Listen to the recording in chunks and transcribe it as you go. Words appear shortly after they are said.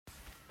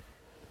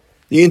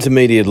The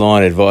intermediate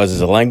line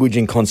advises a language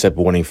and concept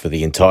warning for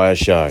the entire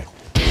show.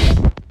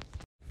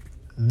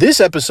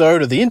 This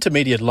episode of The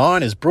Intermediate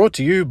Line is brought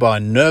to you by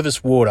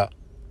Nervous Water.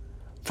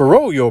 For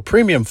all your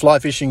premium fly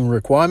fishing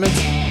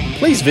requirements,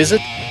 please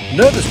visit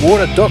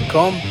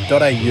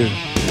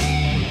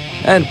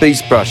nervouswater.com.au. And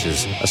Beast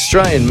Brushes,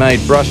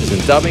 Australian-made brushes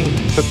and dubbing,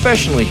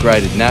 professionally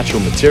graded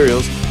natural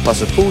materials,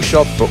 plus a full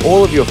shop for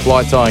all of your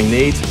fly tying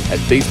needs at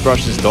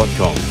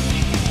beastbrushes.com.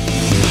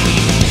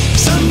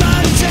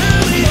 Somebody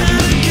tell me how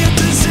to get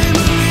this in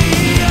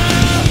Maria.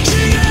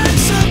 She got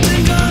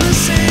something gonna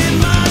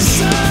save my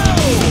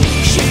soul.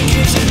 She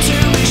gives it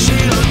to me, she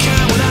don't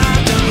care what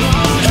I've done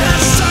wrong.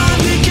 That song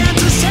began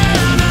to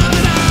sound of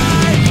it, I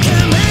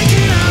can make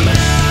it on my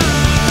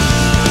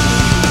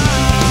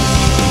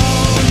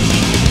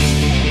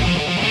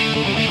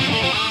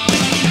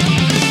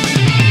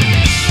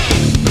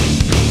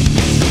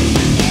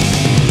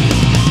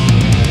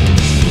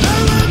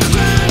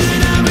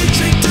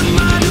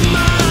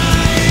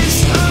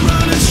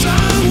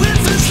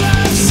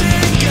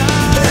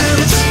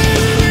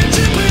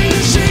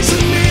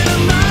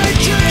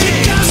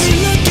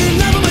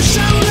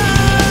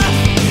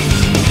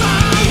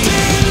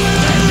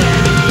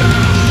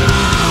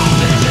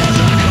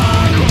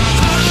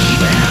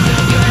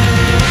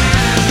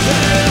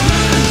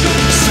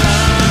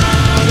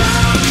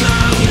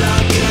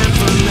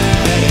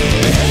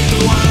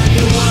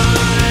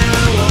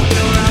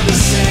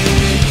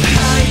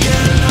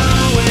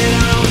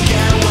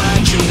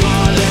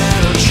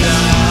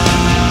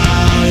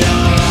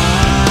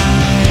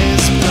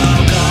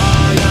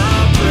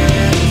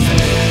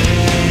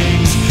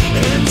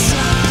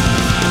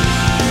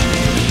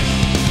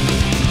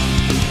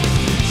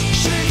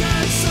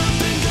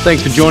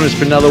Thanks for joining us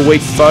for another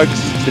week,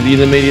 folks, to the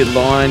Intermediate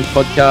Line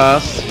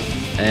podcast.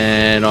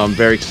 And I'm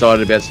very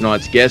excited about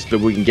tonight's guest,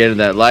 but we can get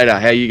into that later.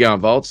 How you going,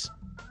 Volts?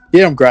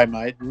 Yeah, I'm great,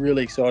 mate.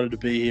 Really excited to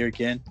be here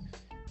again.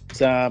 It's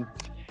a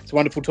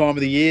wonderful time of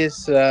the year.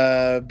 It's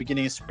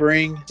beginning of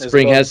spring.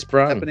 Spring has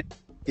sprung. Happening.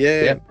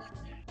 Yeah. Yep.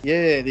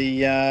 Yeah,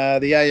 the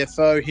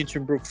AFO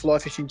Hinchinbrook Fly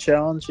Fishing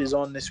Challenge is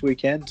on this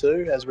weekend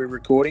too, as we're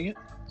recording it.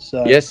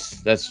 So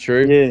Yes, that's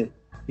true.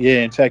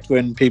 Yeah. In fact,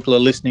 when people are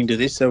listening to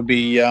this, it'll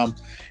either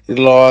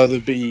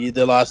be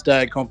the last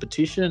day of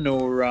competition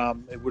or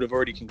it would have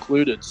already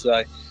concluded.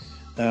 So,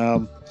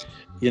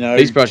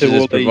 Beast Brushes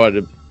has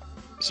provided.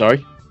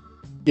 Sorry.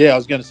 Yeah, I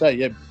was going to say,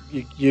 yeah,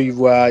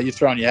 you've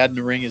thrown your hat in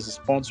the ring as a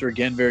sponsor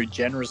again, very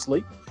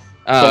generously.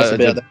 Tell us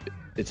about that.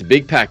 It's a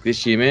big pack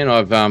this year, man.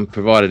 I've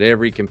provided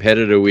every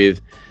competitor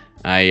with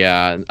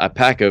a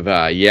pack of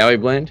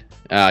Yowie blend,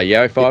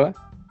 Yowie fiber,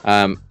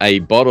 a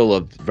bottle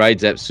of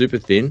Raid Zap Super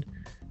Thin,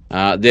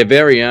 their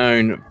very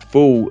own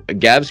full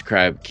Gabs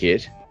Crab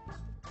kit,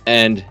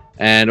 and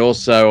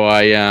also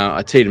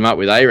I teed them up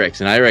with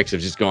Arex, and Arex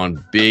have just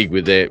gone big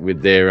with their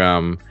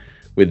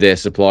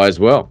supply as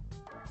well.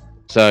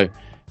 So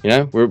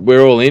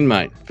we're all in,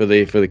 mate, for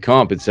the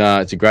comp. It's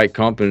a great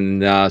comp,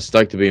 and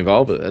stoked to be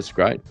involved with it. That's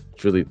great.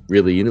 It's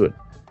really into it.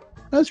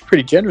 That's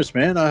pretty generous,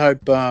 man. I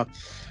hope that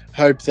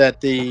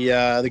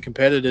the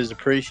competitors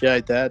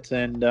appreciate that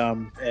and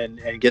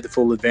get the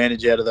full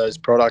advantage out of those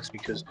products,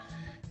 because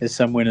there's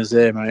some winners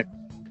there, mate.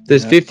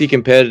 There's 50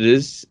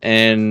 competitors,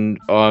 and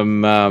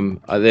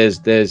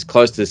there's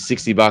close to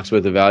 $60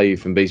 worth of value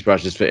from Beast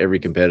Brushes for every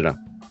competitor.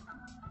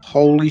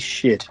 Holy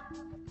shit!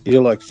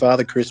 You're like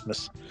Father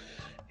Christmas,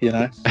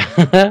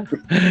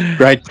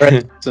 Great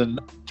presents and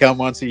come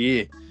once a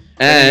year.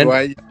 And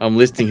anyway, I'm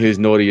listing who's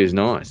naughty, who's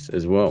nice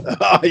as well.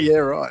 Oh yeah,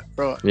 right.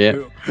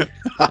 Yeah. Cool.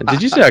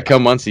 Did you say I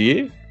come once a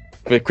year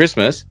for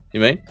Christmas? You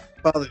mean?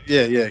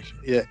 Yeah.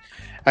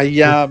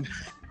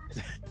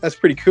 That's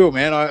pretty cool,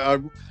 man. I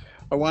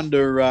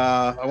wonder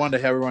how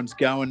everyone's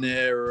going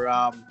there.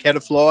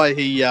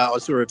 Catafly, I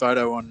saw a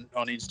photo on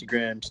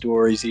Instagram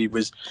stories. He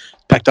was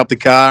packed up the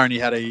car and he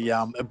had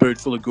a boot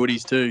full of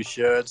goodies too,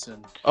 shirts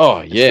and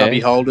stubby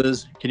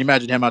holders. Can you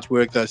imagine how much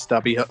work those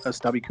stubby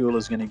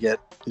coolers going to get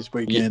this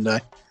weekend?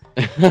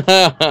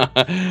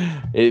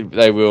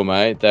 They will,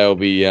 mate. They'll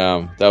be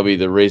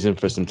the reason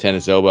for some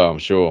tennis elbow, I'm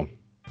sure.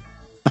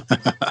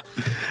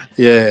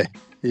 Yeah.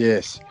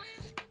 Yes.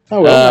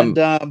 Oh well,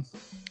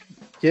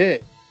 yeah.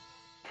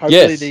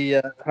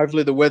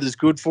 Hopefully the weather's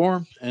good for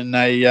them and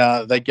they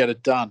get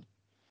it done.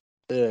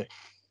 Yeah.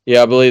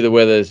 Yeah, I believe the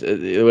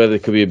weather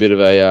could be a bit of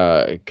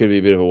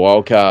a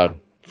wild card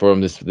for them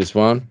this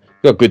one.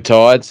 Got good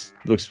tides.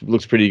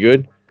 Looks pretty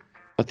good.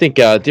 I think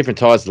different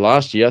tides to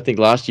last year. I think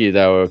last year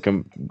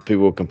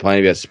people were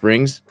complaining about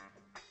springs,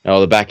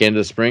 or the back end of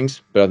the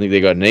springs, but I think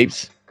they got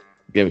neeps.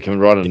 Yeah, coming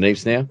right on the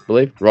neeps now, I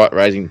believe. Right,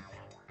 raising.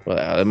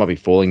 Well, they might be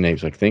falling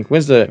neeps, I think.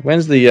 When's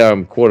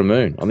the quarter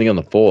moon? I think on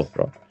the 4th,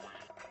 right?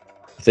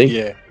 I think.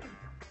 Yeah.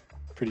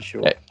 Pretty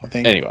sure. Yeah. I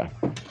think. Anyway.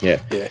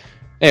 Yeah. Yeah.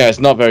 Anyway, it's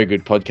not very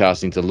good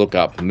podcasting to look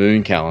up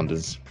moon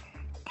calendars.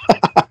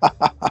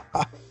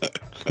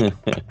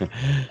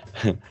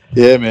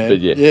 Yeah, man. But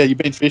yeah. Yeah, you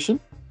been fishing?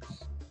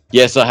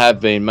 Yes, I have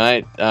been,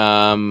 mate.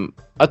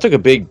 I took a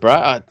big break.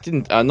 I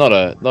didn't. Not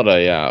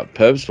a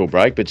purposeful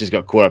break, but just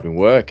got caught up in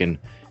work, and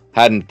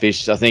hadn't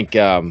fished. I think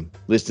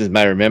listeners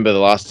may remember the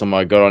last time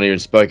I got on here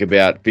and spoke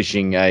about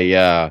fishing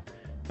a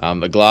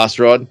glass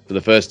rod for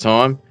the first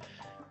time.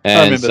 And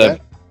I remember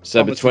that.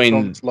 So Thomas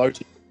between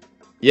Loti.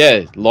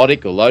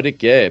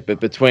 Lodic, yeah. But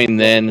between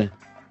then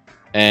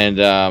and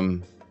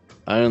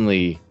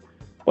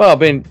I've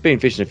been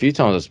fishing a few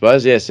times, I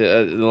suppose. Yes,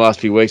 in the last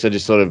few weeks, I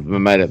just sort of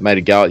made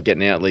a go at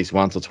getting out at least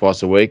once or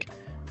twice a week,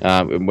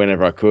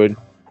 whenever I could.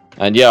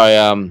 And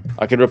yeah,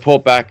 I can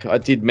report back. I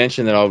did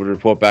mention that I would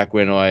report back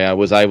when I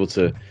was able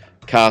to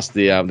cast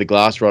the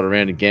glass rod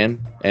around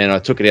again, and I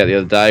took it out the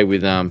other day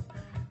with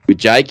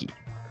Jakey,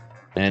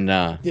 and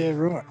Yeah,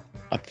 right.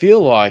 I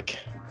feel like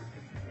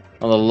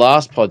on the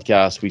last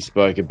podcast we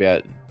spoke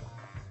about.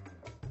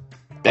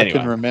 I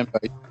can remember.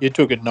 You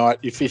took at night.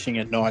 You're fishing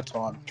at night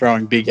time,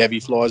 throwing big heavy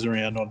flies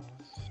around on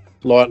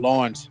light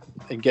lines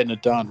and getting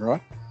it done,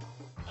 right?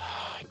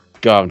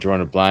 God, I'm drawing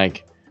a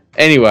blank.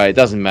 Anyway, it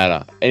doesn't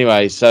matter.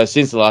 Anyway, so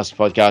since the last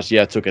podcast,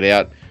 yeah, I took it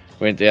out.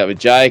 Went out with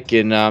Jake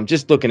and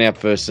just looking out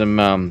for some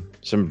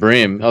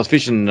brim. I was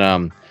fishing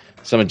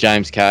some of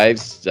James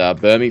Cave's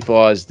Burmy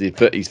flies,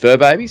 his fur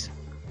babies.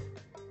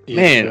 Yeah,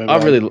 Man, I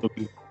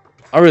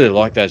really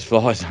like those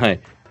flies, mate.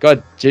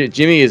 God,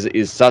 Jimmy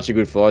is such a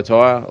good fly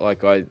tyer.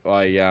 Like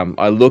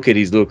I look at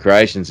his little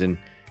creations and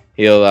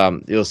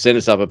he'll send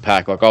us up a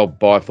pack. Like I'll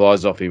buy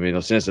flies off him and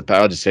he'll send us a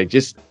pack. I'll just say,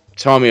 just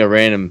tie me a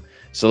random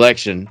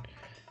selection,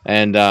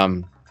 and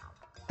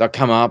they'll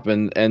come up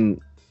and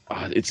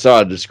it's so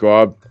hard to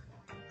describe.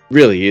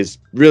 Really is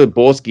really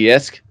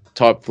Borsky-esque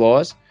type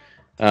flies.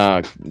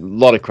 A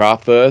lot of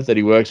craft fur that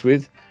he works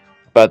with,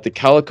 but the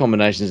color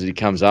combinations that he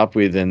comes up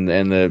with and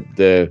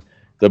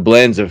the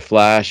blends of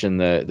flash and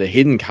the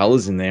hidden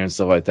colors in there and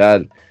stuff like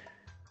that.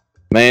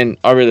 Man,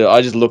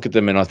 I just look at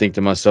them and I think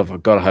to myself, oh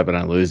God, I hope I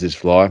don't lose this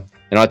fly.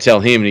 And I tell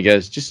him and he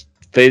goes, just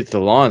feed it to the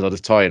lines. I'll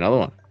just tie you another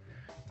one.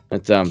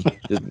 It's they're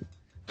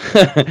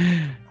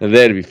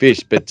there to be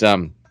fished. But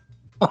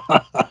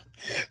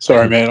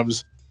sorry, man.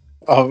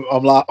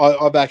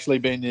 I've actually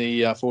been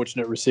the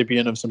fortunate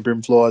recipient of some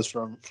brim flies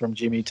from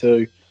Jimmy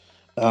too.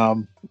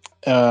 I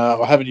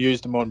haven't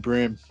used them on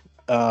brim.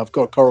 I've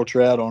got coral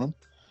trout on them.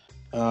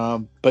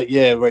 But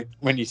yeah,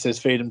 when he says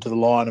feed them to the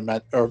line,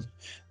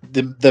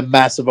 the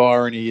massive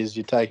irony is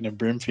you're taking them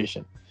brim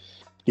fishing,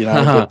 you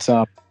know. But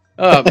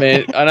oh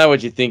man, I know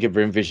what you think of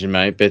brim fishing,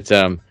 mate. But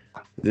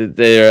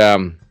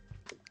they're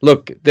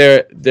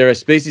a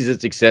species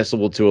that's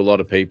accessible to a lot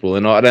of people,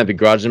 and I don't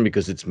begrudge them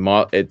because it's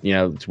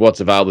it's what's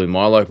available in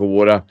my local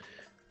water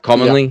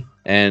commonly.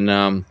 And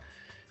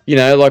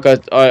like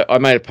I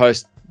made a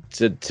post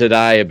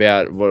today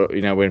about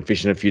when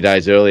fishing a few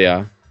days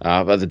earlier.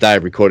 The day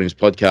of recording this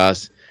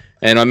podcast,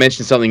 and I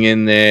mentioned something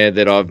in there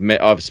that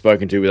I've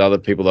spoken to with other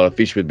people that I've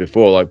fished with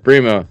before. Like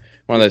brim are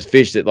one of those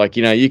fish that, like,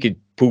 you could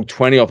pull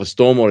 20 off a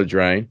stormwater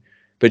drain,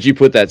 but you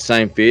put that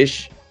same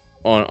fish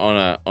on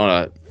a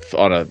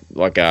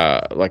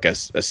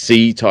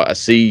sea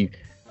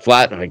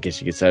flat, I guess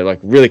you could say, like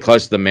really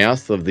close to the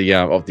mouth of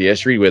the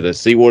estuary where the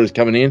seawater's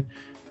coming in,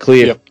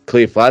 clear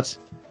flats.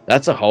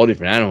 That's a whole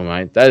different animal,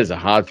 mate. That is a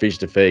hard fish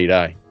to feed,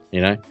 Sure.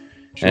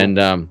 And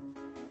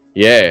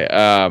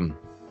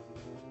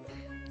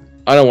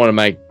I don't want to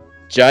make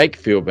Jake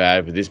feel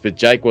bad for this, but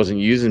Jake wasn't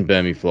using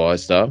Burmy fly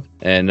stuff,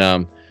 and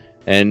the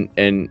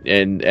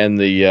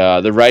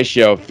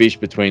ratio of fish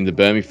between the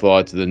Burmy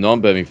fly to the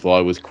non-Burmy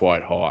fly was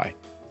quite high.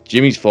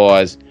 Jimmy's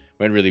flies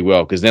went really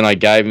well because then I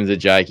gave him to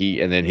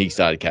Jakey, and then he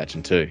started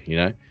catching too.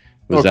 It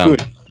was,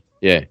 good.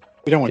 Yeah,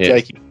 we don't want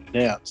Jakey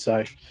out,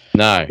 so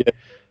no. Yeah.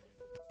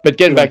 But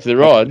getting back to the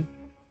rod,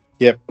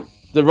 yep.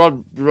 The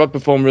rod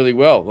performed really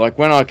well. Like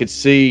when I could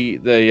see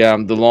the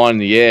line in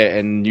the air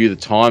and knew the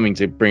timing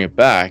to bring it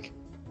back,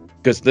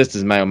 because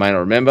listeners may or may not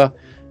remember,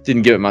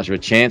 didn't give it much of a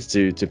chance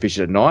to fish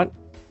it at night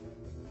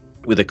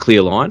with a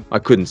clear line. I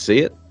couldn't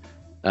see it,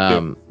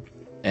 so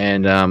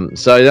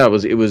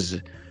it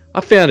was.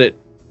 I found it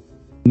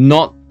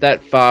not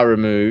that far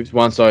removed.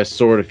 Once I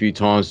saw it a few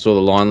times, saw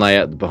the line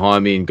layout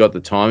behind me, and got the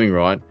timing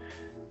right.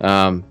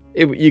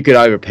 You could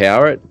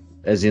overpower it,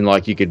 as in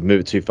like you could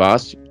move it too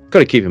fast. Got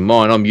to keep in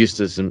mind, I'm used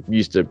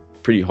to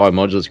pretty high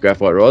modulus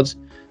graphite rods,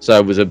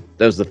 so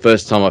that was the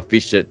first time I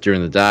fished it during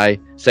the day,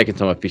 second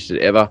time I fished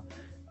it ever,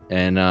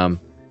 and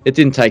it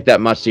didn't take that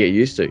much to get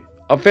used to.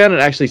 I found it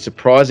actually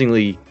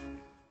surprisingly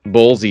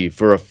ballsy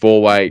for a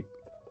 4-weight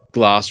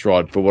glass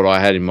rod for what I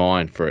had in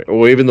mind for it,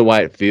 or even the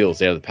way it feels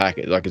out of the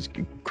packet. Like it's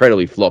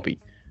incredibly floppy,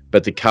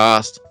 but the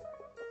cast,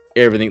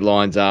 everything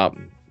lines up,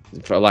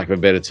 for lack of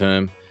a better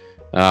term.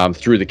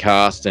 Through the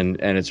cast, and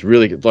it's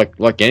really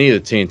like any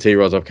of the TNT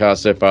rods I've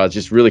cast so far. It's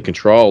just really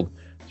controlled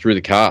through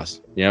the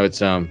cast. It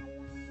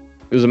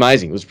was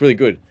amazing. It was really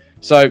good.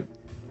 So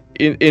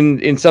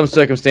in some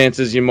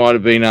circumstances you might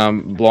have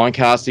been blind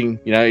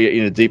casting, in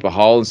a deeper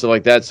hole and stuff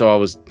like that. So I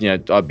was,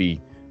 I'd be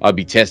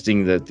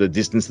testing the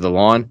distance of the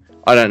line.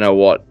 I don't know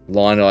what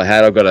line I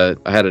had.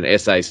 I had an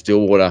SA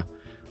Stillwater.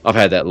 I've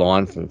had that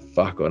line for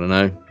I don't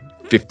know,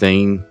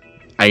 15,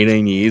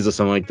 18 years or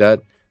something like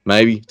that.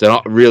 Maybe it's a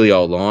not really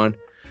old line,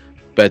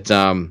 but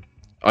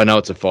I know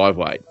it's a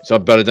 5-weight, so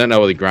but I don't know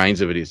what the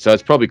grains of it is. So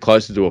it's probably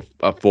closer to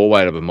a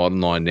 4-weight of a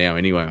modern line now,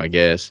 anyway, I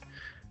guess.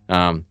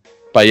 But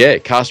yeah,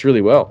 it casts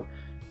really well.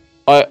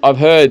 I've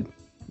heard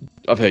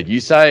you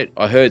say it.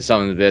 I heard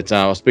something that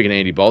I was speaking to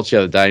Andy Bolch the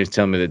other day. He was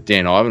telling me that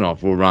Dan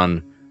Ivanov will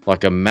run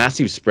like a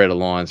massive spread of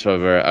lines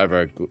over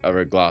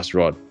a glass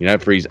rod. You know,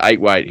 for his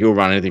 8-weight, he'll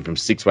run anything from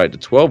 6-weight to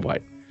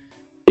 12-weight.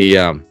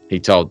 He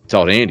told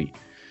Andy,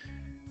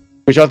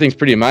 which I think is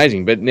pretty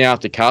amazing. But now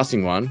after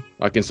casting one,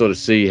 I can sort of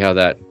see how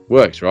that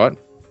works, right?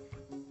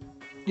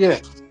 Yeah.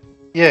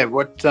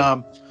 What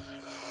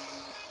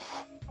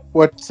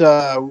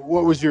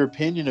was your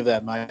opinion of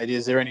that, mate?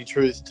 Is there any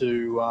truth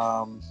to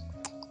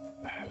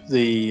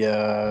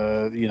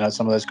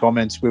some of those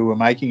comments we were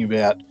making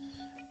about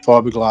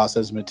fiberglass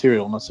as a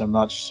material, not so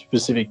much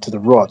specific to the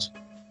rods?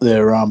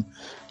 They're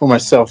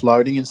almost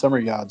self-loading in some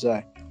regards,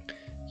 eh?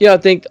 Yeah, I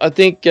think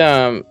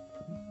that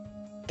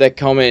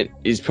comment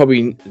is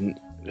probably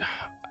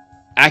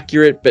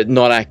accurate, but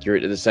not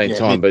accurate at the same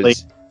time. But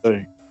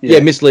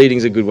misleading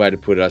is a good way to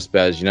put it, I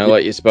suppose. You know,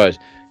 like you suppose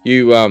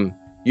you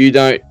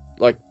don't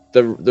like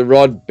the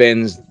rod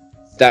bends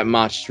that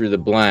much through the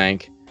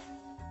blank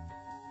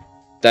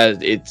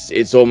that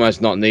it's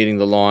almost not needing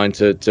the line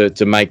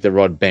to make the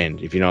rod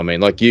bend, if you know what I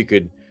mean. Like you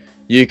could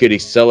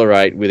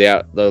accelerate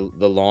without the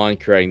line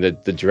creating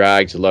the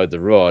drag to load the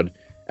rod,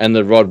 and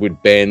the rod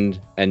would bend,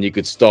 and you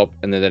could stop,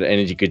 and then that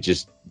energy could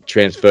just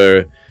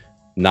transfer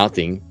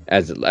nothing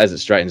as it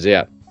straightens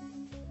out.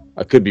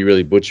 I could be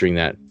really butchering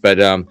that,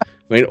 but I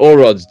mean all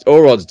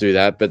rods do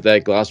that, but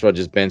that glass rod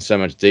just bends so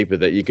much deeper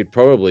that you could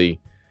probably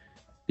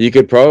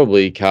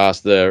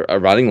cast a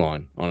running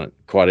line on it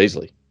quite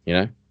easily, you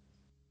know,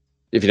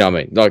 if you know what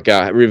I mean.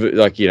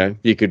 Like you know,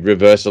 you could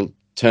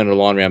turn a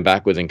line around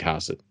backwards and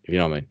cast it, if you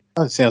know what I mean.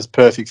 That sounds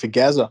perfect for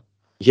Gaza.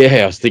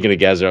 Yeah, I was thinking of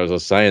Gaza as I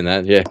was saying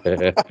that. Yeah.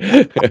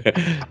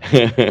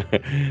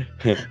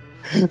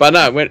 But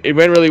no, it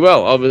went really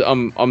well.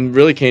 I'm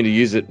really keen to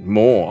use it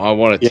more. I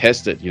want to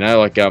test it. You know,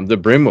 like the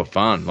brim were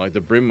fun. Like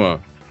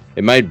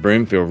it made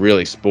brim feel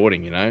really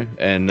sporting. You know,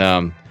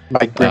 and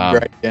make brim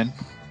great again.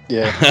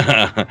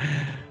 Yeah.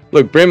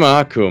 Look, brim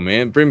are cool,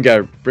 man. Brim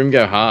go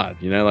hard.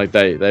 You know, like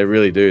they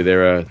really do.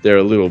 They're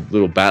a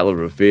little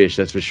battler of a fish,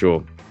 that's for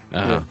sure.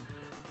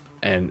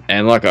 And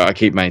like I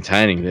keep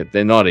maintaining that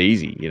they're not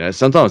easy. You know,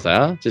 sometimes they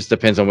are. Just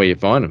depends on where you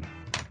find them.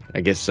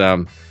 I guess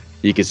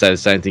you could say the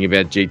same thing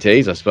about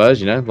GTs, I suppose.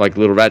 You know, like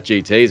little rat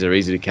GTs are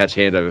easy to catch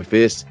hand over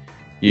fist.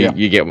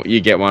 You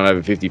get one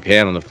over 50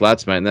 pound on the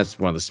flats, mate, and that's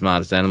one of the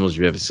smartest animals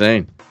you've ever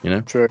seen. You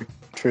know. True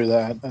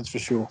that's for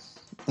sure.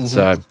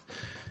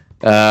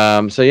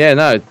 Mm-hmm. So yeah,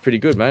 no, pretty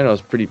good, mate. I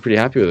was pretty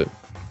happy with it.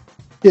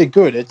 Yeah,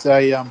 good. It's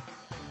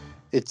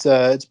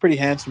a pretty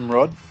handsome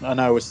rod. I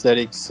know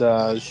aesthetics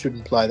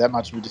shouldn't play that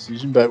much of a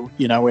decision, but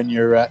you know, when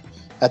you're at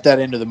that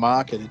end of the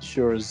market, it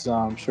sure as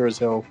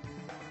hell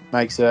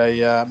makes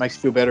you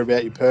feel better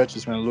about your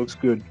purchase when it looks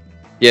good.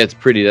 Yeah, it's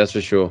pretty, that's for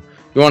sure.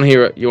 You want to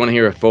hear a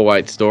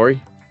 4-weight story?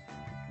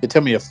 Yeah,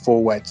 tell me a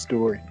 4-weight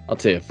story. I'll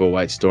tell you a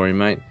 4-weight story,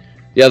 mate.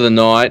 The other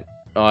night,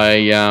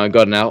 I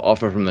got an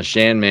offer from the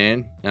Shan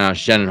man,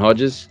 Shannon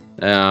Hodges,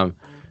 Salt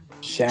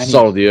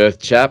of the Earth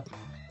chap.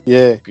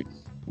 Yeah,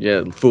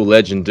 full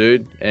legend,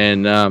 dude.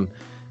 And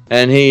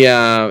he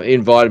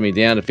invited me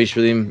down to fish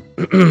with him,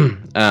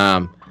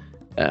 and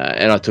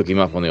I took him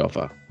up on the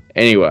offer.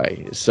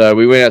 Anyway, so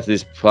we went out to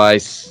this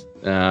place.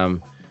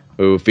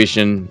 We were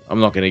fishing. I'm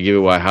not going to give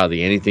away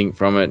hardly anything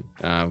from it,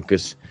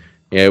 because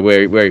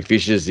where he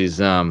fishes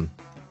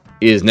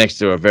is next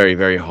to a very,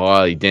 very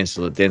highly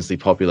densely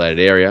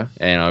populated area,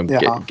 and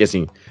I'm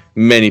guessing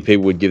many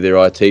people would give their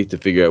eye teeth to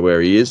figure out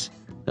where he is.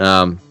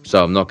 So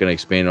I'm not going to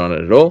expand on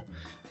it at all,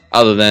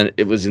 other than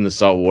it was in the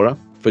salt water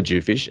for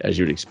jewfish, as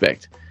you would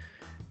expect.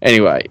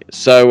 Anyway,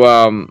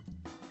 so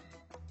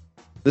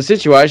the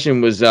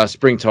situation was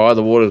spring tide.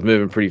 The water was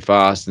moving pretty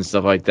fast and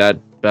stuff like that.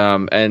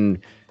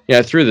 And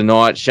through the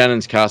night,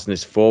 Shannon's casting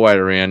this 4-weight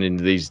around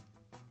into these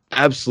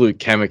absolute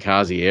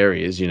kamikaze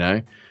areas. You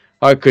know,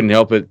 I couldn't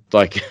help it.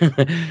 Like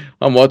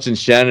I'm watching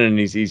Shannon, and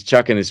he's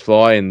chucking his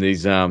fly in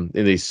these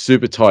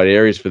super tight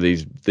areas for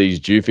these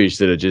jewfish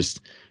that are just,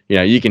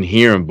 you can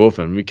hear them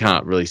buffing. We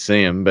can't really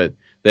see them, but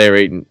they're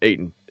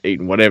eating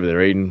whatever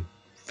they're eating,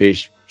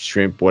 fish,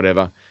 shrimp,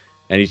 whatever.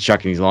 And he's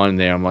chucking his line in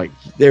there. I'm like,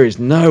 there is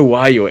no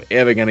way you're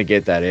ever going to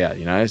get that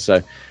out,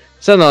 So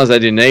sometimes they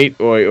didn't eat,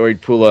 or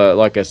he'd pull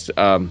a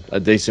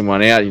decent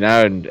one out,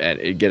 and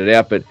he'd get it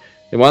out. But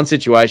in one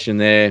situation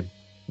there,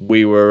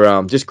 we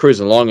were just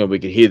cruising along, and we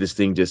could hear this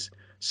thing just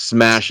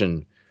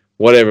smashing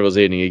whatever it was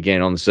eating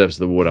again on the surface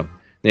of the water.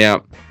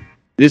 Now,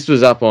 this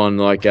was up on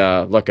like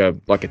a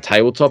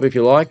tabletop, if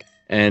you like,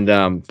 and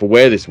for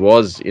where this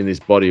was in this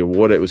body of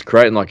water, it was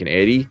creating like an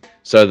eddy.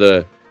 So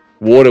the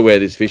water where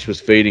this fish was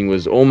feeding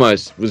was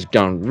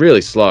going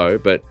really slow,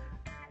 but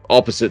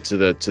opposite to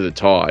the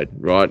tide,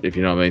 right? If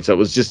you know what I mean. So it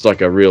was just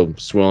like a real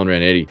swirling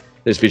around eddy.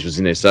 This fish was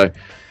in there, so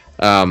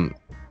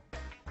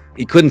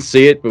you couldn't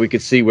see it, but we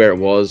could see where it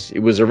was. It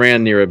was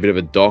around near a bit of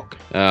a dock,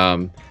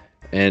 and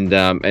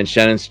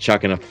Shannon's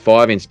chucking a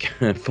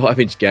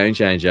 5-inch game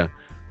changer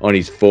on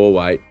his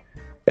 4-weight,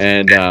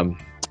 and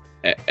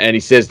he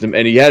says to him,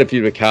 and he had a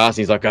few of a cast,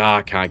 and he's like,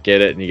 I can't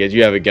get it, and he goes,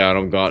 you have a go, and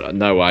I'm going,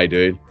 no way,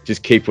 dude,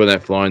 just keep putting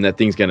that fly in, that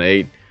thing's gonna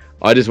eat.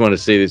 I just want to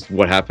see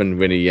what happened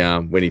when he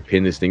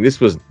pinned this thing.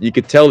 You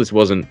could tell this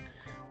wasn't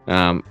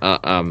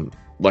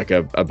like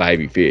a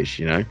baby fish,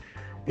 you know.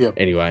 Yeah.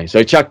 Anyway, so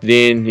he chucked it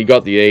in. He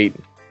got the eat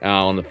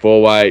on the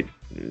 4-weight.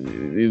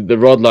 The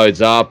rod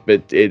loads up.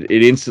 It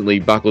instantly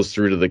buckles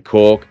through to the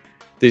cork.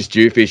 This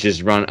jewfish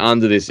has run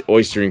under this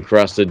oyster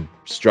encrusted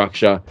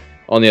structure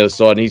on the other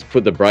side, and he's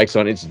put the brakes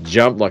on. It's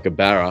jumped like a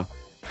barra,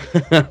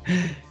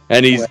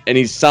 and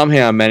he's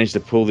somehow managed to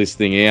pull this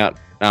thing out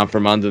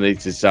from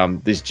underneath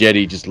this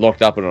jetty, just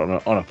locked up on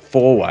a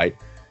 4-weight,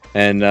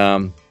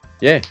 and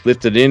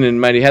lifted in, and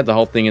mate, he had the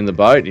whole thing in the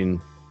boat in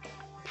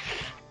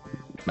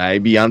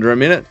maybe under a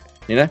minute,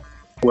 you know.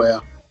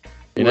 Wow.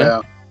 You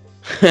know.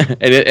 And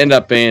it ended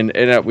up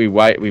we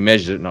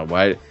measured it, not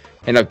weighed it,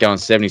 ended up going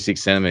 76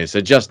 centimeters,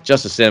 so just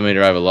a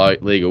centimeter over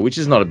legal, which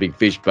is not a big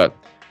fish, but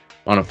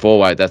on a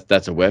 4-weight,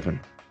 that's a weapon.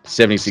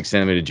 76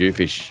 centimeter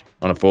jewfish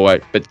on a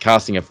 4-weight, but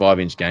casting a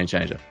 5-inch game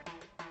changer.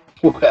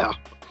 Wow.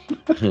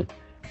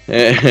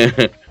 And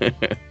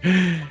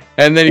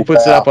then he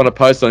puts it up on a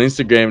post on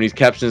Instagram, and his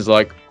caption is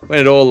like, when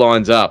it all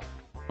lines up.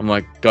 I'm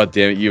like, God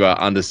damn it, you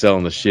are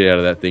underselling the shit out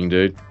of that thing,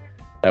 dude.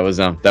 That was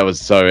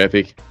so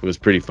epic. It was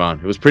pretty fun.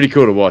 It was pretty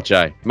cool to watch,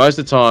 eh? Most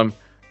of the time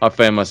I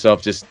found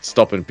myself just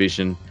stopping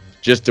fishing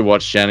just to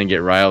watch Shannon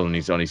get railed on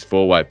his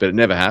 4-weight, but it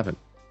never happened.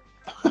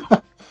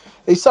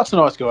 He's such a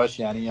nice guy,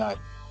 Shannon, eh?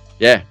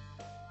 Yeah.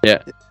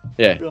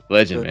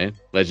 Legend, man.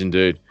 Legend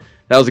dude.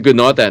 That was a good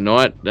night that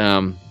night.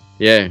 I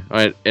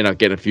ended up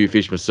getting a few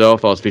fish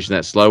myself. I was fishing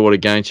that slow water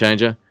game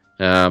changer,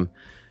 and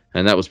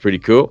that was pretty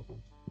cool.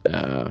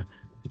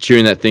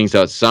 Tuning that thing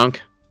so it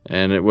sunk,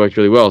 and it worked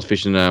really well. I was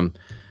fishing an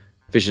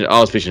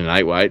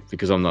 8-weight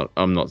because I'm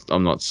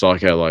not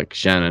psycho like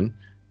Shannon,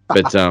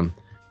 but So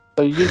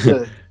you used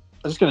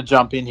I'm just going to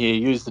jump in here.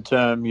 You used the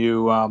term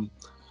you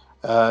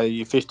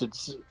fished it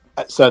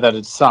so that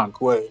it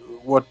sunk.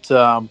 What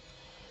you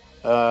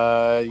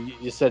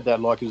said that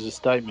like it was a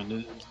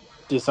statement.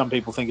 Do some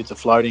people think it's a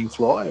floating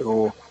fly,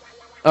 or?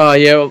 Oh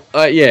yeah,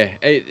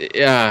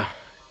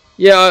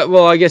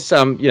 well, I guess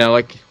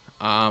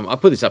I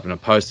put this up in a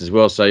post as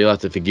well, so you'll have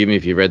to forgive me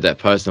if you read that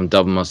post. I'm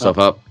doubling myself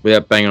up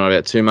without banging on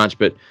about too much,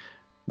 but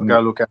Go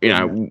look at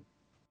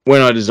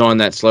when I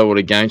designed that slow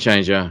water game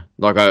changer,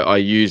 like I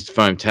used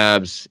foam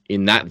tabs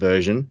in that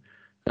version.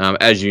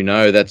 As you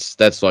know,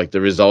 that's like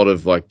the result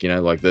of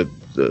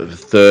the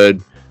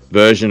third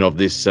version of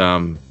this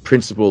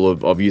principle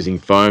of using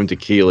foam to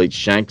keel each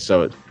shank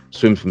so it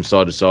swims from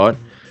side to side.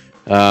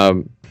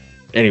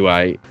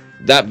 Anyway,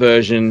 that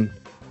version,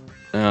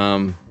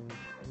 I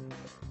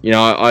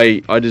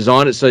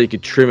designed it so you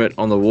could trim it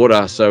on the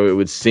water so it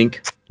would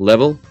sink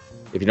level,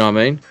 if you know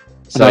what I mean.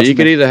 So you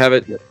could either have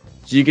it,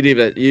 you could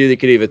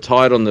either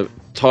tie it on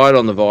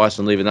the vise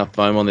and leave enough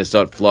foam on there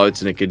so it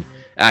floats and it could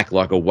act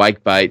like a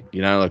wake bait,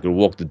 like it'll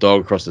walk the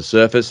dog across the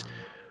surface,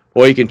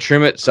 or you can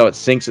trim it so it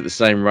sinks at the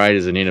same rate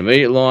as an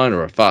intermediate line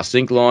or a fast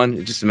sink line.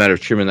 It's just a matter of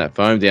trimming that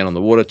foam down on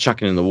the water,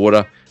 chucking it in the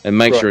water, and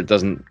make sure it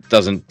doesn't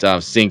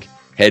sink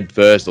head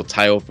first or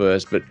tail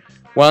first. But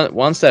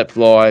once that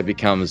fly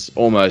becomes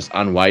almost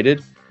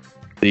unweighted,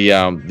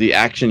 the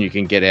action you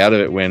can get out of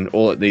it when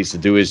all it needs to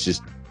do is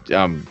just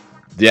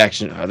the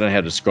action. I don't know how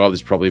to describe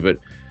this properly, but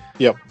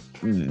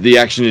the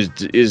action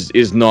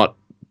is not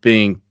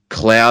being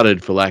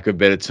clouded, for lack of a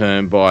better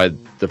term, by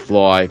the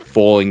fly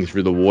falling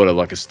through the water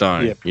like a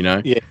stone.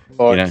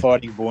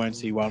 Fighting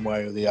buoyancy one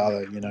way or the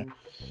other.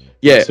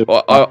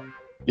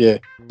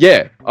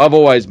 I've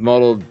always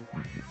modelled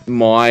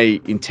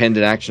my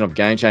intended action of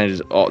game changers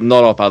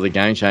not off other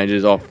game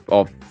changers, off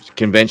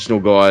conventional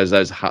guys,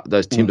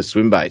 those timber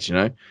swim baits,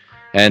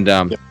 and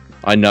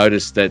I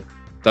noticed that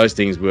those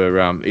things were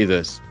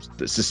either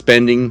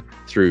suspending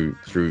through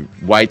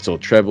weights or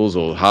trebles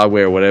or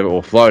hardware or whatever,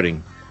 or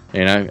floating,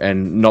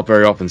 and not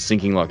very often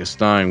sinking like a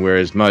stone,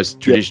 whereas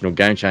most traditional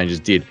game changers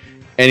did.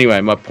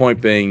 Anyway, my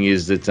point being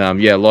is that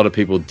a lot of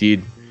people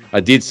did. I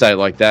did say it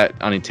like that,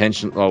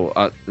 unintentional,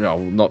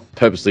 not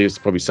purposely. It's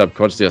probably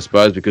subconsciously, I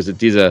suppose, because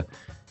it is a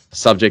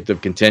subject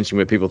of contention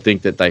where people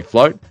think that they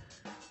float.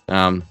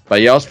 But I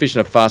was fishing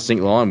a fast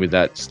sink line with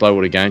that slow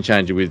water game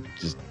changer. With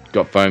just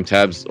got foam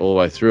tabs all the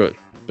way through it,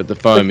 but the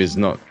foam is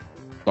not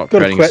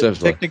creating a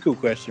surface. Technical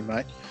question,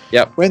 mate.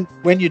 Yep.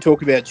 When you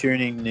talk about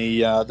tuning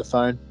the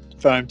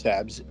foam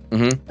tabs,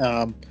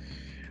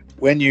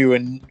 when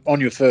you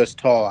on your first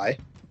tie,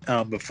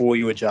 before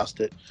you adjust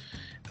it,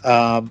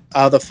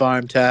 are the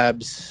foam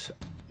tabs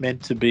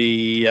meant to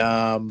be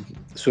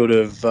sort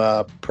of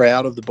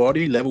proud of the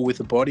body, level with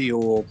the body,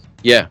 or?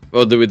 Yeah,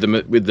 well, with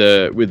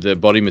the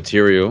body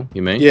material,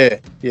 you mean? Yeah.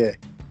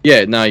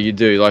 No, you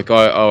do. Like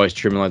I always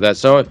trim it like that.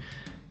 So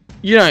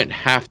you don't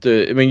have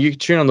to. I mean, you can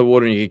tune on the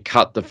water and you can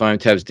cut the foam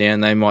tabs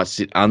down. They might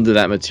sit under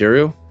that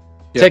material.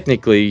 Yep.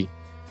 Technically,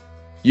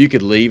 you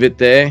could leave it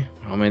there.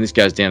 I mean, this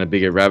goes down a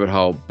bigger rabbit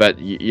hole. But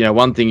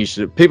one thing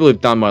people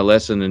who've done my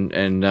lesson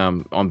and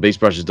on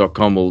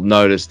beastbrushes.com will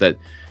notice that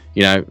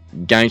you know,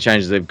 game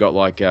changers, they've got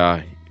like,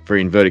 for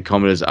inverted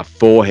commas, a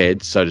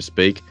forehead, so to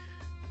speak,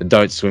 that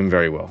don't swim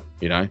very well,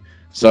 you know.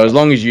 So as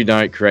long as you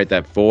don't create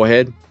that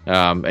forehead,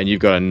 and you've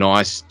got a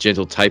nice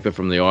gentle taper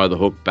from the eye of the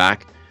hook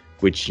back,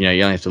 which, you know,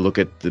 you only have to look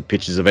at the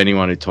pictures of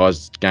anyone who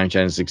ties game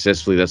changers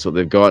successfully. That's what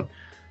they've got.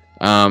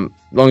 As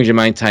long as you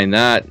maintain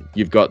that,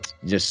 you've got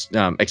just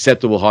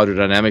acceptable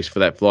hydrodynamics for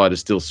that fly to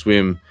still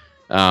swim,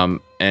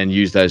 and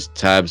use those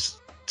tabs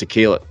to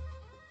keel it.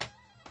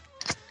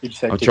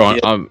 I'm trying.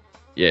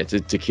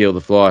 To keel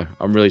the fly.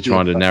 I'm really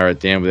trying to narrow it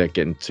down without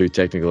getting too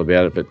technical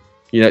about it. But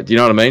you know, do you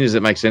know what I mean? Does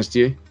it make sense to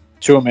you?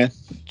 Sure, man.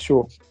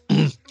 Sure.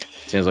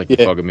 Sounds like you're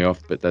fogging me off,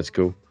 but that's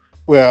cool.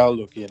 Well,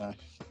 look, you know,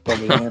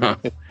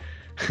 probably.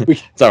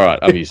 It's all right.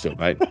 I'm used to it,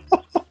 mate.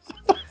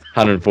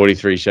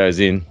 143 shows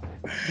in,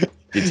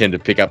 you tend to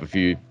pick up a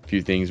few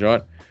things,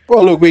 right?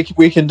 Well, look,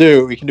 we can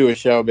do a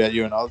show about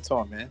you another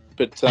time, man.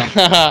 But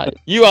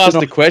you asked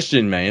the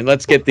question, man.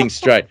 Let's get things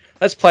straight.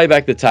 Let's play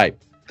back the tape.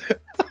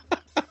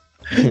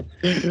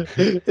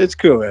 It's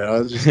cool, man. I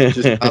was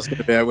just asking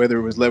about whether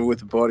it was level with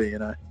the body, you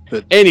know.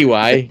 But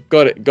anyway,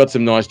 got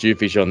some nice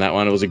jewfish on that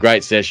one. It was a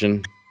great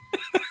session.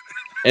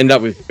 End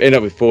up with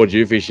 4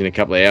 jewfish in a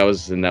couple of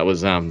hours, and that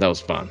was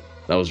fun.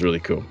 That was really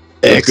cool.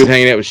 It was good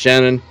hanging out with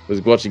Shannon. It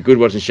was watching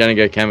Shannon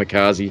go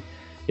kamikaze.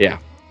 Yeah.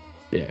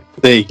 There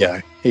you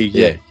go.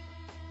 Yeah.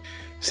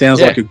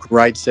 Sounds like a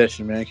great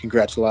session, man.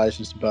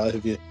 Congratulations to both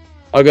of you.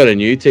 I got a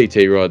new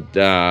TT rod.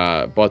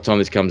 By the time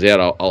this comes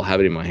out, I'll have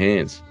it in my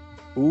hands.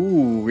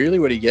 Ooh, really?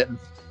 What are you getting?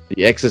 The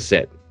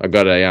Exocet. I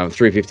got a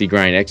 350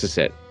 grain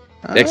Exocet.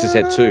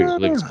 Exocet 2, I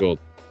believe it's called.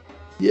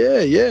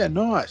 Yeah,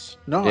 nice.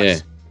 Yeah.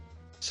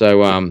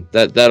 So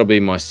that'll be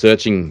my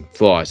searching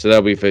fly. So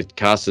that'll be for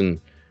casting,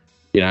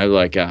 you know,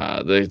 like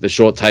the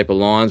short taper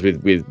lines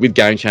with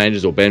game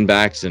changers or bend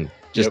backs, and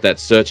just that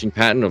searching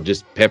pattern of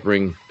just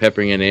peppering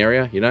an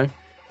area, you know.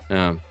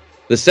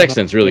 The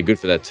sextant's really good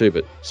for that too.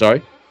 But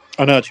sorry,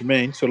 I know what you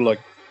mean. Sort of like,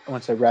 I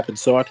won't say rapid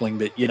cycling,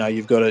 but you know,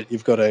 you've got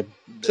a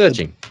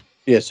searching.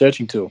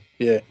 Searching tool.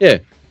 Yeah.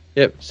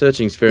 Yep.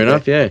 Searching's fair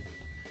enough. Yeah.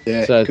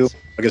 Yeah. So cool.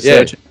 Like a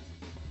searching.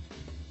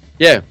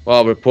 Yeah. Well,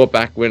 I'll report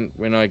back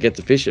when I get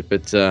to fish it.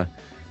 But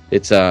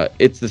it's the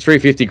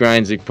 350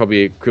 grains, probably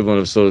equivalent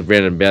of sort of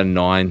around about a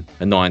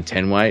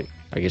 9-10 weight,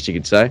 I guess you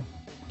could say.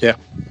 Yeah.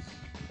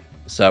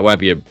 So I won't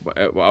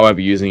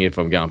be using it if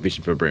I'm going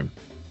fishing for a bream.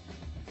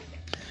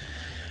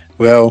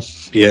 Well,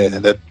 yeah,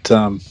 that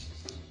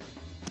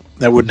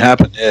wouldn't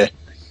happen. Yeah,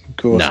 of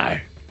course. No,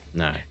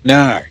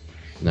 mate.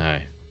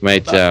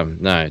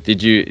 No.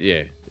 Did you?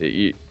 Yeah.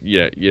 You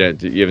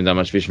haven't done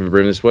much fishing for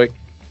bream this week?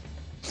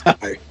 No,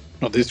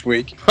 not this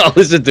week. Oh,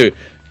 listen to.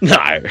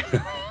 No.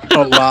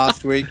 Not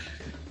last week.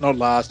 Not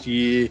last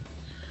year.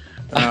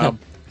 I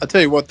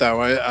tell you what,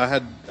 though,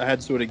 I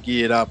had sort of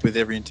geared up with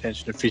every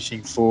intention of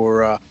fishing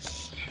for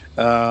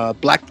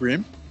black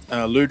bream,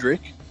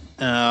 Ludwig,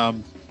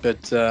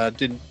 but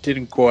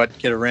didn't quite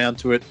get around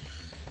to it.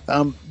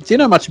 Do you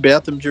know much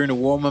about them during the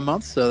warmer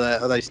months?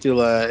 Are they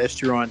still a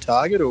estuarine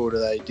target, or do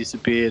they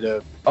disappear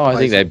to? Oh, I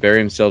think they bury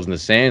themselves in the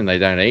sand and they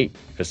don't eat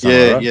for summer.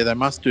 Yeah, right? yeah, they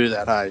must do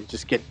that. Hey,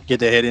 just get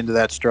their head into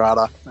that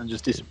strata and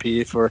just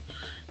disappear for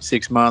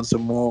 6 months or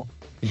more.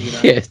 You know?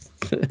 Yes.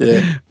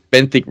 Yeah.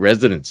 Benthic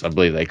residents, I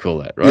believe they call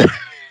that, right?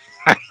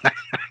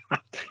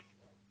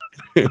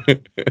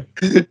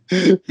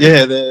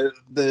 Yeah,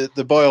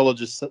 the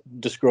biologists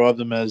describe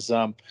them as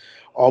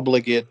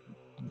obligate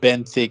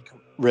benthic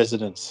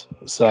residents.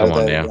 So come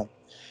on now.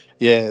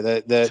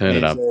 That Turn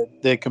it up.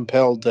 They're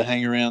compelled to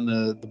hang around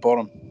the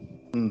bottom.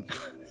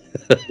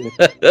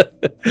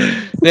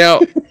 Now,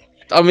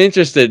 I'm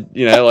interested,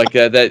 you know, like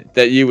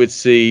that you would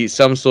see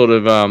some sort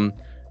of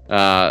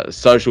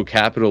social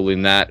capital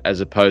in that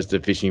as opposed to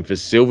fishing for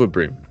silver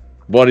bream.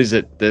 What is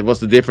it? What's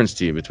the difference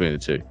to you between the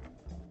two?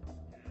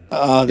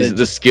 Is it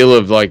the skill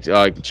of like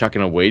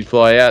chucking a weed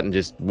fly out and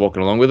just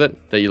walking along with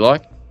it that you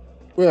like?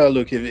 Well,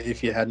 look,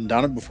 if you hadn't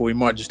done it before, you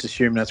might just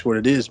assume that's what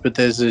it is. But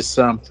there's this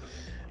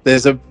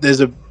there's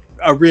a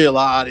real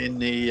art in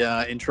the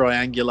in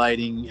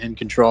triangulating and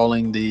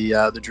controlling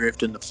the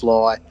drift and the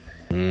fly,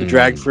 the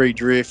drag-free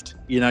drift.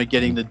 You know,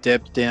 getting the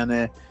depth down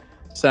there.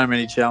 So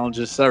many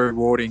challenges, so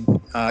rewarding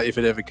if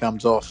it ever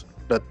comes off.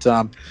 But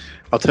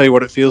I'll tell you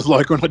what it feels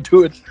like when I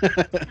do it.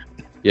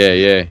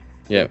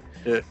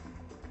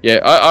 Yeah,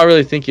 I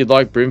really think you'd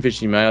like bream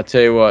fishing, mate. I'll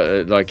tell you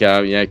what,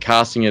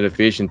 casting at a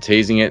fish and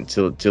teasing it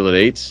till it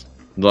eats.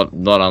 Not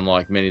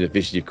unlike many of the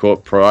fish you've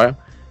caught prior.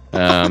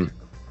 Sounds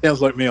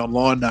like me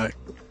online, though.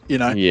 You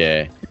know.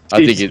 Yeah,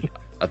 I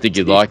think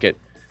you'd like it.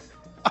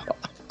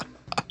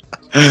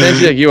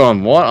 Sounds like you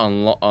on what?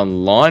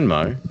 Online,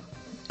 Mo?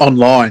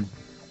 Online.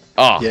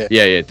 Oh,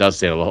 yeah, it does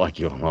sound a lot like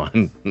you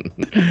online.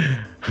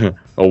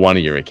 Or one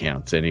of your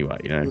accounts, anyway,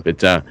 you know.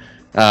 But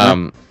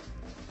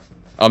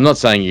I'm not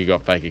saying you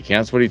got fake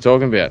accounts. What are you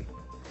talking about?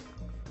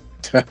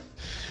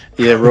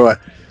 Yeah, right.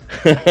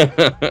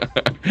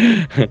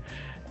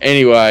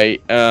 Anyway,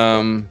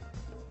 I'll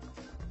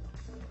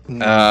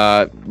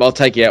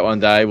take you out one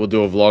day. We'll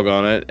do a vlog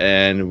on it,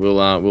 and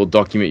we'll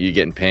document you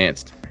getting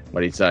pantsed. What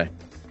do you say?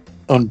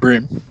 On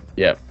bream.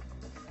 Yep.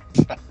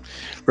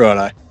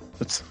 Righto.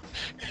 That's,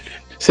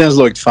 sounds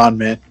like fun,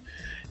 man.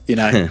 You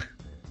know.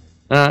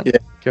 All right. Yeah.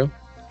 Cool.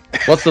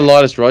 What's the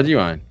lightest rod you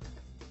own?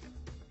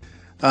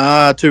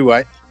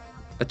 2-weight.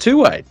 A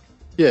 2-weight.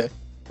 Yeah.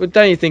 But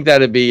don't you think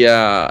that'd be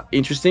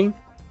interesting?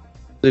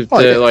 To, Oh,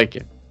 yeah. like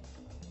They've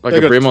a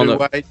got brim a on the.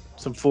 2-weight,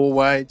 some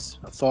 4-weights,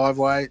 a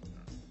 5-weight.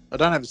 I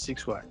don't have a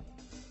 6-weight.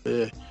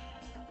 Yeah.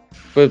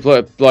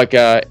 But like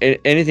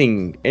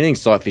anything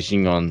sight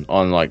fishing on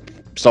like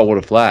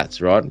saltwater flats,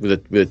 right? With a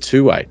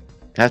 2-weight,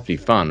 it has to be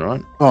fun,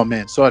 right? Oh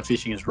man, side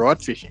fishing is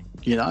rod fishing.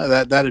 You know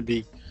that'd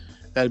be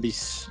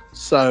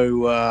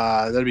so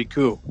that'd be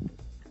cool.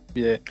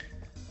 Yeah.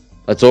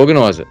 Let's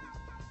organise it.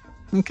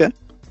 Okay.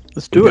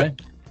 Let's do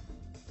it.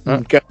 Right.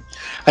 Okay.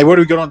 Hey, what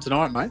do we got on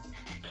tonight, mate?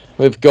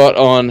 We've got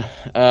on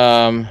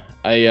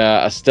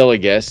a stellar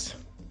guest,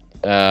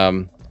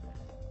 and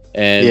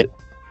Yeah.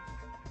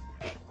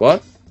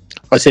 What?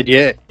 I said,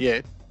 yeah.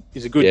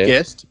 He's a good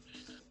guest.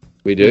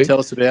 We Can you do. tell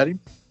us about him?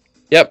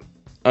 Yep,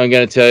 I'm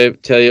going to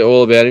tell you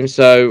all about him.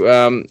 So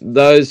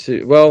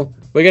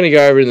we're going to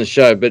go over it in the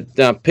show, but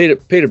Peter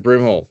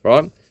Broomhall,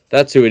 right?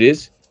 That's who it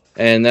is,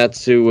 and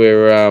that's who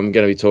we're going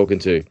to be talking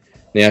to.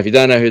 Now, if you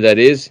don't know who that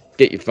is,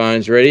 get your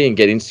phones ready and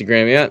get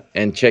Instagram out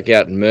and check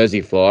out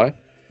Mersey Fly.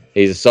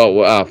 He's a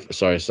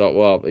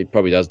saltwater. He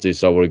probably does do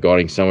saltwater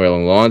guiding somewhere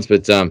along the lines,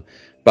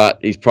 but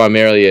he's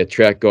primarily a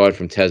trout guide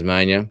from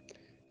Tasmania,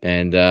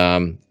 and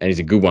he's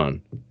a good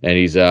one, and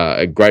he's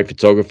a great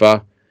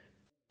photographer,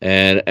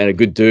 and a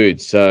good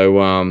dude.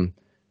 So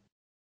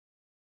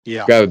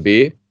grab a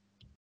beer,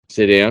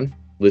 sit down,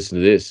 listen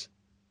to this.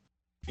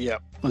 Yeah,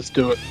 let's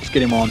do it. Let's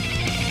get him on.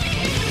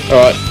 All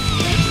right,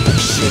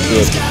 let's do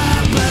it.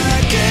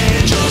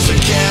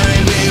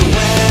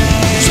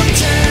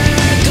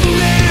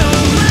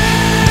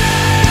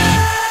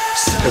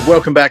 And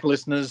welcome back,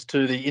 listeners,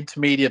 to the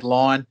Intermediate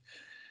Line,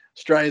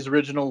 Australia's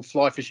original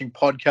fly fishing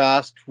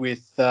podcast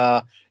with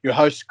your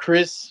host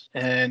Chris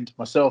and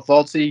myself,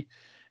 Voltsy.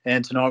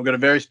 And tonight we've got a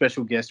very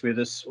special guest with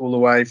us, all the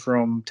way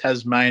from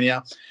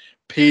Tasmania,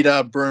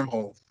 Peter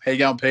Broomhall. How you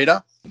going,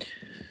 Peter?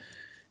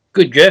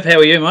 Good, Jeff. How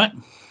are you, mate?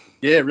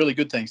 Yeah, really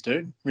good, thanks,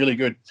 dude. Really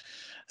good.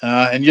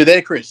 And you're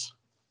there, Chris?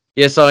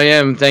 Yes, I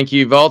am. Thank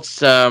you,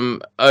 Volts.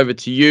 Over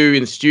to you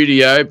in the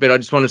studio, but I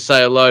just want to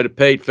say hello to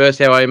Pete first.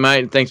 How are you, mate?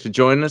 And thanks for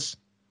joining us.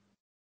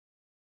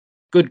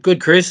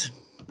 Good, Chris.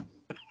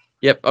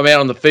 Yep, I'm out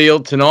on the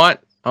field tonight.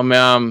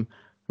 I'm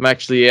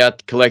actually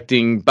out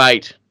collecting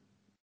bait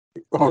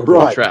Oh, for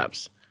right.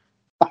 traps.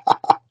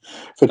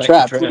 For Back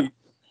traps. to trap.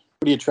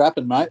 What are you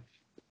trapping, mate?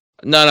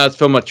 No, it's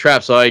for my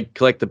traps. I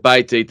collect the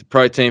bait to eat the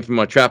protein from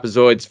my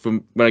trapezoids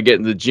from when I get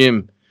in the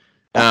gym.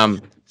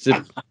 It's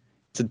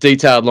a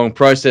detailed, long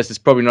process. It's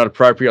probably not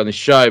appropriate on this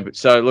show, but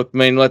so look, I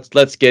mean,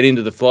 let's get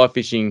into the fly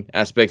fishing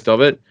aspect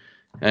of it,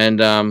 and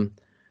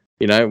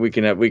we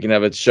can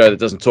have a show that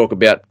doesn't talk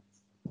about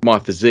my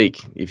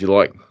physique, if you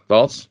like,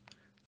 Volts.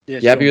 Yeah,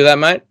 You happy with that,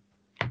 mate?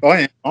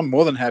 I am. I'm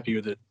more than happy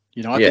with it.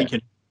 You know, I Yeah. think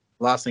the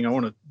last thing I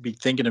want to be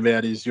thinking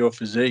about is your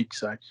physique.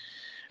 So,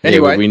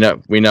 Anyway,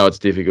 anyway, we know it's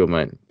difficult,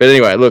 mate. But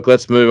anyway, look,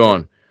 let's move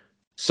on.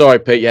 Sorry,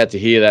 Pete, you had to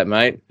hear that,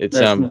 mate. It's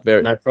No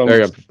very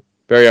problem.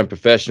 very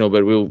unprofessional,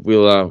 but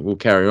we'll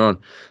carry on.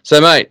 So,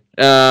 mate,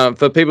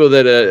 for people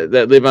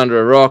that live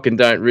under a rock and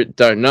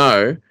don't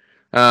know,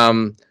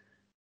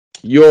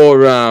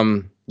 you're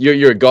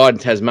a guide in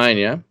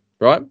Tasmania,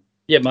 right?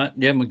 Yeah, mate.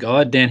 Yeah, I'm a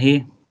guide down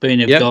here.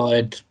 Been a Yep.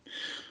 guide.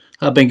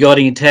 I've been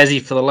guiding in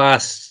Tassie for the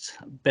last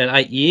about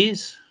 8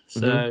 years.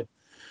 So,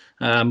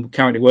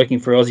 currently working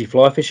for Aussie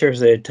Fly Fisher as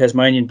their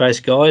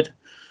Tasmanian-based guide.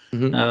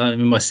 Mhm.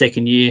 In my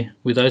second year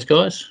with those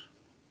guys.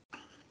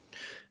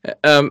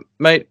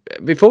 Mate,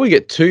 before we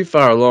get too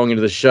far along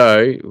into the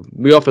show,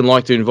 we often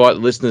like to invite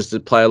listeners to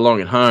play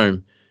along at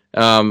home.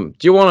 Do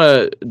you want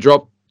to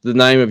drop the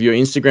name of your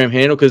Instagram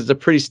handle? Because it's a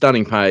pretty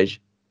stunning page.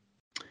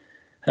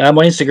 My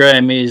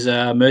Instagram is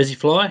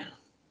Merseyfly.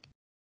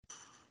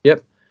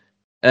 Yep.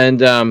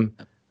 And I'm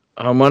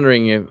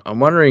wondering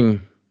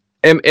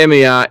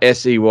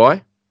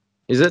Mersey,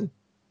 is it?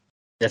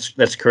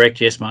 That's correct.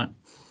 Yes, mate.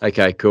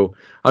 Okay, cool.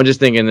 I'm just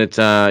thinking that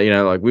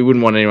like we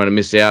wouldn't want anyone to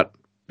miss out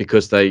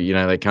because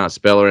they can't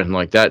spell or anything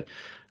like that.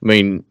 I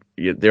mean,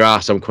 there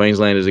are some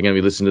Queenslanders who are going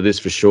to be listening to this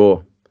for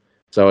sure.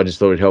 So I just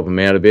thought it'd help them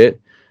out a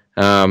bit.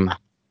 got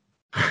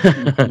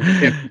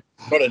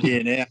it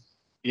here now.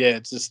 Yeah,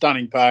 it's a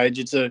stunning page.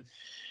 It's a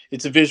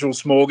visual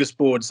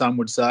smorgasbord, some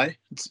would say.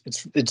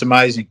 It's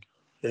amazing.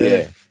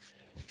 Yeah.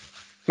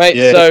 Mate,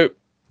 Yeah. so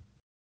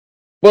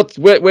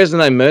where's the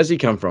name Mersey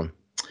come from?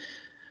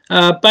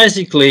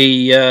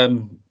 Basically,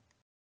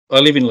 I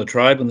live in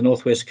Latrobe on the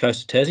northwest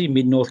coast of Tassie,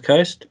 mid-north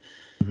coast,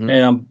 Mhm.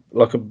 and I'm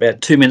like about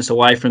 2 minutes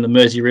away from the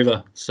Mersey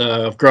River.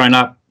 So I've grown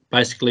up,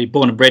 basically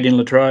born and bred in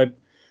Latrobe,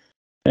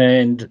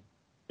 and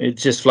it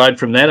just flowed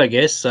from that, I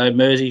guess. So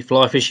Mersey,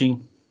 fly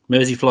fishing,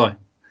 Mersey fly.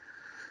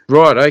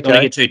 Right, Don't want to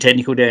okay. get too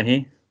technical down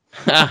here.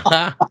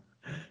 I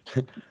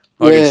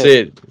can see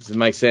it. It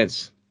makes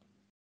sense.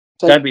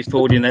 So- Don't be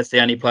fooled in that's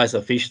the only place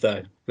I fish,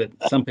 though. But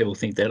some people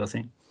think that, I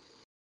think.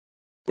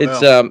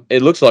 It's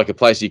it looks like a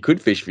place you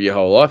could fish for your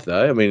whole life,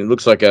 though. I mean, it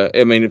looks like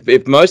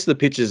if most of the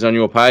pictures on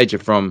your page are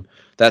from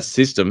that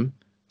system,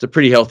 it's a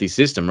pretty healthy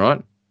system,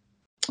 right?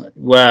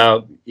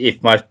 Well,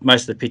 if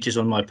most of the pictures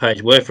on my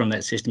page were from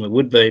that system, it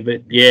would be.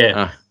 But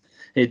yeah,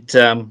 it's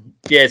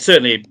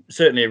certainly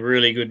a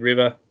really good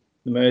river,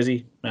 the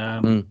Mersey.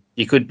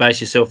 You could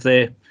base yourself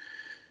there.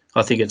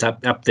 I think it's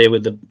up there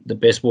with the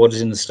best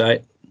waters in the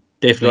state.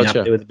 Definitely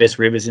up there with the best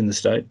rivers in the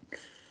state.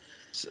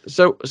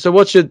 So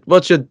what's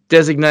your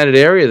designated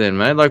area then,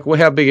 mate? Like,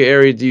 how big an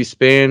area do you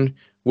span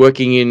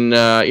working in?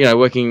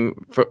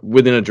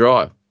 Within a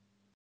drive.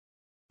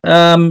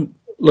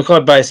 Look, I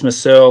base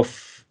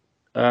myself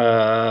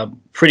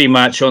pretty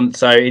much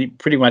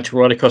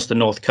right across the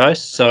north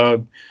coast.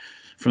 So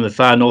from the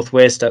far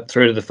northwest up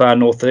through to the far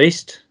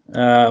northeast,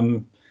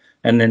 and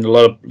then a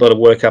lot of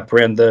work up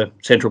around the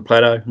Central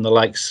Plateau and the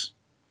lakes,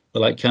 the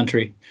lake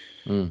country.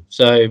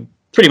 So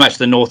pretty much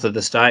the north of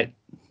the state.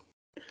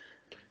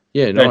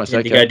 Yeah, Don't nice.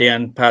 tend to go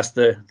down past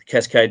the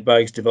Cascade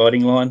Bogues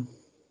dividing line.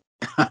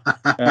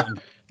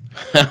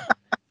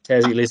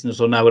 Tassie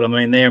listeners will know what I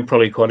mean there, and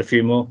probably quite a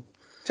few more.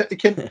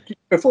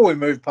 Before we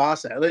move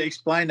past that,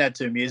 explain that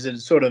to me. Is it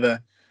sort of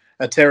a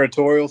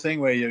territorial thing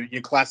where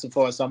you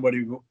classify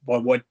somebody by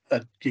what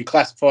you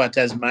classify a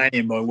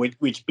Tasmanian by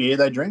which beer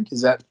they drink?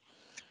 Is that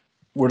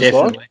what it's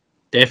like?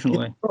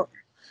 Definitely.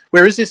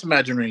 Where is this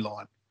imaginary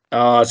line?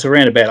 It's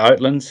around about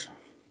Oatlands.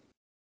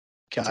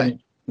 Okay.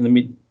 In the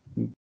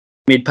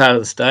mid part of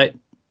the state.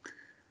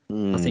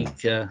 I think,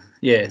 So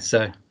if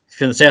you're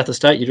in the south of the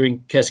state, you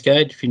drink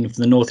Cascade. If you're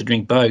from the north, you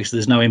drink Bogues. So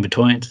there's no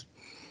in-betweens.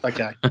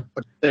 Okay. I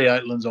see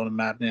Oatlands on a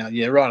map now.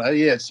 Yeah, right.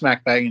 Yeah, it's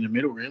smack bang in the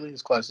middle, really,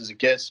 as close as it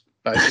gets,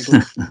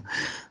 basically.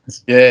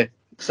 Yeah.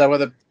 So are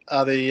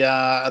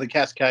the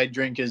Cascade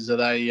drinkers, are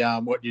they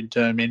what you'd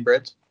term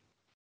inbreds?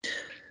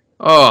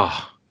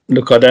 Oh.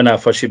 Look, I don't know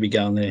if I should be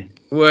going there.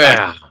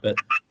 Wow. But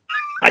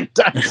I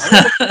don't know.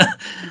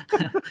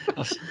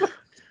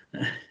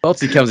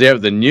 Balti comes out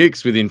with the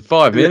nukes within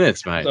 5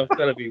 minutes, mate. I've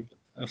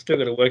still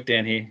got to work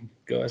down here,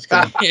 guys.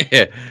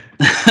 Yeah.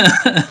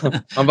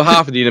 On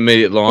behalf of the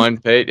intermediate line,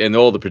 Pete, and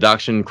all the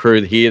production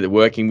crew here that are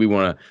working, we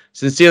want to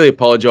sincerely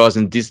apologise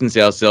and distance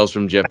ourselves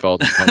from Jeff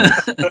Balti's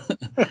comments.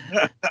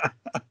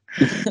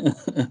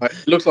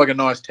 It looks like a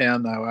nice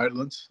town, though,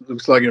 Oatlands. It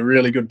looks like a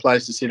really good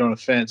place to sit on a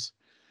fence.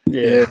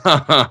 Yeah.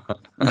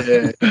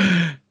 Yeah.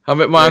 I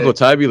bet my Uncle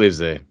Toby lives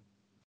there.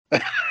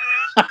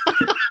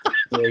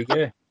 There you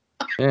go.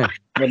 Yeah.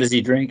 What does he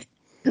drink?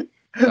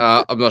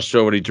 I'm not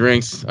sure what he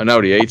drinks. I know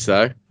what he eats,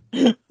 though.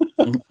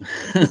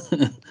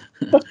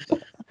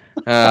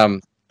 Oh,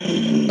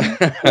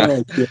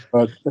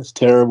 God. That's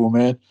terrible,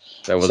 man.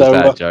 That was a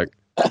bad joke.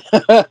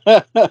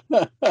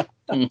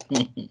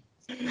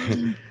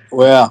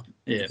 Wow.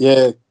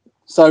 Yeah.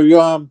 So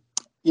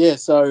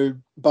so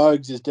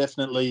Bogues is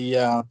definitely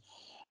the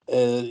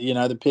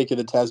pick of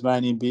the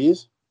Tasmanian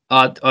beers.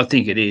 I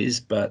think it is,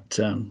 but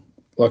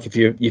like if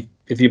you're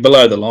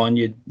below the line,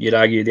 you'd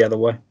argue the other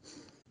way.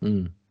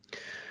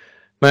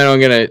 Man,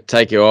 I'm going to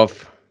take you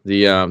off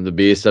the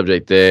beer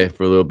subject there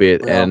for a little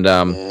bit, and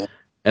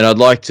I'd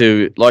like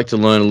to learn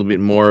a little bit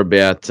more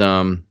about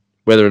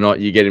whether or not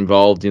you get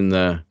involved in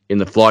the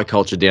fly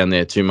culture down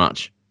there too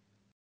much.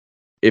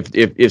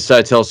 If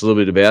so, tell us a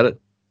little bit about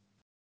it.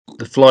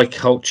 The fly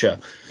culture.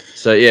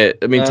 So yeah,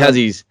 I mean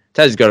Tassie's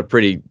got a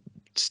pretty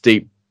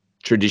steep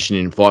tradition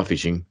in fly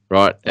fishing,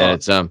 right?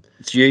 And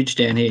it's huge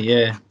down here,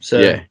 yeah. So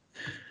yeah.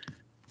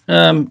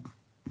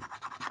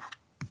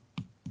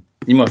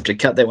 You might have to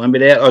cut that one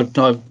bit out.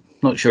 I'm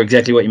not sure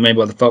exactly what you mean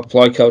by the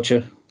fly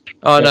culture.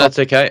 Oh no, it's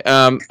okay.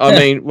 I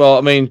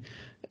mean,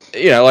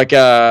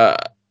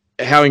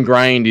 how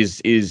ingrained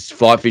is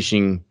fly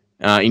fishing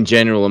in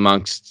general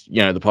amongst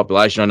the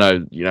population? I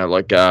know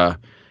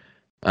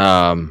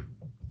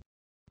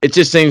it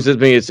just seems to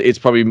me it's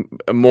probably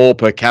more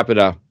per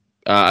capita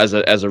as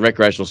a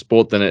recreational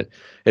sport than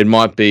it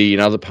might be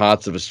in other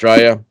parts of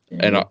Australia,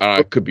 and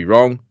I could be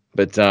wrong,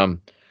 but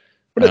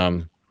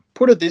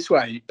put it this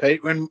way,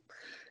 Pete. When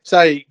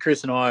say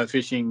Chris and I are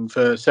fishing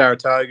for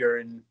Saratoga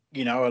in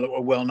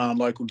a well-known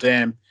local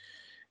dam,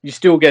 you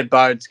still get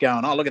boats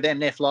going, oh, look at them,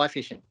 they're fly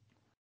fishing.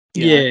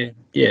 We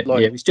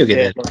still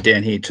get that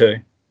down here too.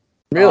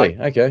 Really?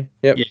 Okay.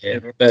 Yep. Yeah.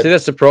 See,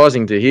 that's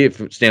surprising to hear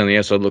from standing on the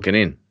outside looking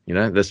in.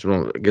 That's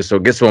what I guess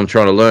what I'm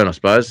trying to learn. I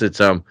suppose it's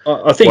I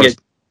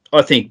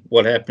think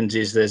what happens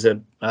is there's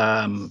a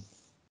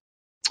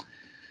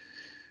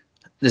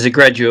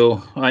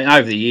gradual.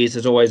 Over the years,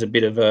 there's always a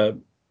bit of a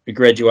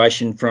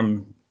graduation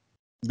from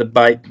the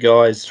bait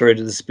guys through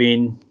to the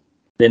spin.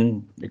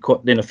 Then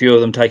a few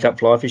of them take up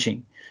fly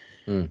fishing.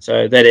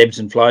 So that ebbs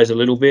and flows a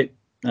little bit.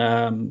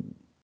 The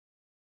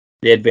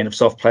advent of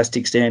soft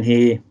plastics down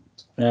here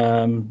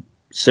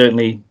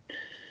certainly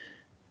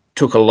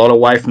took a lot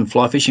away from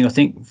fly fishing, I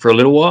think, for a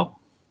little while.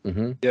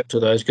 Mm-hmm. Yep. So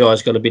those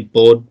guys got a bit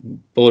bored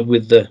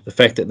with the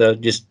fact that they're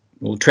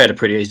trout are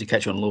pretty easy to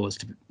catch on lures,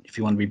 if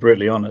you want to be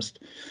brutally honest.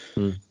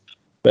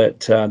 But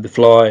the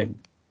fly,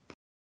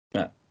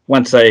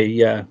 once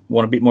they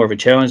want a bit more of a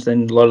challenge,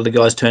 then a lot of the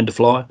guys turn to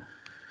fly.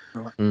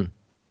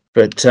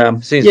 But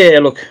Seems- yeah,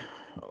 look,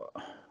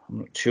 I'm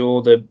not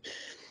sure that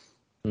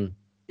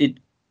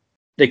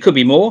there could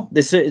be more.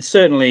 It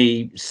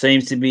certainly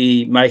seems to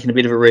be making a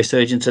bit of a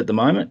resurgence at the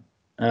moment.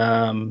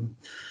 The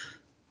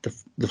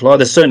fly,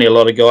 there's certainly a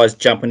lot of guys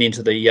jumping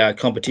into the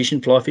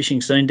competition fly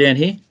fishing scene down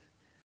here.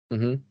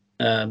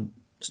 Mm-hmm.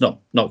 It's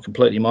not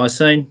completely my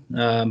scene,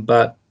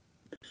 but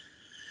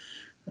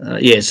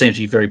yeah, it seems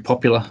to be very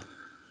popular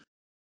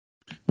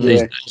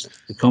these days,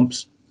 the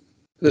comps.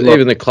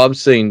 Even the club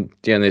scene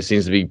down there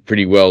seems to be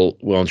pretty well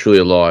and truly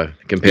alive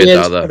compared to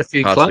there's other quite a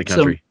few parts clubs, of the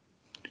country.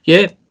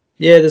 Yeah,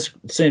 there seems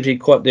to be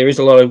there is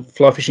a lot of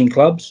fly fishing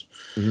clubs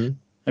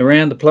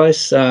around the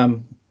place.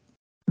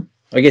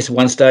 I guess at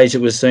one stage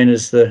it was seen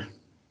as the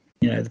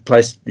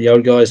place the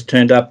old guys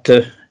turned up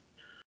to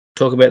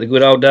talk about the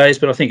good old days,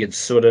 but I think it's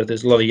sort of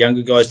there's a lot of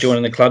younger guys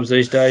joining the clubs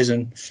these days,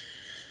 and it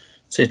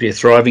seems to be a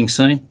thriving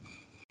scene.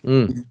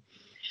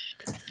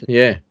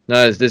 Yeah,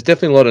 no, there's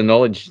definitely a lot of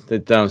knowledge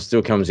that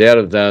still comes out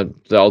of the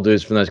old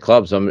dudes from those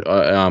clubs. I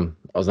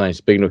was only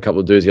speaking to a couple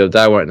of dudes the other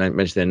day. I won't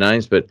mention their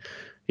names, but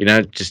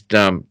just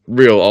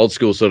real old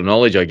school sort of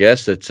knowledge. I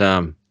guess that's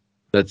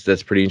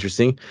pretty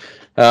interesting.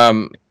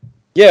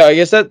 Yeah, I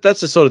guess that's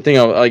the sort of thing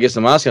I guess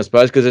I'm asking, I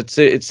suppose, because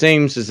it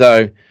seems as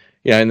though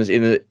in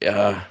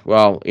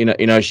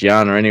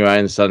Oceania anyway,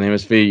 in the southern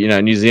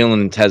hemisphere, New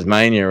Zealand and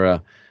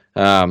Tasmania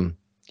are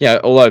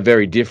although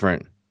very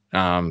different.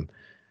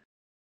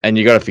 And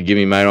you got to forgive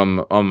me, mate.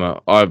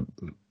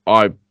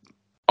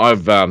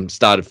 I've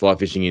started fly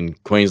fishing in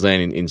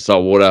Queensland in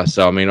saltwater,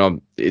 so I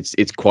mean,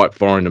 it's quite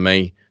foreign to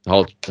me,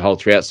 the whole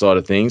trout side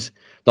of things.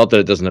 Not that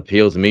it doesn't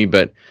appeal to me,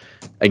 but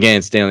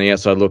again, standing on the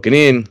outside looking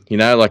in,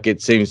 like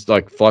it seems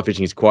like fly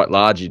fishing is quite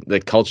large. The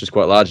culture is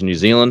quite large in New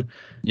Zealand,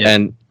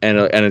 and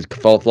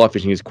fly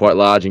fishing is quite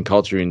large in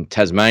culture in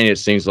Tasmania. It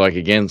seems like,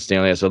 again, standing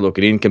on the outside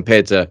looking in,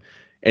 compared to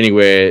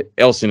anywhere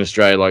else in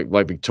Australia,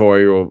 like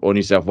Victoria or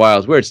New South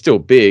Wales, where it's still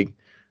big.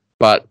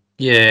 But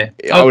yeah,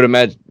 I would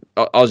imagine.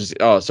 I was just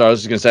going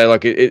to say, I'll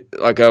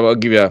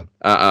give you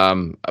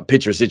a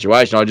picture of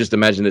situation. I just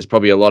imagine there's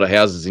probably a lot of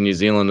houses in New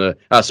Zealand,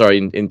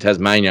 in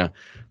Tasmania,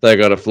 they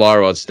got a fly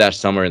rod stashed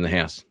somewhere in the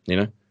house.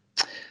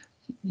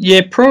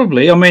 Yeah,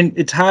 probably. I mean,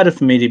 it's harder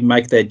for me to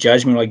make that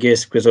judgment, I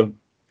guess, because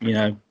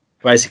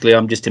basically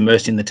I'm just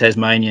immersed in the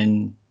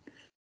Tasmanian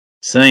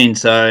scene.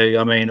 So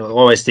I mean, I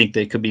always think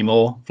there could be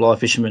more fly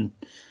fishermen.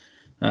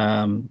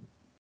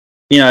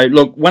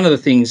 Look, one of the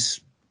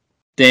things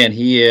down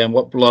here, and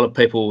what a lot of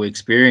people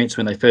experience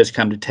when they first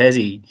come to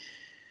Tassie,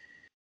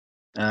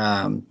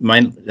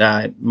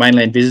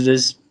 mainland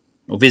visitors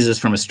or visitors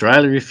from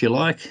Australia, if you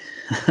like,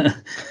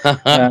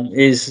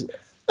 is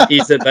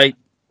that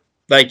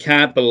they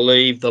can't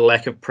believe the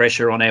lack of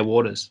pressure on our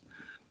waters.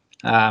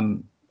 A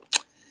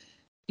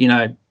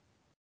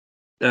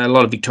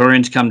lot of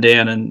Victorians come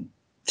down and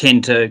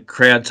tend to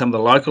crowd some of the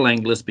local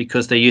anglers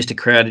because they're used to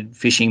crowded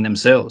fishing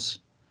themselves.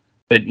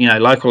 But,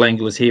 local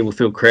anglers here will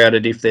feel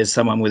crowded if there's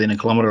someone within a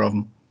kilometre of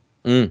them.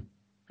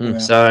 Yeah.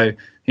 So,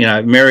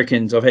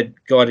 Americans, I've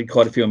guided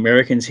quite a few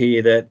Americans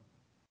here that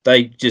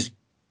they just,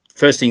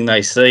 first thing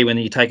they see when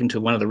you take them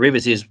to one of the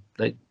rivers is,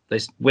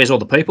 where's all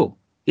the people?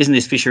 Isn't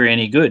this fishery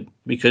any good?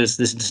 Because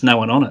there's just no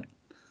one on it.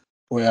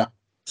 Yeah.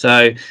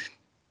 So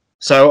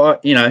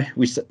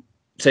we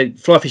say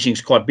fly fishing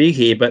is quite big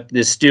here, but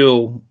there's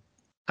still,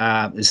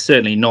 there's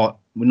certainly not.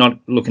 We're not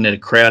looking at a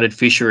crowded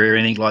fishery or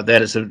anything like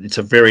that. It's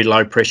a very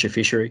low pressure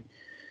fishery.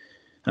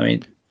 I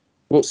mean,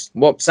 what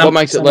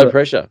makes it low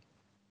pressure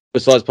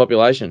besides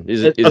population?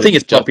 I think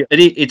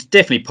it's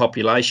definitely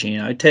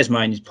population.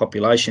 Tasmania's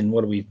population.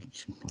 What do we?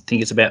 I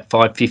think it's about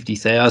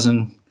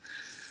 550,000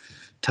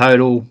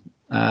 total.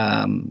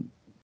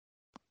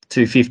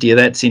 250 of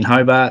that's in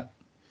Hobart.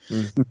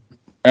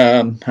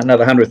 Another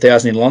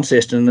 100,000 in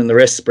Launceston, and then the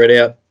rest spread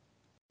out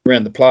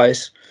around the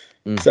place.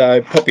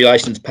 So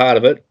population's part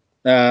of it.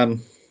 And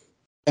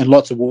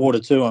lots of water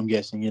too, I'm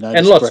guessing,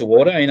 And lots of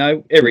water,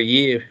 every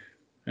year.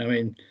 I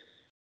mean,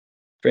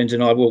 friends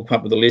and I will come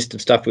up with a list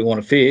of stuff we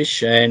want to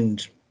fish,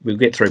 and we'll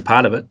get through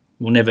part of it.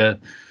 We'll never.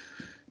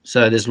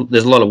 So there's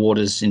a lot of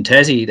waters in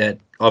Tassie that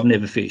I've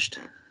never fished.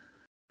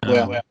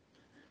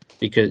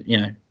 Because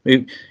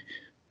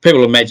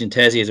people imagine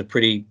Tassie as a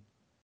pretty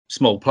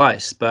small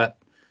place, but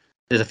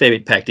there's a fair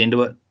bit packed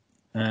into it.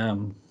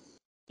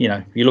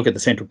 You look at the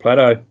Central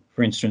Plateau,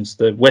 for instance,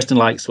 the Western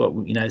Lakes.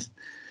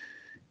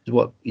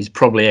 What is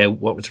probably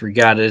what was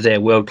regarded as our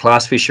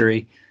world-class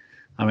fishery.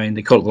 I mean,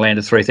 they call it the land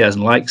of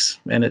 3,000 lakes,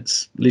 and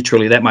it's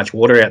literally that much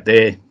water out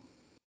there.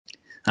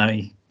 I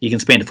mean, you can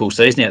spend a full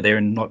season out there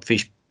and not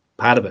fish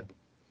part of it.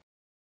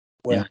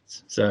 Wow.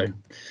 So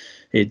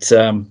it's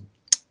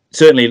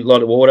certainly a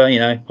lot of water.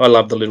 I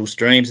love the little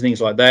streams and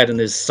things like that, and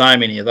there's so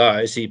many of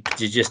those. You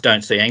just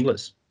don't see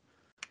anglers.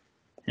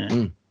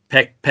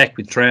 Packed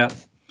with trout.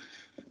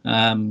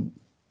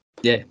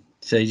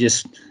 So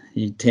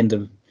you tend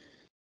to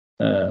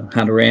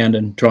hunt around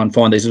and try and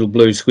find these little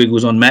blue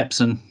squiggles on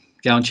maps and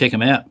go and check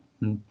them out.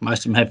 And most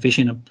of them have fish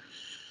in them.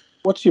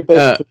 What's your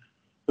best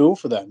tool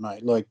for that,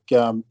 mate? Like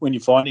when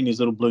you're finding these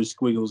little blue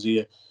squiggles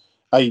here,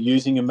 Are you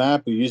using a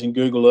map? Are you using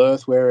Google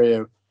Earth? Where are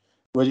you?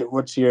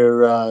 What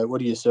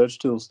are your search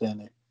tools down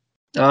there?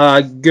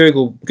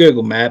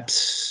 Google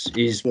Maps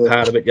is Yeah.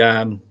 part of it.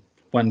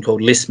 One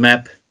called List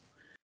Map,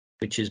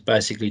 which is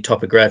basically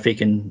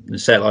topographic and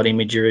satellite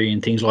imagery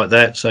and things like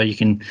that. So you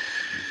can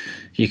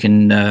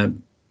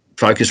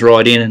focus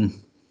right in and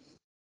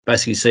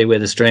basically see where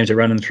the streams are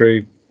running through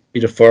a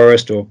bit of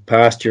forest or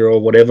pasture or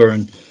whatever,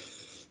 and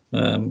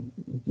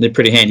they're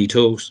pretty handy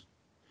tools.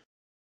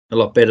 A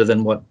lot better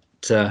than what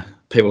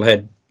people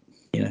had,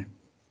 it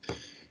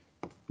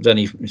was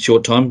only a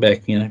short time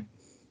back,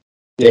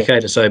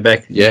 decade or so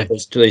back. Yeah.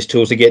 These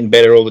tools are getting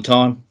better all the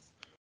time.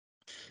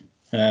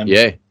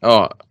 Yeah.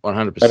 Oh,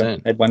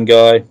 100%. Had one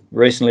guy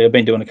recently. I've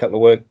been doing a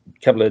couple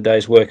of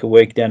days work a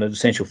week down at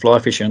Essential Fly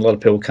Fishing. A lot of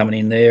people coming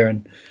in there,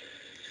 and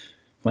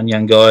one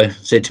young guy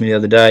said to me the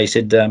other day, he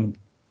said,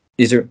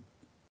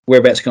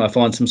 whereabouts can I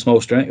find some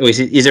small streams? Or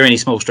is there any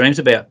small streams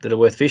about that are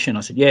worth fishing? I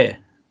said, yeah,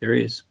 there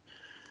is.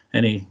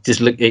 And he just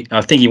looked.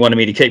 I think he wanted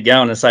me to keep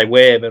going and say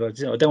where, but I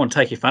don't want to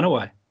take your fun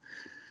away.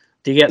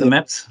 Dig out the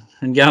maps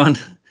and go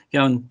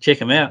and check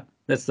them out.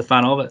 That's the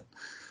fun of it.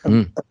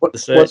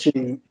 What's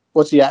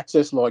the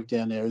access like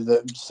down there? Is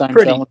it the same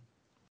talent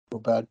or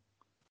bad?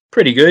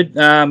 Pretty good.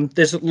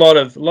 There's a lot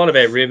of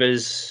our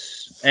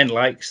rivers and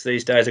lakes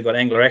these days have got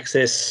angler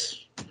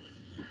access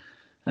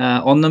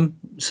on them,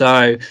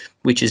 so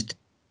which is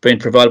been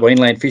provided by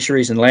inland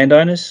fisheries and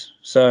landowners.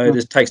 So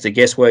this takes the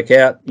guesswork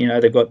out.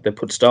 They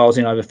put stiles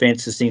in over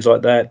fences, things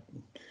like that.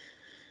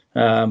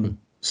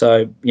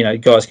 So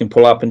guys can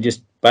pull up and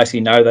just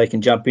basically know they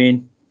can jump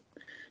in.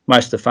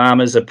 Most of the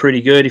farmers are pretty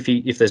good.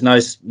 If there's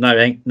no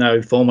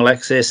formal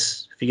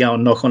access, if you go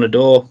and knock on a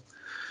door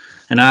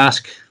and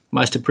ask,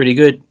 most are pretty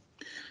good.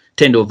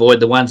 Tend to avoid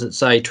the ones that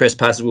say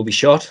trespassers will be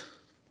shot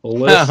or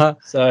worse.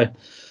 So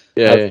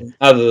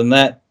other than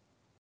that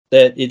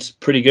it's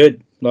pretty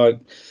good.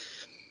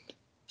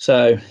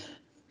 So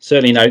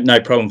certainly no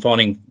problem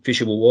finding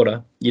fishable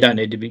water. You don't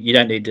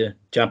need to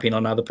jump in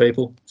on other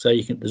people. So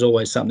there's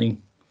always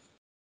something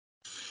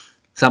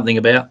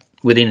about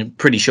within a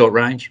pretty short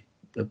range.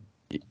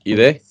 You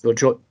there?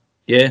 Short.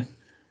 Yeah.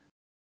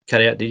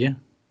 Cut out, did you?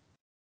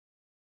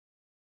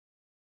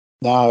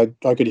 No,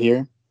 I could hear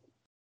him.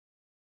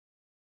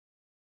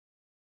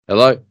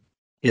 Hello?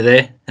 You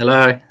there?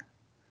 Hello?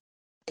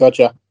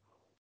 Gotcha.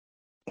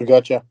 I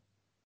gotcha.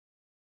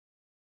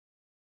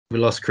 We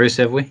lost Chris,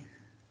 have we?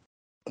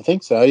 I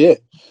think so, yeah.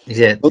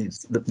 Yeah,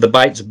 the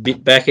bait's a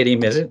bit back at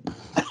him, is it?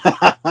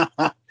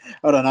 I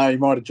don't know. He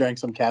might have drank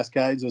some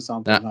Cascades or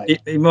something,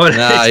 mate. He might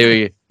have. Nah,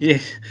 yeah. You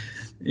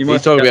You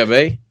talking about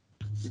me?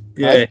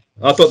 Yeah. Hey?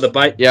 I thought the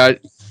bait. Yeah, I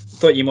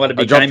thought you might have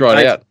became dropped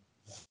right bait. out.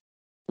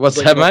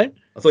 What's that, mate?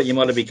 I thought you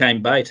might have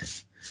became bait.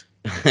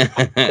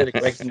 Instead of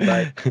collecting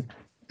bait.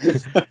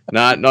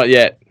 No, not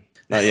yet.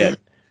 Not yet.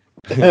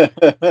 No,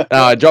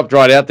 I dropped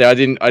right out there. I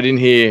didn't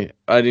hear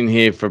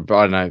for,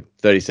 I don't know,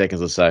 30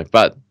 seconds or so,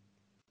 but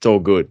it's all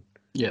good.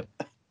 Yep.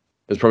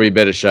 There's probably a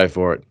better show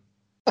for it.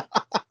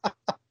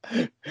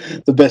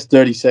 The best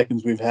 30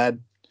 seconds we've had.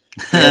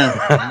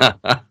 So,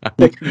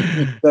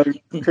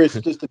 Chris,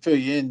 just to fill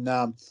you in,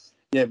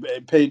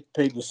 Pete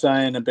was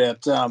saying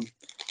about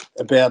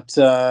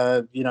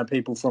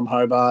people from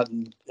Hobart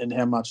and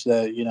how much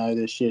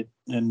they're shit,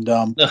 and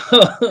No,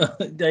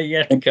 you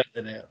have to cut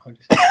that out.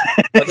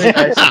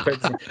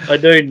 I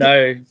do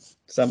know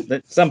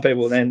some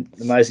people. Then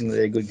amazingly,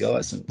 they're good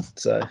guys, and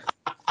so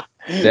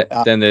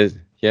Then there's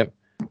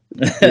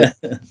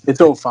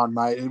it's all fun,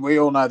 mate. And we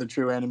all know the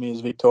true enemy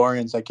is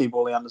Victorians. They keep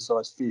all the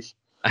undersized fish.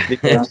 we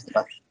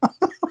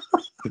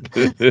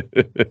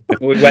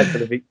wait for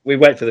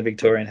the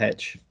Victorian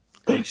hatch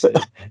each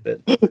season.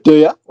 But, Do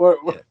you?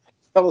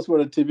 Tell us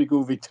what a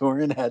typical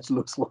Victorian hatch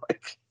looks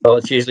like. well,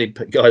 it's usually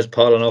guys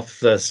piling off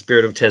the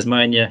Spirit of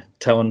Tasmania,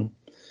 towing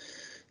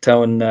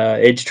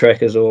edge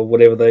trackers or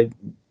whatever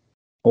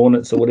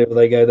hornets or whatever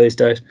they go these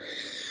days.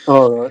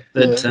 All right.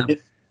 But, and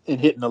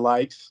hitting the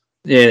lakes.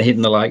 Yeah,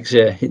 hitting the lakes.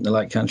 Yeah, hitting the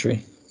lake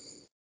country.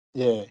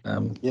 Yeah.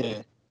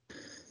 Yeah.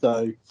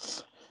 So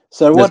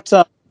what?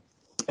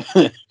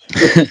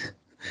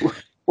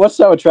 What's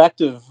so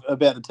attractive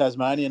about the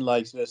Tasmanian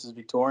lakes versus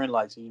Victorian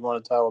lakes? You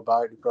want to tow a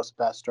boat across the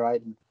Bass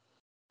Strait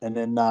and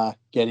then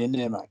get in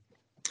there, mate.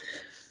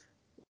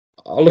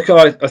 Oh, look,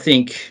 I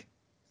think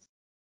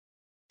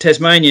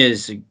Tasmania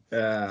is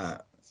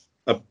a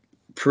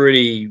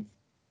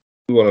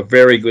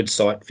very good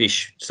sight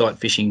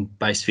fishing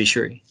based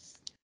fishery.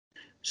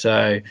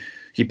 So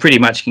you pretty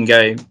much can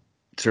go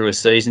through a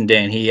season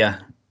down here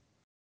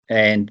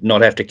and not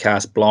have to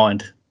cast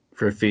blind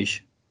for a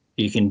fish.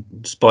 You can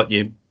spot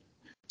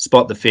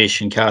the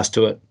fish and cast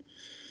to it,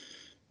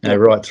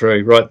 right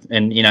through,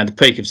 and the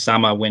peak of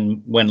summer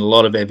when a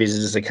lot of our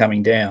visitors are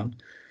coming down.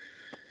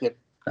 Yep.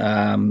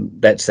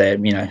 That's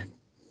that,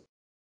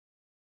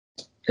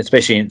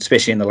 especially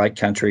in the lake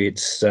country,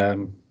 it's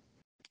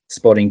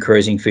spotting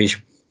cruising fish,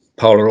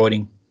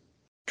 polaroiding,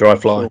 dry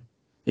fly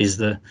is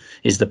the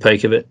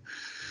peak of it.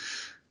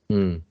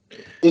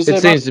 Is there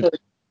seems much,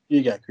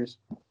 you go, Chris.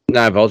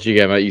 No, Vulture, you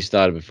go, mate. You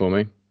started before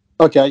me.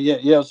 Okay,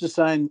 yeah. I was just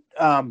saying.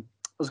 I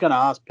was going to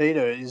ask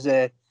Peter: is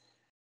there,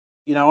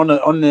 on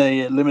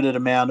the limited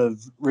amount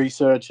of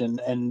research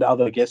and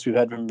other guests we've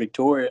had from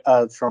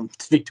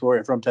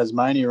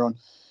Tasmania on,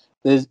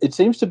 it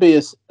seems to be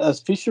a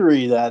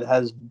fishery that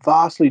has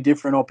vastly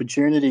different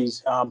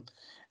opportunities,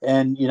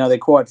 and they're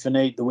quite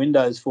finite, the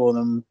windows for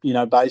them,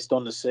 based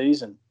on the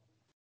season.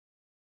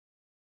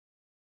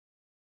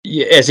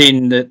 Yeah, as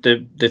in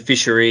the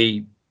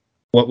fishery,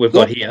 what we've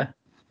got here.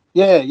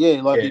 Yeah.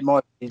 It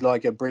might be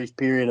like a brief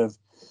period of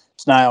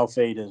snail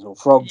feeders or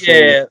frog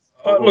feeders.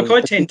 Yeah, look,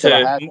 I tend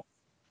to.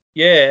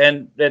 Yeah,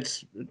 and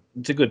it's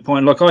a good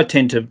point. Like, I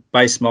tend to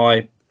base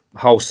my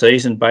whole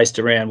season based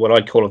around what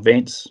I'd call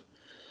events.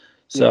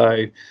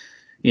 So,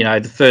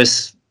 the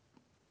first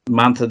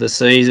month of the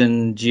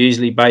season is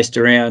usually based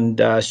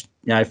around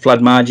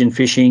flood margin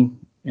fishing.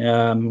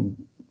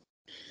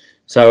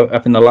 So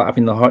up in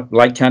the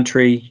lake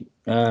country,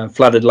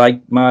 flooded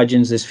lake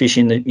margins, there's fish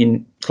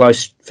in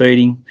close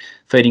feeding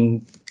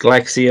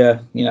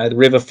glacier. The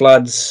river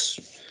floods,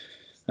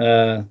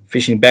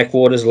 fishing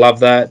backwaters. Love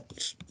that.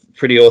 It's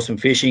pretty awesome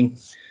fishing.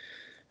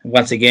 And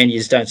once again, you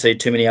just don't see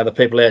too many other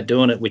people out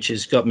doing it, which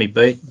has got me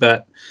beat.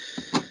 But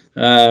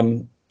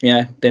then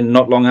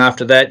not long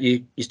after that,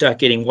 you start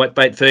getting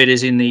whitebait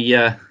feeders in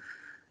the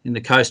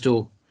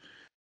coastal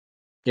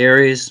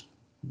areas.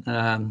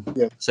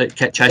 So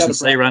chasing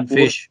sea run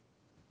fish.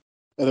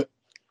 Are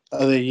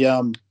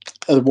the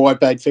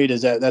whitebait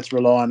feeders that's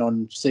relying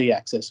on sea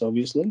access,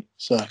 obviously.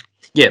 So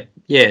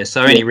yeah.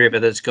 So any river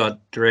that's got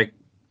direct,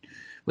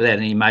 without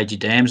any major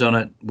dams on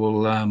it,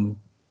 will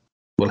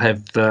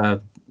have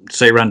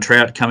sea run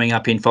trout coming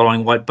up in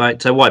following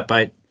whitebait. So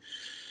whitebait,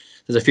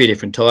 there's a few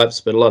different types,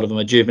 but a lot of them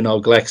are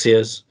juvenile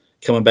glaciers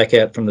coming back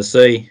out from the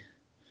sea.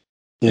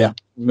 Yeah,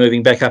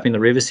 moving back up in the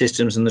river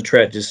systems, and the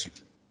trout just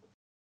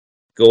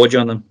gorge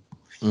on them.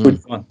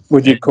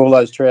 Would you call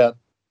those trout?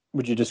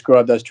 Would you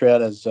describe those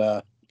trout as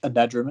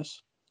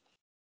anadromous?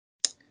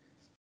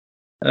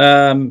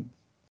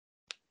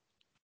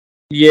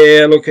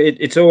 Yeah, look,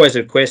 it's always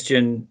a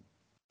question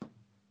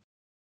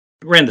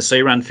around the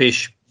sea run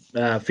fish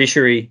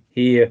fishery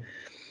here.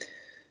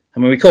 I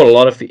mean, we call a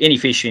lot of any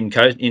fish in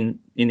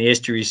the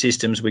estuary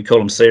systems, we call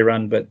them sea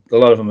run, but a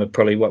lot of them are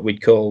probably what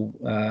we'd call,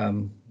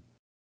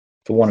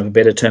 for want of a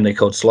better term, they're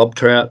called slob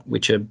trout,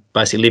 which are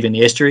basically live in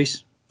the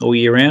estuaries all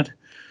year round.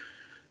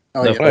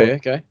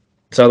 Okay.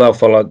 So they'll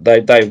follow.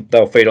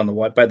 They'll feed on the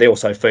whitebait. They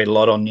also feed a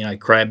lot on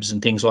crabs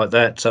and things like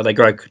that. So they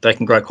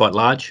can grow quite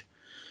large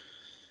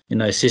in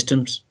those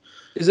systems.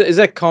 Is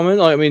that common?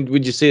 I mean,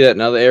 would you see that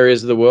in other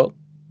areas of the world?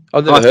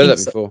 I've never heard of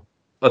that before.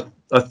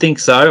 I think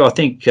so. I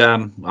think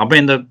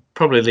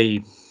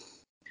probably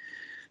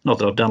not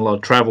that I've done a lot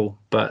of travel,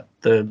 but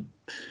the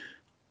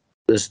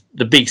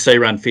big sea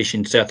run fish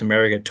in South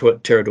America,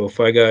 Terra del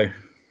Fuego,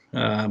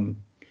 I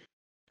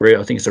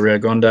think it's the Rio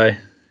Grande.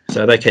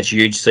 So they catch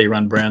huge sea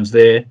run browns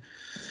there.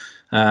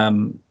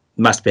 They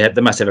must have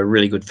a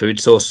really good food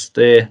source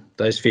there.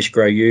 Those fish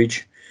grow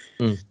huge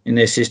in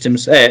their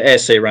systems. Our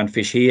sea run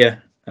fish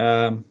here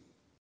are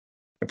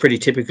pretty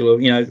typical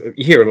of, you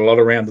hear it a lot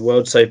around the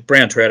world. So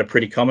brown trout are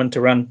pretty common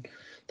to run.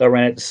 They'll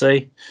run out to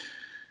sea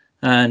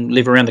and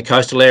live around the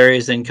coastal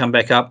areas, then come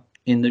back up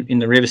in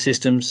the river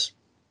systems.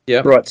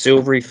 Yeah, bright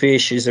silvery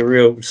fish is a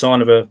real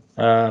sign of a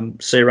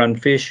sea run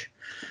fish.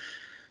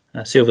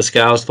 Silver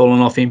scales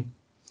falling off him.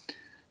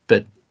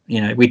 But,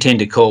 we tend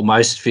to call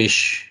most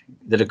fish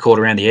that are caught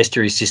around the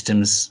estuary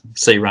systems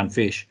sea run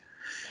fish.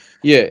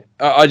 Yeah,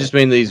 I just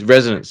mean these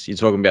residents you're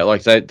talking about.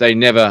 Like they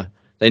never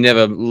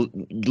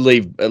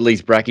leave at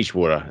least brackish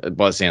water,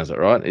 by the sounds of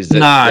it, right?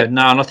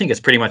 No, and I think it's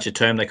pretty much a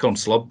term. They call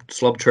them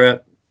slob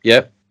trout.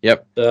 Yep.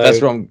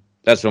 So,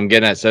 That's what I'm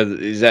getting at. So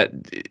is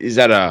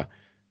that a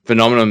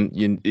phenomenon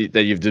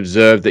that you've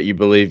observed that you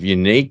believe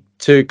unique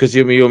to? Because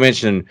you were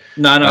mentioning.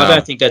 No, I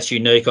don't think that's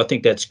unique. I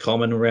think that's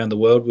common around the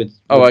world with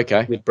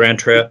brown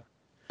trout.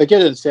 They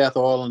get it in South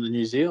Island and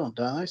New Zealand,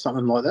 don't they?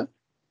 Something like that.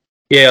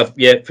 Yeah,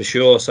 for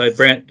sure. So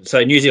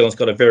New Zealand's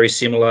got a very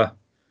similar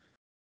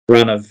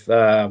run of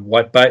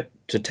whitebait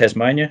to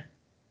Tasmania,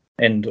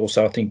 and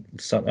also I think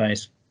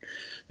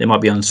there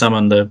might be on some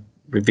on the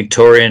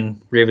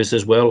Victorian rivers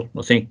as well,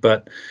 I think.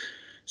 But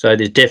so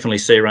there's definitely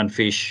sea run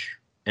fish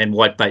and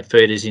whitebait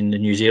feeders in the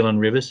New Zealand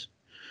rivers.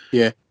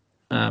 Yeah.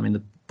 In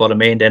the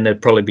bottom end, and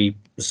there'd probably be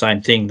the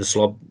same thing, the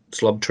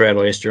slob trout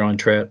or estuarine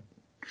trout.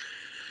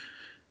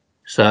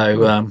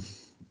 So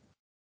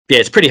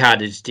it's pretty hard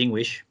to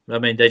distinguish. I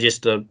mean, they're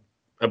just a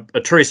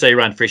true sea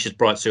run fish is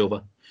bright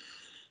silver,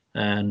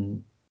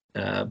 and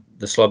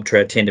the slob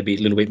trout tend to be a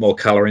little bit more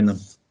colour in them,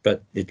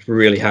 but it's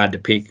really hard to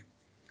pick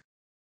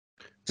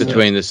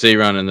between the sea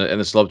run and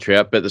the slob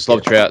trout. But the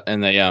slob trout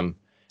and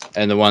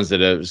the ones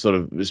that are sort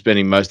of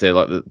spending most of their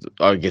life,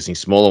 I'm guessing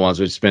smaller ones,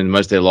 would spend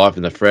most of their life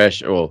in the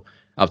fresh or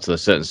up to a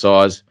certain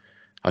size.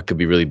 I could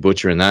be really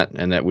butchering that,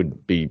 and that would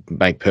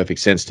make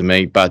perfect sense to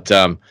me. But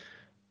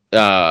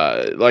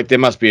there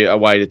must be a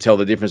way to tell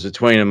the difference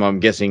between them. I'm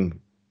guessing.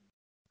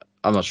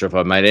 I'm not sure if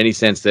I've made any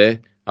sense there.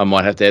 I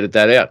might have to edit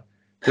that out.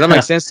 Did that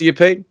make sense to you,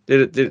 Pete?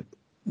 Did it?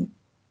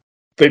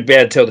 be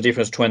able to tell the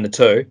difference between the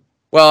two.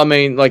 Well, I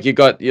mean, like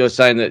you're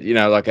saying that, you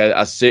know, like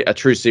a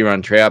true sea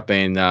run trout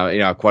being, you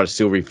know, quite a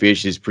silvery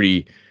fish is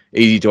pretty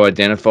easy to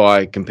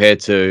identify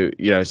compared to,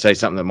 you know, say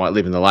something that might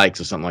live in the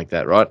lakes or something like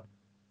that, right?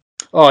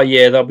 Oh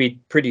yeah, they'll be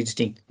pretty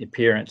distinct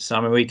appearance.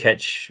 I mean, we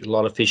catch a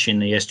lot of fish in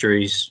the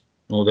estuaries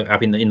or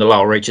up in the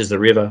lower reaches of the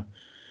river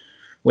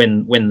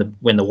when the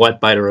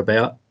whitebait are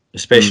about,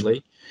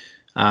 especially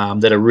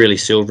that are really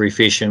silvery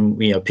fish,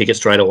 and you know pick it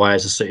straight away.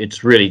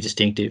 It's really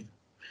distinctive.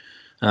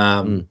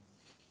 I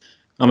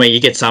mean,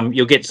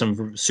 you'll get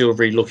some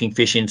silvery looking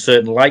fish in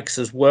certain lakes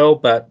as well,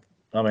 but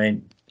I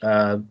mean,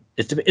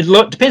 it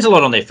depends a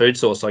lot on their food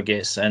source, I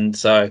guess, and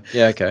so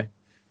Yeah, okay.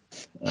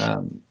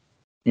 You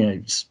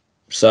know,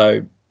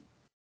 so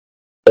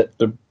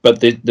but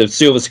the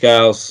silver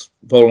scales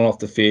falling off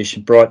the fish,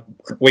 bright,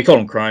 we call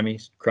them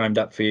chromies, chromed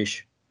up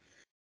fish.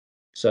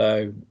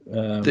 So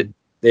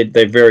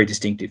they're very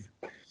distinctive.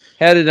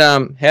 How did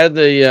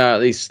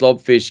these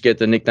slob fish get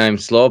the nickname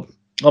slob?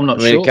 I'm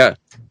not sure.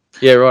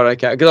 Yeah, right,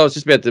 okay. Because I was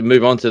just about to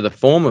move on to the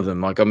form of them.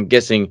 Like I'm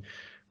guessing,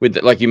 with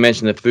like you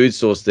mentioned the food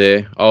source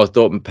there, I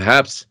thought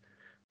perhaps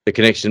the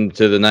connection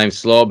to the name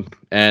slob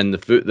and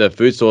the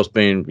food source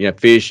being, you know,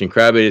 fish and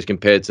crab eaters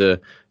compared to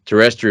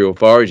terrestrial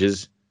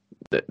foragers,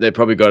 they've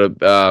probably got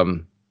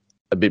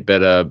a bit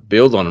better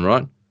build on them,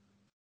 right?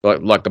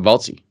 Like a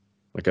Vultzy,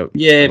 like a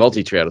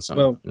Vultzy trout or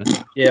something. Well, you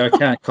know? yeah,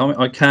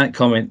 I can't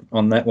comment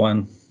on that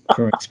one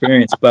from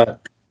experience,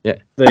 but yeah,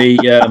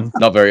 the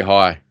not very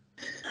high.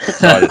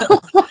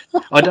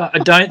 I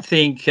don't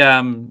think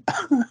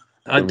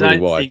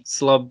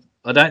slob.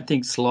 I don't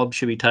think slob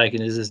should be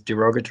taken as a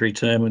derogatory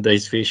term with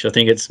these fish. I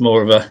think it's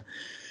more of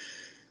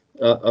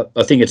I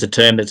think it's a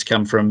term that's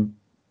come from.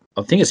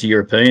 I think it's a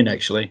European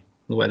actually.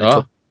 The way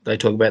they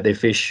talk about their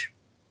fish,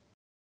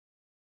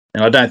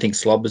 and I don't think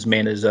slob is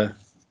meant as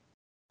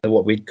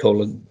what we'd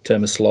call a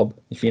term of slob,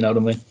 if you know what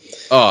I mean.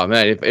 Oh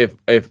man,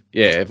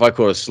 if I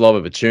caught a slob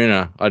of a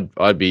tuna,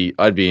 I'd be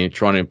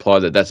trying to imply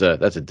that that's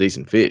a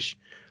decent fish.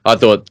 I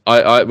thought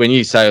I when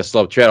you say a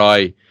slob trout,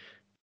 I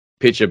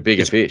picture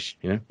bigger fish.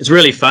 You know, it's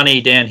really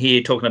funny down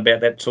here talking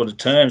about that sort of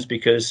terms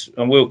because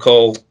we'll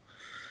call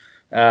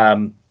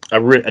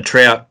a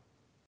trout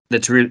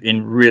that's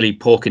in really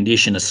poor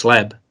condition a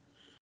slab.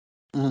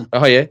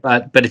 Oh yeah,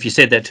 but if you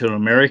said that to an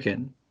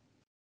American,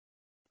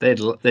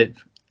 they'd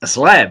a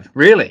slab,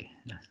 really,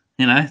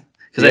 you know,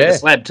 because a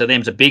slab to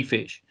them is a big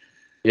fish.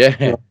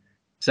 Yeah.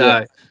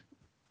 So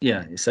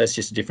so it's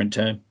just a different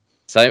term.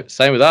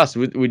 Same with us.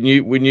 Wouldn't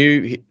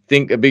you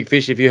think a big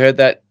fish if you heard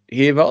that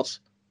here, Volts?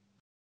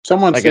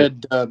 Someone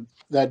said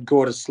they'd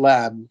caught a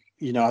slab.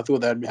 You know, I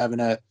thought they'd be having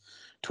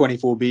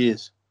 24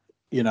 beers.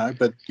 You know,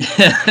 but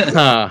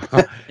yeah,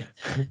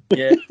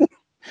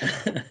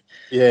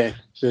 yeah,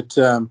 but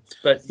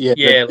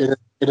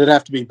it'd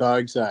have to be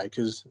Bogues though,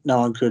 because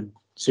no one could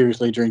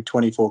seriously drink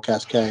 24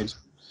 Cascades.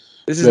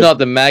 This is not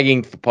the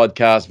magging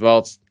podcast,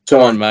 Volts.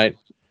 Come on, mate.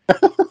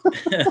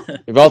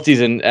 Volty's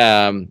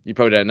you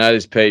probably don't know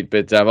this, Pete,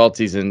 but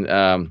Volty's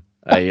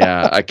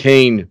a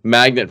keen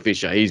magnet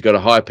fisher. He's got a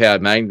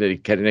high-powered magnet that he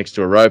connects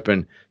to a rope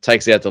and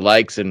takes out the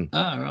lakes and,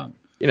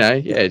 you know,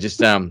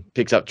 just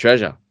picks up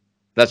treasure.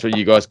 That's what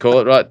you guys call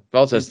it, right,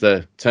 Volts? That's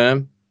the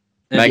term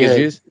maggots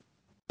use?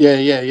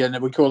 Yeah. No,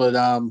 we call it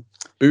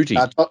booty.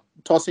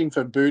 Tossing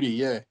for booty,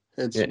 yeah.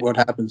 It's what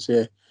happens,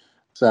 yeah.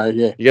 So,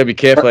 yeah. You got to be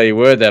careful how you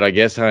word that, I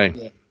guess,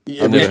 hey?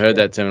 Yeah. I've never heard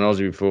that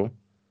terminology before.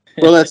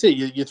 Well, that's it.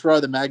 You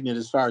throw the magnet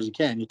as far as you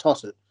can. You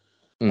toss it,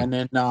 and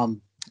then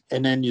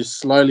you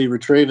slowly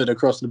retrieve it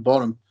across the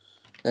bottom,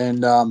 and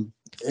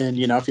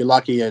you know if you're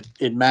lucky,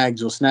 it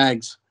mags or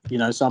snags, you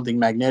know, something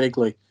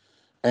magnetically,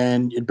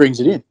 and it brings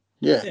it in.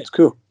 Yeah. It's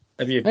cool.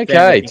 Have you?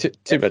 Okay,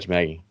 too much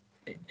magging.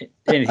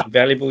 Anything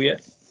valuable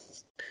yet?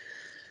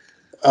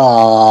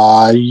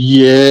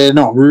 Yeah,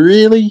 not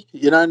really.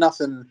 You know,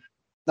 nothing.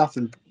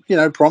 You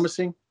know,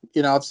 promising.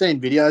 You know, I've seen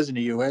videos in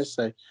the US.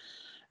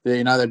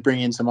 They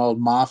bring in some old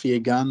mafia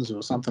guns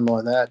or something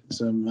like that,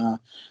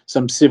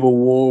 some Civil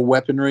War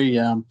weaponry.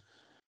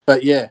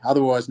 But yeah,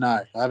 otherwise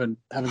no, I haven't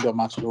got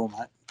much at all,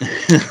 mate.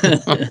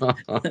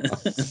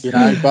 You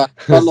know, but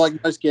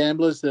like most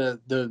gamblers, the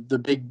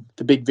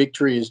big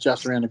victory is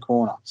just around the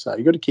corner. So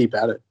you got to keep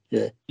at it.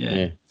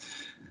 Yeah.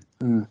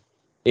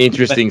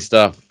 Interesting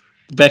stuff.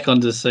 Back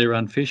onto the sea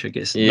run fish, I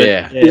guess.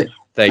 Yeah.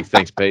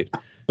 Thanks, Pete.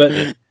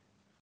 But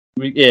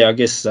I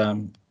guess.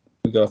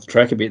 We got off the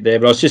track a bit there,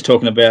 but I was just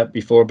talking about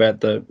before about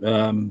the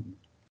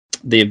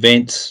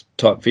events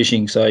type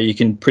fishing. So you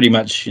can pretty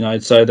much, you know,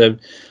 so the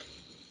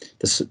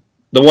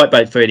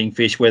whitebait feeding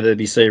fish, whether it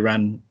be sea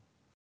run,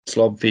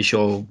 slob fish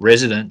or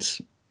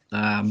residents,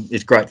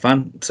 it's great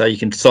fun. So you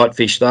can sight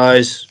fish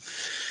those.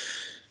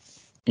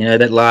 You know,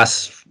 that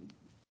lasts,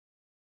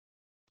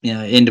 you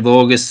know, end of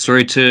August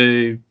through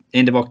to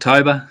end of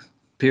October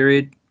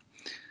period.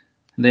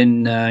 And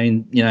then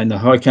in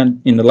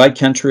the lake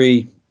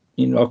country.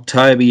 In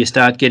October, you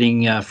start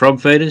getting frog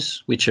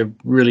feeders, which are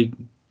really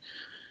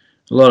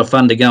a lot of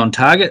fun to go and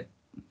target.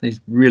 These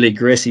really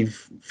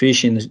aggressive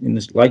fish in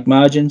the lake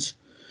margins.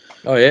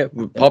 Oh yeah,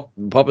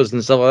 poppers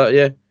and stuff like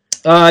that.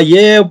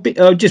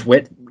 just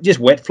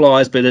wet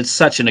flies, but it's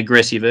such an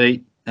aggressive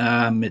eat.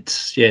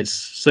 It's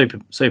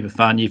super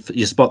fun.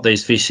 You spot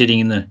these fish sitting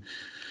in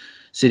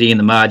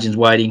the margins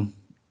waiting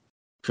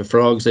for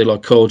frogs. They're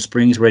like coiled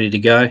springs ready to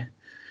go.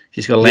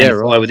 Just got to land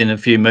fly within a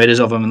few meters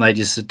of them, and they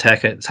just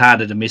attack it. It's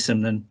harder to miss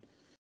them than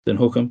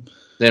hook them.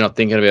 They're not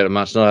thinking about it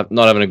much, not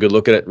having a good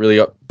look at it.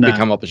 Really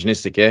become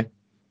opportunistic, yeah.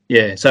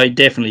 Yeah, so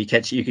definitely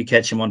you could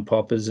catch them on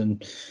poppers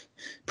and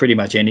pretty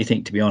much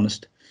anything, to be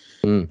honest.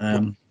 They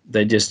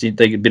get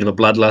a bit of a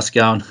bloodlust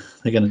going.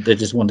 They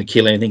just want to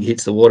kill anything that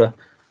hits the water.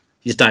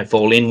 You just don't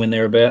fall in when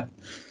they're about.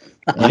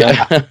 They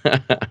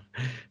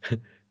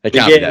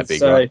can't be that big,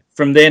 so right?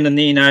 From then and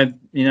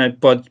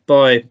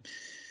by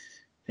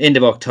end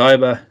of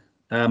October,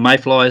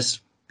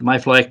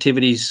 mayfly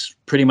activities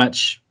pretty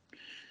much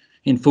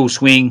in full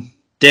swing.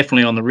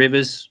 Definitely on the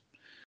rivers,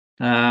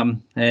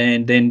 and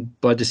then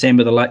by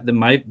December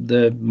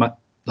the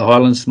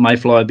Highlands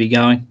mayfly will be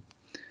going.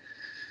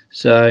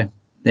 So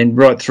then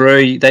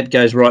that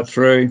goes right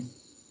through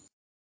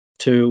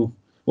to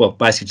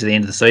basically to the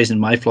end of the season,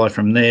 mayfly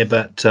from there.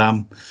 But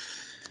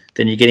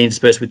then you get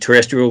interspersed with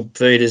terrestrial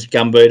feeders,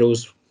 gum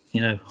beetles,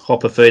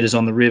 hopper feeders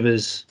on the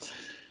rivers.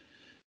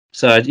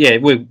 So yeah,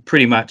 we're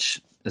pretty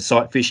much a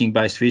sight fishing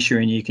based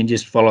fishery, and you can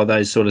just follow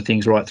those sort of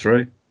things right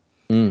through.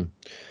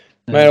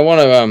 Mate, I want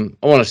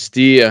to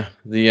steer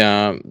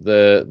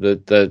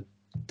the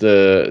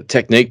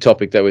technique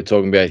topic that we're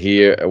talking about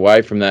here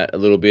away from that a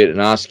little bit,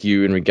 and ask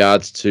you in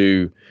regards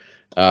to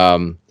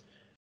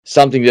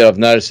something that I've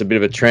noticed a bit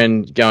of a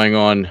trend going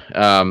on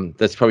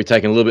that's probably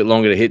taken a little bit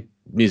longer to hit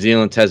New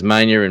Zealand,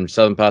 Tasmania, and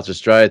southern parts of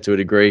Australia to a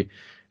degree,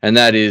 and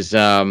that is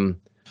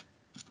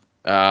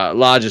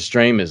larger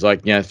streamers,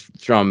 like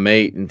throwing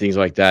meat and things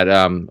like that.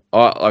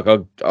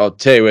 I'll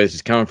tell you where this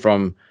is coming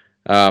from.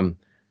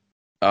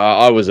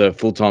 I was a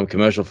full-time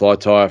commercial fly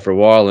tyer for a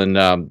while, and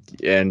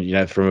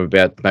from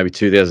about maybe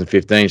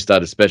 2015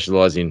 started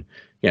specialising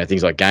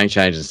things like game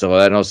changers and stuff like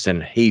that, and I was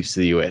sending heaps to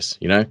the US,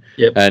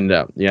 Yep. And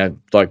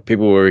like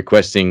people were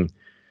requesting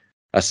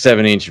a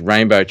 7-inch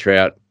rainbow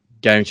trout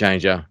game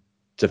changer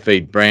to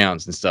feed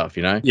browns and stuff,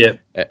 Yeah.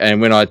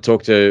 And when I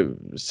talk to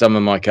some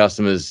of my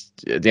customers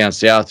down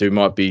south who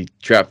might be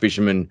trout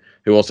fishermen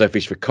who also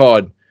fish for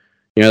cod,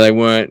 they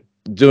weren't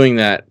doing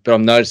that, but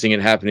I'm noticing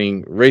it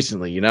happening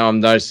recently. I'm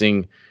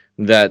noticing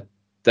that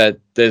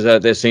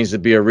there seems to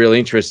be a real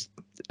interest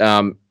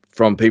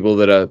from people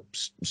that are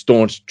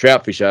staunch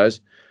trout fishers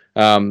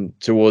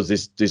towards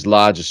these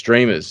larger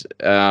streamers,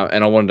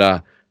 and I wanted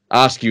to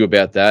ask you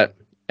about that,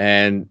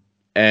 and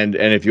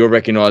if you're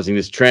recognizing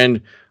this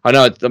trend. I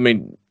know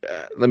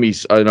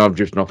I'm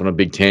drifting off on a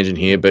big tangent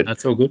here, but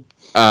That's all good.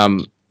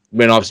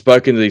 When I've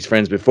spoken to these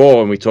friends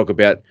before and we talk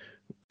about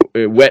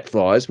wet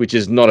flies, which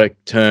is not a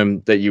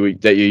term that you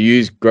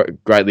use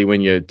greatly when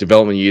your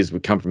development years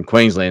would come from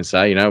Queensland,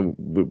 say,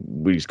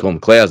 we just call them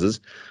clouses.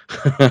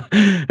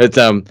 It's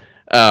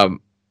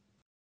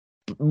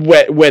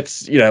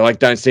wets,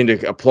 don't seem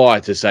to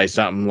apply to, say,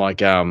 something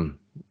like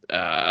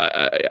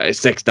a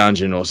sex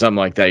dungeon or something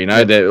like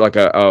that. They're like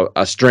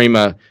a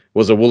streamer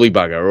was a woolly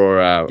bugger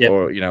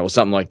or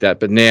something like that.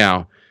 But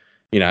now,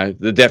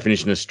 the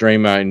definition of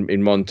streamer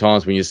in modern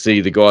times, when you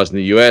see the guys in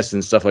the US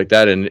and stuff like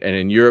that, and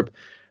in Europe,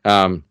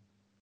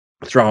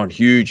 throwing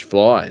huge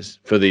flies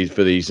for these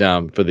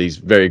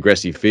very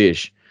aggressive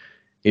fish,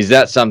 is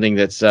that something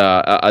that's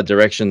a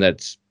direction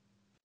that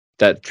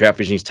trout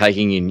fishing is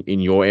taking in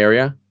your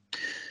area?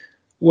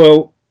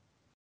 Well,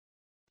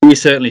 we're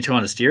certainly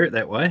trying to steer it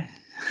that way.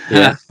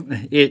 Yeah.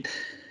 It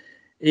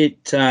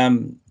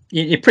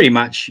pretty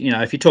much,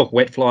 if you talk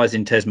wet flies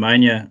in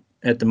Tasmania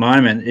at the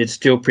moment, it's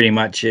still pretty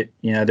much it.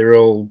 They're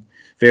all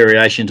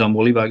variations on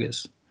woolly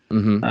buggers.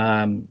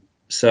 Mm-hmm.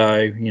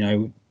 So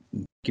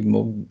give them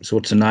all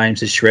sorts of names.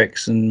 There's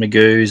Shreks and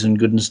Magoos and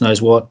goodness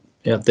knows what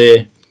out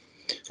there.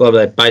 A lot of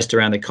that based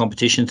around the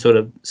competition sort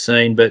of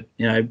scene, but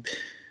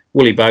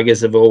woolly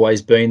buggers have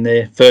always been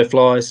there. Fur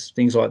flies,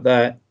 things like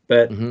that.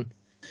 But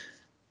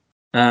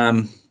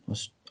I'm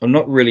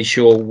not really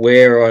sure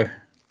where I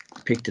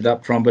picked it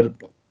up from, but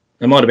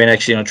it might have been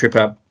actually on a trip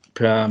up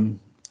to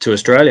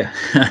Australia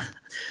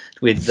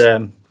with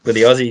the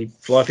Aussie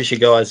fly fisher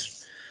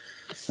guys.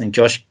 I think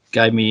Josh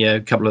gave me a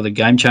couple of the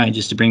game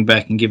changers to bring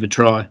back and give a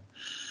try.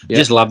 Yeah.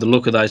 Just love the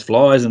look of those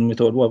flies, and we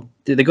thought, well,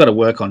 they've got to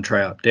work on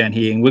trout down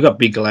here, and we've got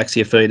big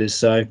Galaxia feeders,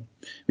 so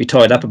we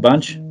tied up a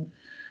bunch,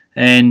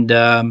 and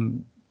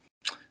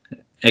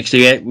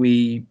actually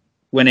we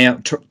went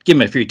out, give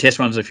them a few test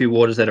runs, a few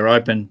waters that are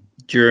open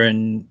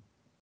during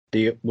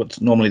what's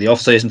normally the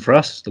off season for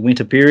us, the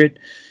winter period,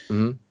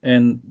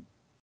 and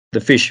the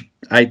fish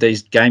ate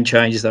these game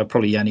changers. They were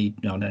probably only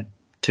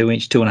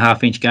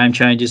 2.5 inch game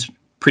changers.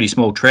 Pretty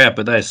small trout,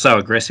 but they so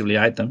aggressively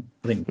ate them.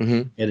 I think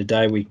the other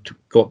day we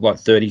got like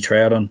 30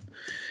 trout on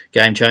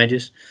game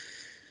changers.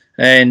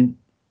 And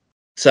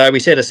so we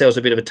set ourselves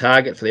a bit of a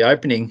target for the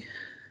opening.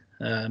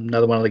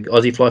 Another one of the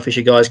Aussie fly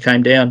fisher guys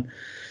came down,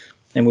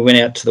 and we went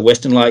out to the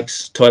Western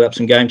Lakes, tied up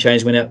some game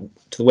changers, went out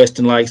to the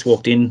Western Lakes,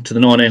 walked into the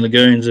 19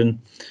 lagoons, and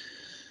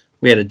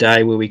we had a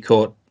day where we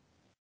caught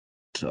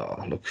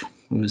look,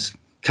 it was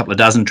a couple of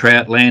dozen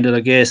trout landed, I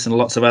guess, and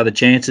lots of other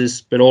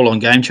chances, but all on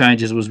game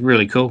changers. Was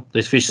really cool.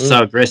 These fish are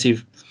so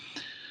aggressive.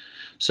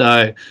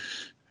 So,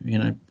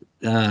 yeah,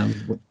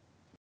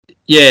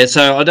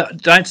 so I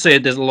don't see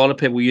it. There's a lot of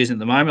people using it at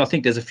the moment. I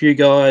think there's a few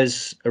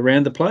guys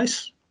around the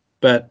place,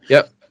 but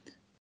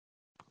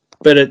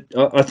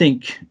I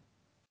think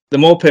the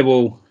more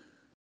people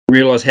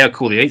realise how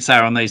cool the eats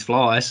are on these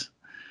flies,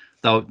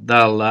 there'll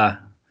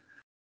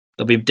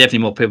be definitely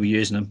more people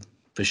using them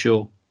for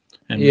sure.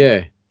 And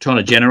trying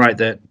to generate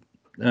that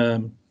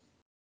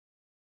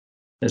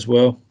as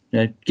well.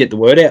 Get the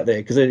word out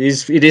there, because it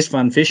is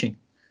fun fishing.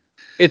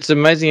 It's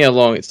amazing how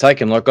long it's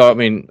taken. Like, I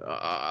mean,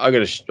 I'm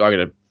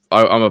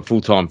a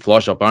full-time fly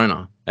shop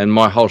owner, and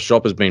my whole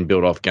shop has been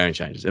built off game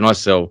changers, and I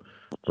sell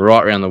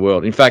right around the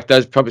world. In fact,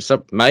 those probably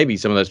maybe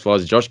some of those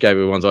flies that Josh gave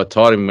me, ones I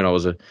tied him when I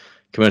was a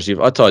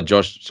commercially. I tied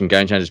Josh some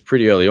game changers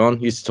pretty early on.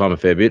 Used to time a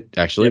fair bit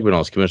actually when I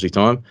was commercially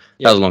timed.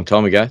 That was a long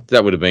time ago.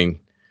 That would have been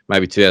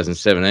maybe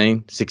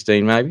 2017,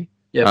 16 maybe.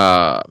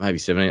 Maybe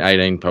 17,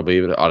 18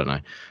 probably, but I don't know.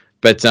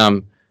 But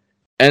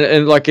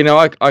and like,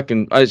 I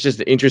can. It's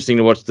just interesting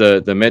to watch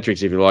the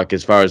metrics, if you like,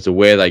 as far as to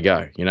where they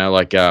go.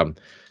 Like and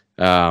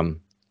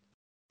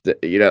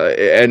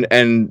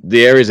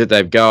the areas that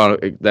they've gone,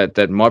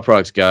 that my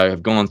products go,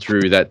 have gone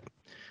through that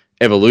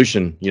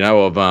evolution,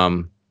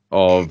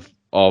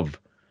 of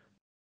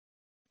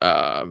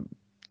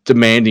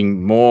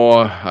demanding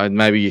more.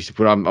 Maybe you should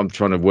put. I'm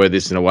trying to word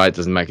this in a way it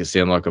doesn't make it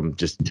sound like I'm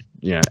just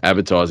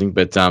advertising,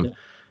 but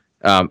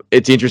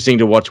it's interesting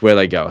to watch where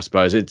they go. I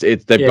suppose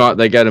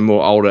they go to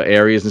more older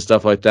areas and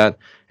stuff like that,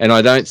 and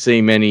I don't see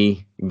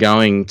many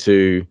going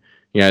to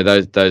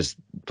those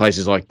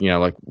places like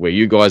like where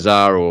you guys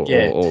are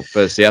or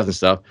further south and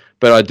stuff.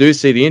 But I do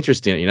see the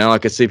interest in it.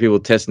 Like I see people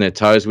testing their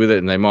toes with it,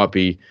 and they might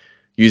be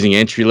using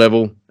entry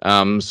level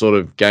sort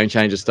of game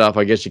changer stuff,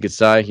 I guess you could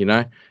say.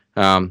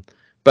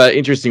 But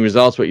interesting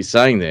results what you're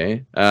saying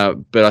there.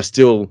 But I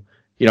still.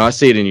 I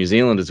see it in New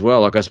Zealand as well.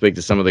 Like, I speak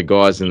to some of the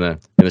guys in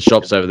the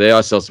shops over there.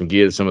 I sell some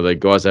gear to some of the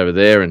guys over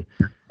there, and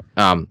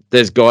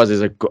there's a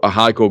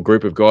hardcore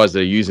group of guys that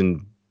are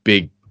using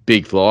big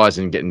flies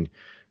and getting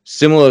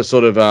similar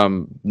sort of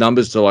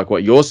numbers to like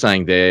what you're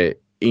saying there,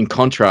 in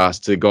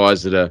contrast to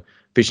guys that are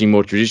fishing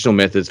more traditional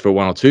methods for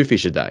 1 or 2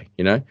 fish a day.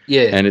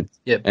 And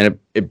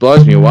it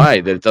blows me away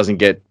that it doesn't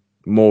get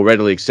more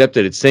readily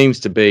accepted. It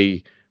seems to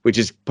be, which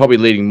is probably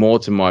leading more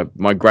to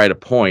my greater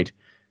point,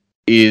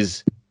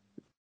 is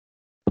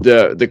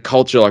the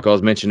culture, like I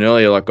was mentioning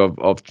earlier, like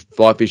of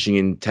fly fishing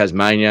in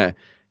Tasmania.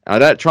 I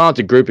don't try not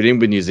to group it in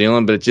with New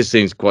Zealand, but it just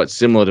seems quite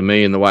similar to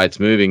me in the way it's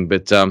moving.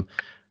 But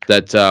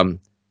it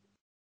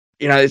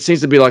seems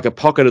to be like a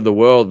pocket of the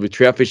world with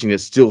trout fishing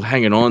that's still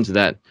hanging on to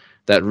that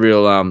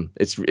real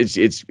it's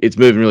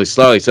moving really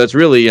slowly. So it's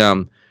really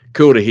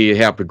cool to hear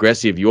how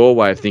progressive your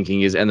way of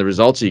thinking is and the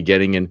results you're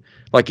getting, and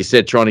like you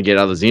said, trying to get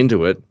others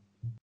into it.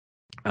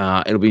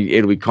 It'll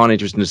be kind of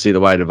interesting to see the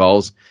way it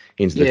evolves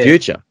into the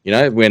future,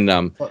 when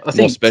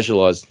more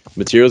specialized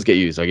materials get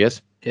used, I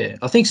guess. Yeah,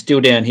 I think still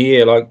down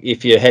here, like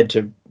if you had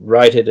to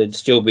rate it, it'd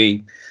still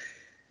be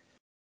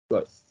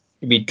like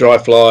it'd be dry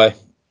fly,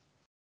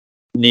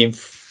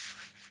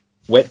 nymph,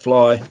 wet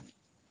fly,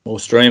 or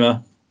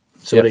streamer,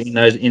 sort of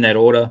in that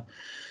order.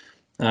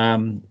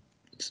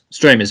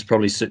 Streamers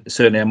probably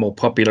certainly are more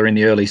popular in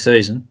the early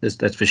season.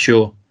 That's for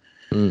sure.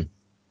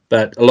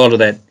 But a lot of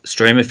that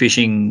streamer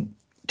fishing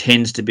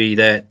tends to be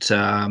that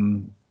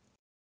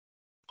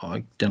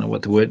I don't know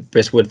what the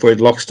best word for it,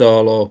 lock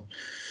style or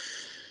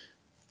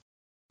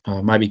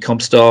maybe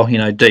comp style.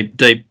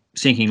 Deep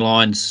sinking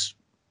lines,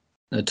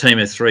 a team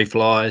of 3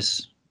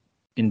 flies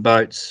in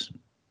boats,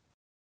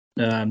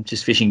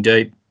 just fishing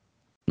deep.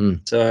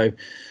 So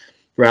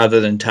rather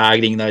than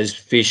targeting those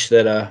fish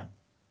that are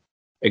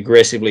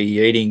aggressively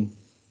eating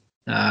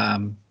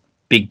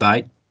big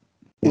bait,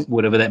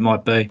 whatever that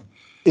might be.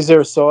 Is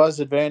there a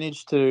size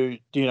advantage to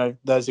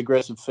those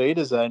aggressive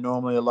feeders? Are they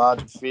normally a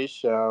larger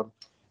fish? It's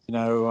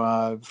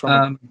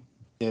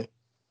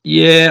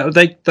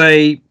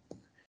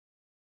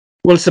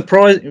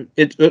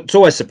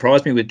always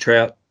surprised me with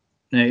trout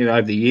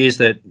over the years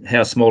that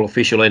how small a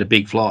fish will eat a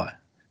big fly.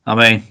 I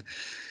mean,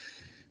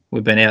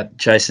 we've been out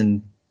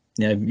chasing,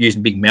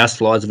 using big mouse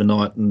flies of a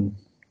night and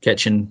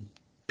catching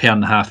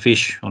 1.5 pound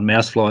fish on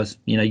mouse flies.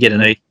 You get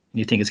an eat,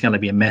 you think it's going to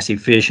be a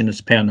massive fish, and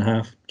it's 1.5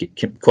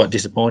 pound. Quite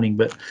disappointing,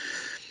 but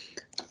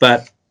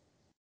back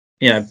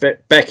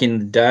in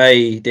the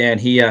day down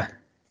here,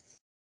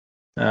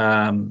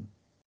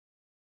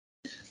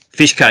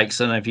 fish cakes.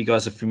 I don't know if you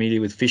guys are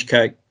familiar with fish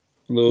cake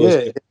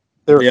lures. Yeah,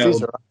 they're a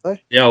fizzer, aren't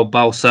they? The old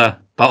balsa,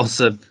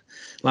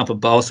 lump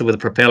of balsa with a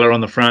propeller on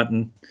the front,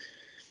 and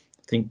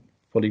I think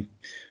probably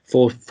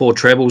four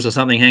trebles or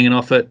something hanging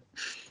off it.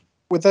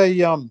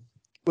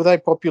 Were they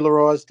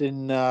popularised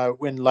in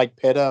when Lake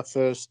Pedder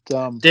first?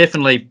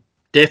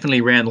 Definitely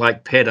around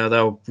Lake Pedder.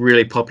 They were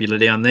really popular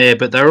down there,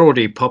 but they were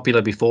already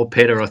popular before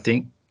Pedder, I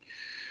think.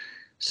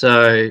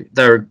 So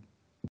they were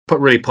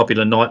really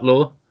popular night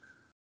lure.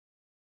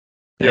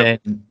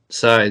 Yep. And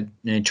so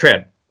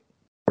trout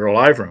were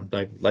all over them.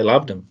 They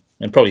loved them,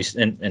 and probably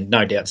and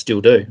no doubt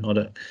still do.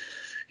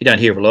 You don't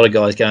hear of a lot of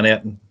guys going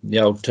out and the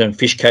old term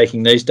fish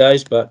caking these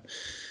days, but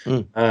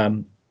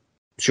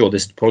sure,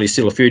 there's probably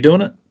still a few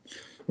doing it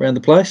around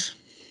the place.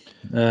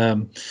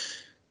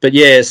 But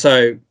yeah,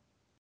 so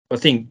I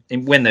think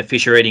when the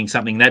fish are eating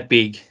something that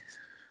big,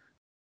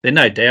 they're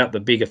no doubt the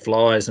bigger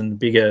flies and the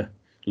bigger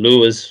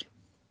lures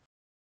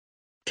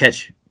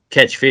catch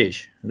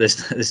fish. They're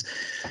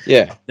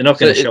not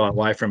going to shy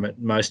away from it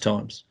most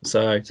times.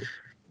 So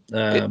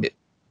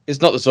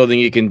it's not the sort of thing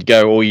you can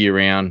go all year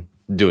round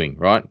doing,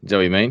 right? Is that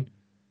what you mean?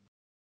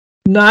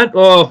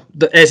 No,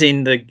 as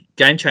in the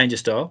game changer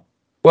style.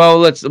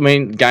 Well,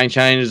 game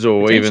changers,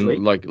 or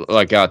even like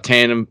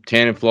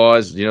tandem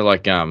flies. You know,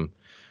 like I don't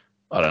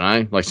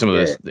know, like some of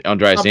the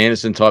Andreas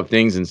Anderson type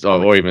things, and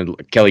stuff, or even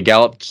Kelly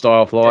Gallup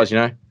style flies. You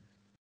know.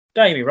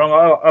 Don't get me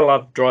wrong. I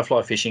love dry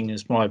fly fishing.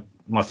 It's my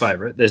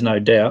favourite. There's no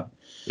doubt.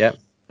 Yeah.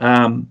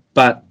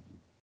 But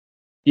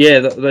yeah,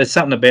 there's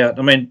something about.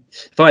 I mean,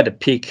 if I had to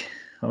pick,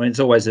 it's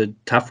always a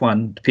tough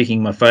one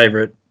picking my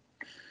favourite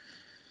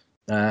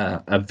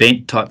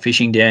event type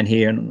fishing down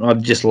here, and I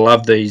just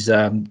love these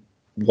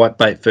white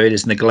bait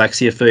feeders and the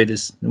Galaxia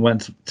feeders. The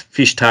ones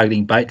fish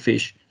targeting bait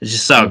fish. It's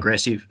just so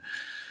aggressive,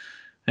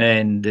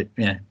 and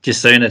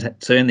just seeing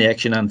the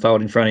action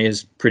unfold in front of you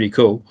is pretty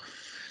cool.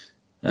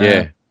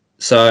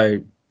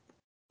 So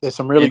there's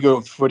some really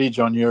good footage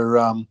on your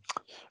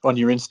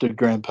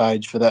Instagram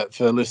page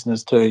for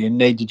listeners too. You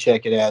need to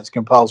check it out. It's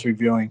compulsory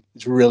viewing.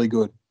 It's really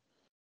good.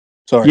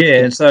 Sorry.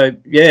 Yeah, and so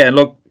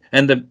look,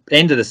 and the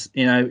end of this,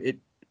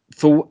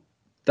 for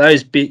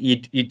those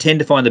you tend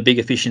to find the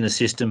bigger fish in the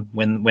system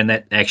when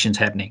that action's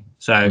happening.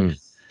 So,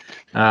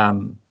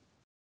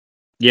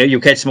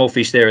 you'll catch small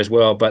fish there as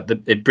well, but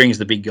it brings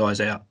the big guys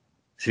out.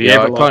 So if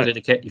you're ever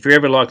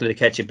likely to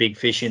catch a big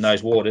fish in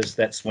those waters,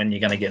 that's when you're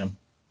going to get them.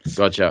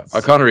 Gotcha.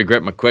 I kind of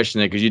regret my question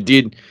there, because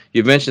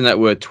you've mentioned that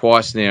word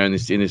twice now in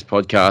this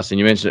podcast, and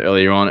you mentioned it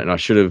earlier on, and I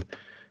should have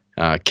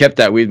kept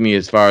that with me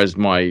as far as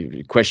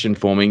my question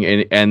forming,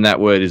 and that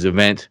word is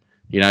event.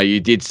 You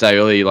did say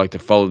earlier you like to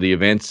follow the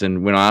events,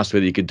 and when I asked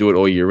whether you could do it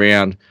all year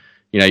round,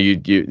 you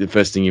the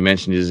first thing you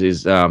mentioned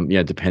is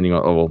depending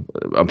on, well,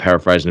 I'm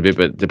paraphrasing a bit,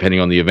 but depending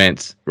on the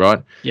events,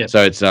 right? Yeah.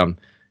 So it's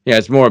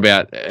it's more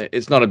about,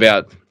 it's not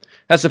about.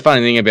 That's the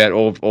funny thing about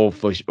all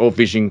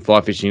fishing,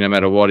 fly fishing, no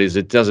matter what, is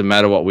it doesn't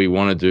matter what we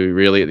want to do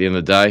really at the end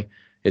of the day.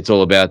 It's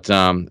all about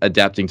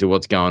adapting to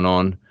what's going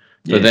on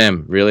for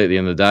them really at the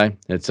end of the day.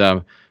 It's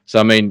so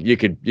I mean you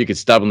could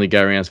stubbornly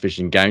go around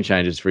fishing game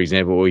changers, for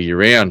example, all year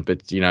round,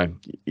 but you're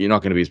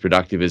not going to be as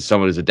productive as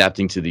someone who's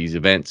adapting to these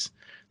events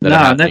that are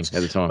happening at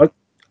the time.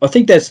 I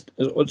think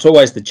it's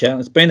always the challenge.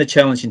 It's been the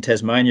challenge in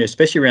Tasmania,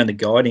 especially around the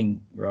guiding,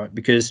 right?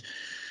 Because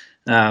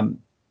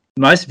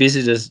most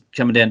visitors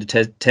coming down to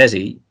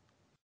Tassie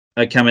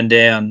are coming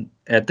down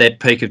at that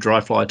peak of dry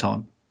fly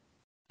time.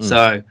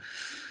 So,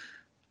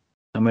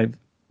 I mean,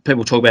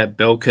 people talk about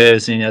bell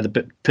curves, and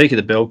the peak of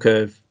the bell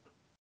curve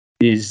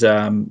is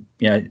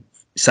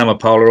summer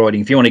polaroiding.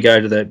 If you want to go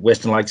to the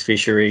Western Lakes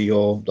fishery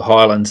or the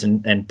Highlands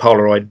and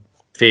polaroid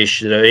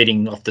fish that are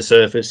eating off the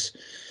surface,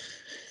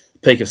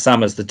 peak of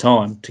summer's the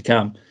time to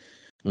come.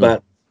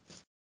 But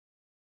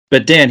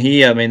down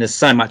here, I mean, there's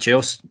so much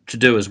else to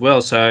do as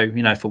well. So,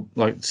 for,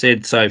 like I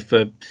said,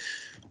 for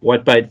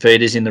whitebait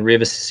feeders in the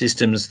river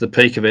systems, the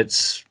peak of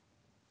it's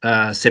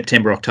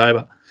September,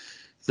 October.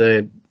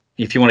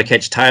 If you want to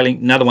catch tailing,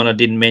 another one I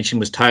didn't mention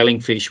was tailing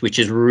fish, which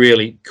is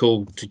really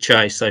cool to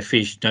chase. So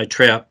fish,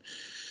 trout,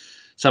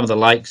 some of the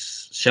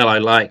lakes, shallow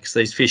lakes,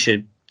 these fish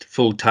are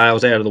full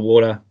tails out of the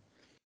water.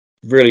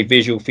 Really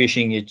visual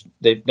fishing.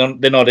 They're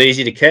not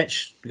easy to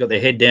catch. They've got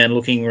their head down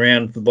looking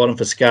around the bottom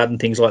for scud and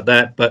things like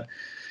that, but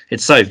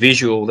it's so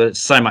visual that it's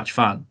so much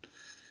fun.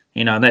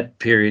 In that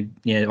period,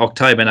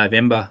 October,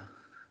 November,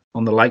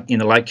 on the lake, in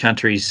the lake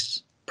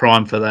country's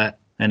prime for that,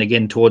 and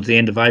again towards the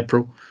end of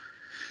April.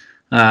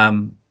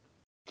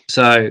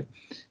 So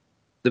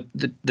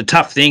the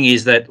tough thing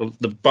is that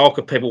the bulk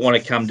of people want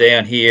to come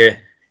down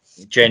here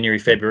January,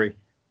 February,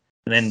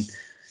 and then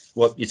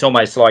it's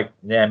almost like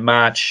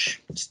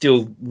March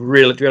still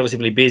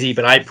relatively busy,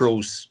 but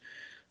April's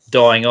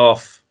dying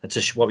off.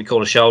 It's what we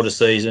call a shoulder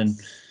season.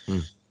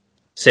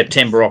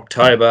 September,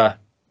 October,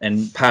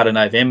 and part of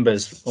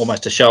November's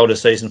almost a shoulder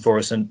season for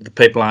us, and the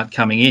people aren't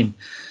coming in.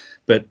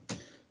 But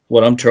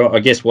what I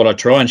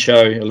try and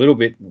show a little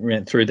bit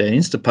through the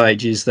Insta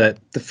page is that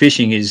the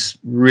fishing is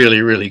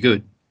really, really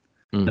good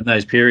at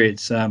those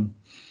periods. And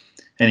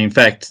in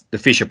fact, the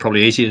fish are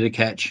probably easier to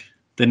catch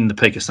than in the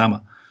peak of summer.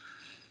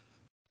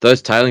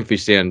 Those tailing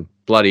fish sound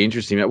bloody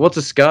interesting. What's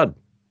a scud?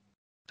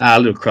 A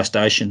little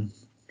crustacean,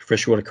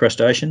 freshwater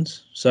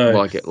crustaceans. So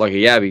like a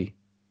yabby.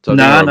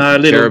 No,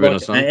 little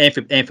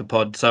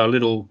amphipod. So a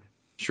little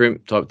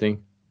shrimp type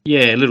thing.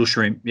 Yeah, a little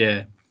shrimp.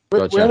 Yeah.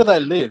 Gotcha. Where do they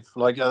live?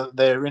 Like,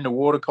 they're in the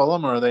water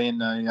column, or are they in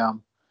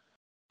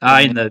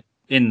the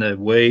in the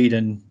weed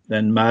and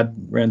mud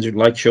around the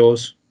lake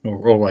shores,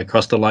 or all the way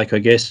across the lake, I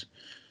guess.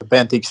 The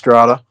benthic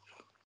strata.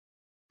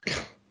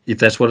 if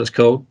that's what it's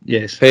called.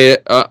 Yes.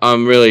 Peter,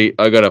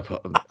 I got a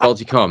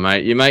Balti, come on,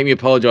 mate. You make me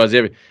apologise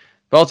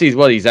Balti's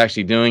what he's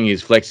actually doing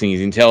is flexing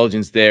his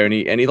intelligence there, and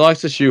he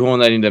likes to shoehorn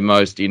that into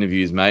most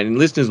interviews, mate. And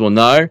listeners will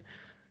know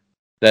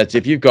that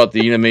if you've got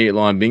the intermediate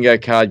line bingo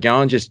card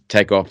going, just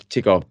tick off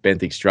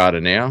Benthic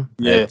Strata now.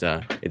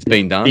 Yeah. It's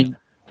been done.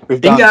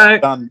 We've Bingo.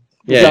 done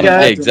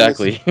Yeah,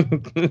 exactly.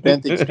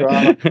 Benthic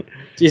Strata.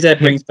 Geez, that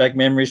brings back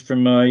memories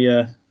from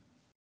my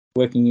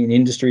working in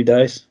industry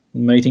days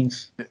and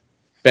meetings.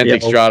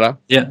 Benthic Strata.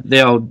 Yeah,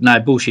 the old no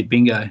bullshit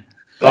bingo.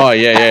 Oh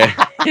yeah.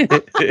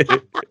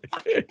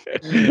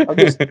 I'm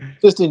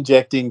just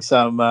injecting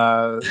some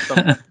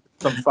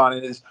fun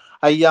in this.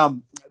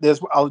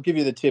 I'll give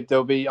you the tip.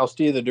 I'll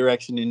steer the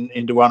direction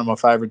into one of my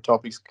favourite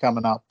topics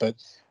coming up, but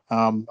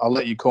I'll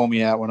let you call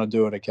me out when I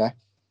do it. Okay?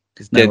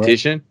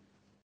 Dentition.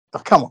 Oh,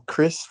 come on,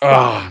 Chris.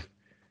 Oh,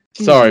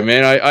 sorry,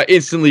 man. I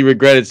instantly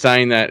regretted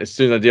saying that as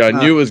soon as I did. I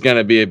knew it was going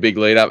to be a big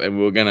lead up, and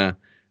we were going to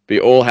be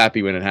all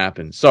happy when it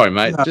happened. Sorry,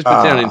 mate. Just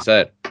pretend I didn't say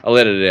it. I'll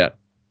edit it out.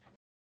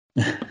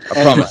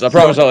 I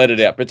promise I'll edit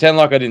it out. Pretend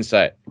like I didn't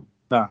say it.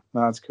 No,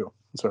 that's cool.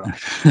 That's all right.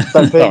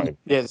 Sorry.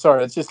 Yeah,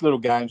 sorry. It's just little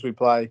games we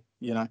play,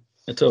 you know.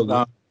 It's all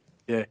good.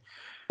 Yeah.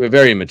 We're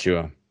very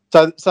immature.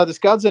 So the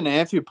scuds are an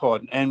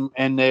amphipod,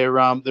 and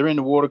they're in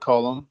the water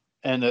column,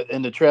 and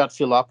the trout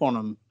fill up on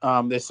them.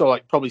 They're sort of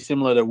like probably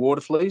similar to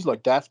water fleas,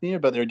 like Daphnia,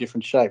 but they're a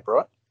different shape,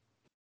 right?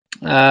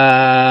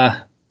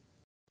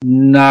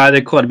 No,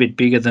 they're quite a bit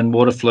bigger than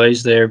water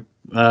fleas. They're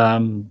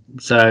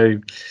So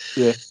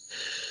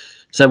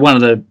one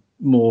of the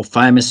more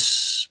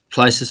famous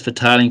places for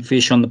tailing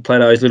fish on the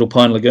plateau is Little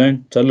Pine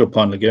Lagoon. So Little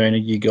Pine Lagoon,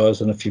 you guys, I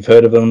don't know if you've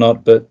heard of it or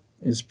not, but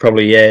it's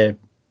probably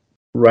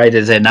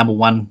rated as our number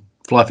one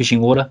fly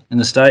fishing water in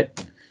the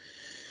state.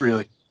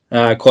 Really?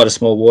 Quite a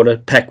small water,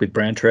 packed with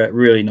brown trout,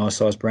 really nice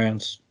sized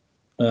browns.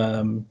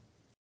 They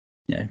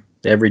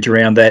average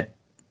around that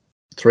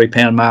 3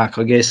 pound mark,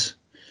 I guess.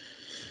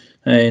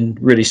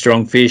 And really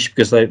strong fish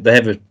because they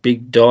have a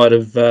big diet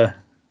of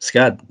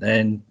scud,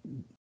 and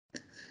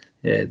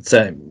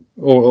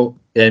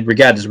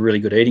regarded as a really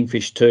good eating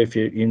fish too. If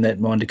you're in that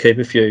mind to keep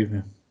a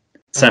few,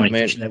 many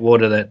fish in that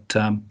water that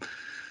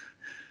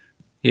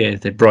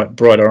they're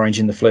bright orange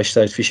in the flesh.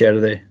 Those fish out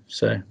of there.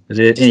 So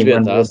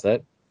anyone ask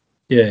that.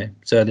 Yeah,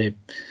 so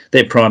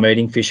they're prime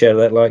eating fish out of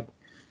that lake.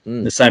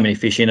 There's so many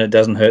fish in it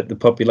doesn't hurt the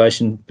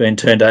population being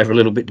turned over a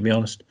little bit, to be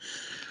honest.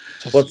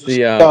 What's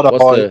the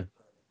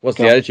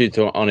attitude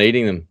on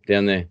eating them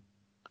down there?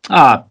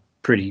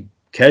 Pretty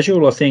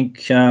casual, I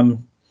think.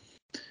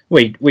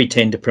 We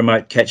tend to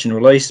promote catch and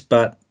release,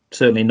 but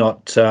certainly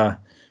not.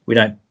 We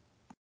don't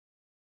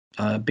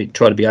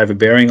try to be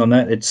overbearing on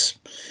that.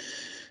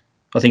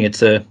 I think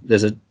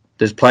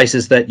there's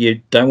places that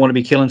you don't want to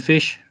be killing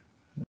fish,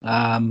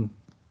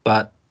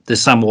 but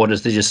there's some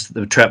waters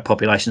the trout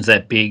population's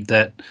that big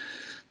that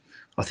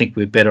I think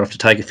we're better off to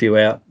take a few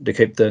out to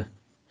keep the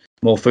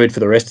more food for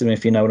the rest of them,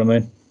 if you know what I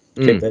mean.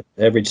 Keep that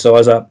average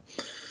size up.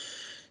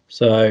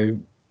 So,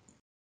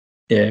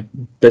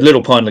 but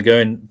Little Pine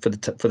Lagoon for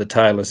the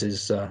tailers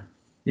is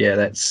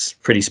that's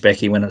pretty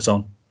specky when it's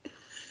on.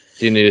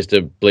 Do you need us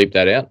to bleep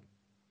that out?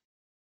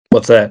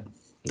 What's that?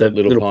 The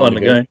Little Pine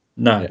Lagoon?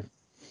 No. Yeah.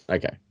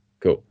 Okay,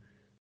 cool.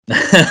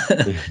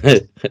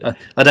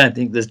 I don't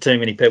think there's too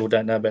many people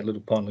don't know about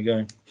Little Pine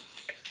Lagoon.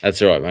 That's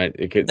all right, mate.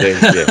 There could be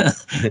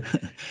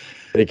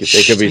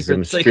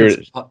some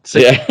spirit.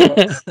 Yeah.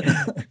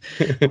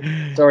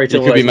 Sorry to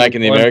you could be making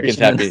the Americans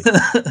happy.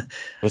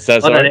 What's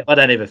that? I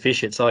don't ever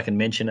fish it, so I can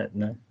mention it.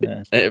 No.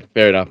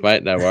 Fair enough,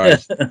 mate. No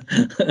worries.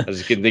 I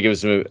just couldn't think of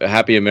some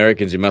happy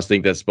Americans who must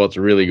think that spot's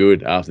really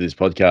good after this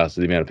podcast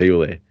with the amount of people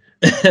there.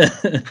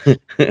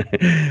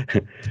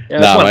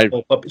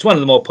 It's one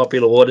of the more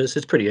popular waters.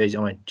 It's pretty easy.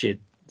 I mean,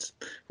 it's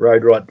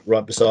road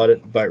right beside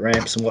it, boat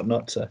ramps and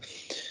whatnot. So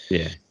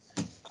yeah.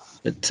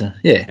 But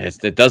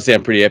it does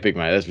sound pretty epic,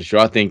 mate. That's for sure.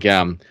 I think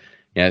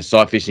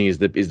sight fishing is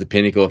the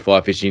pinnacle of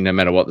fly fishing, no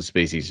matter what the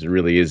species. It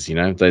really is.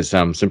 There's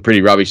some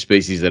pretty rubbish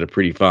species that are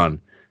pretty fun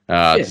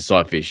to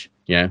sight fish.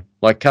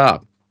 Like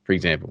carp, for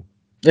example.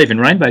 Even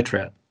rainbow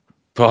trout.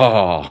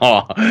 Oh,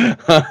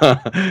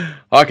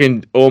 I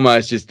could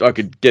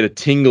get a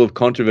tingle of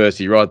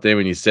controversy right there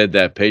when you said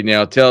that, Pete.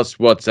 Now tell us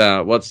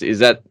is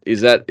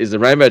the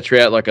rainbow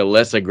trout like a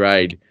lesser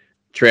grade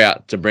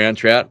trout to brown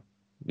trout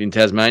in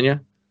Tasmania?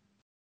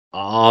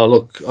 Oh,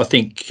 look, I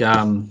think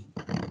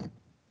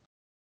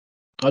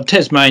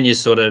Tasmania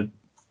sort of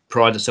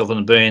prides itself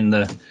on being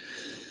the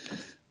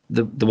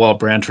wild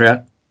brown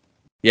trout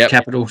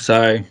capital.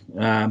 So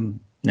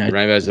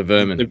rainbows are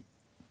vermin.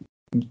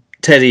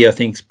 Tassie, I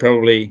think,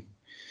 probably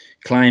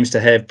claims to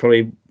have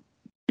probably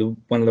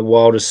one of the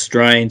wildest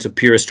strains or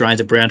purest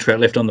strains of brown trout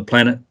left on the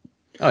planet.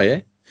 Oh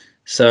yeah.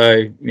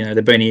 So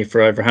they've been here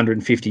for over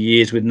 150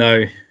 years with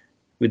no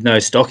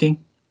stocking.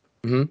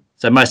 Mm-hmm.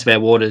 So most of our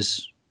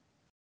waters,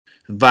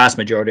 the vast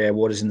majority of our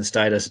waters in the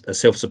state are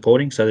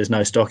self-supporting. So there's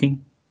no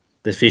stocking.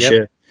 The fish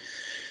are,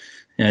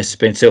 it's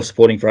been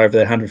self-supporting for over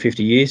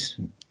 150 years.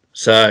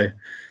 So,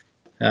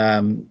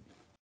 I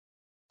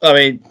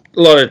mean, a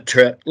lot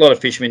of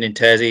fishermen in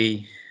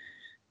Tassie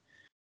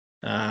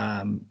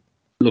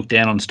look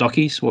down on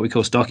stockies, what we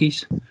call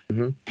stockies.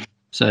 Mm-hmm.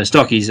 So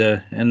stockies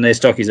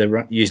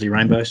are usually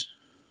rainbows.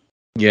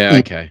 Yeah.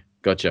 Okay.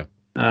 Gotcha.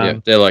 Yeah,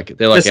 they're like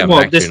there's our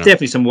mac there's tuna.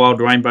 definitely some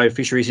wild rainbow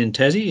fisheries in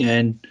Tassie,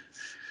 and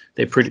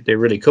they're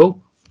really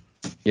cool.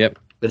 Yep.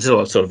 But it's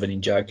all sort of an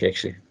in joke,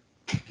 actually,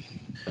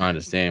 I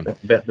understand.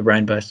 about the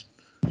rainbows.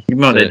 You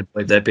might need to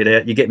bleep that bit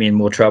out. You get me in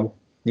more trouble.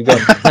 You got.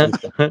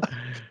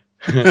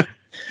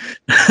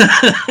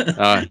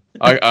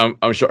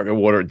 I'm sure I can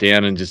water it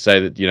down and just say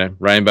that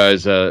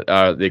rainbows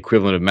are the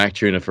equivalent of mac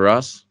tuna for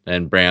us,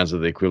 and browns are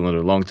the equivalent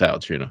of longtail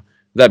tuna.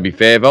 That'd be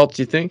fair, Volt,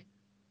 do you think?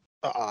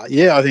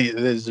 Yeah, I think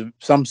there's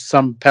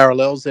some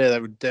parallels there that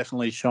would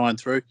definitely shine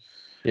through.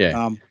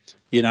 Yeah.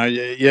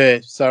 Yeah.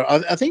 So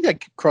I think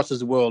that crosses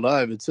the world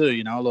over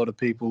too. A lot of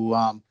people,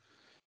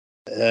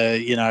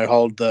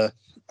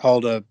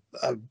 hold a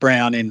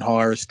brown in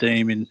higher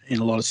esteem in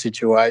a lot of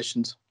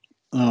situations.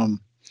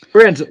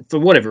 Browns, for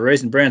whatever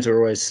reason, browns are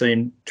always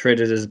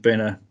treated as being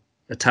a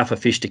tougher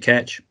fish to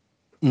catch,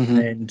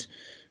 and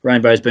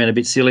rainbows being a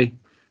bit silly.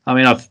 I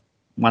mean,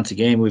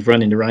 we've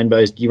run into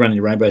rainbows. You run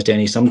into rainbows down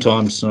here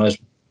sometimes on those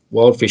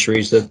wild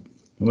fisheries they're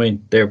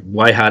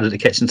way harder to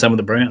catch than some of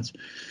the browns.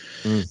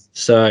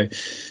 So,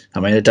 I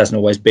mean, it doesn't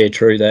always bear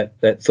true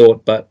that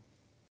thought, but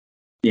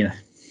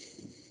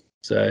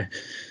so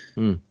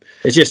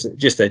it's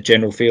just that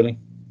general feeling.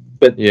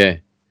 But yeah,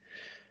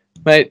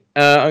 mate,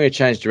 I'm going to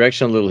change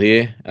direction a little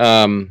here.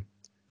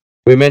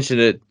 We mentioned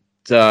it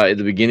at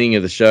the beginning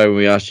of the show when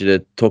we asked you to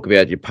talk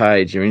about your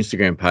page, your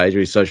Instagram page, or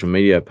your social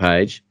media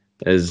page.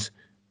 As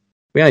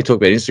we only talk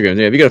about Instagram.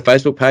 Have you got a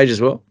Facebook page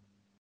as well?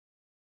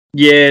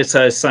 Yeah,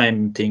 so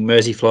same thing,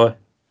 Mersey Fly.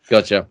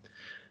 Gotcha.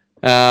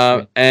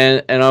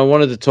 And I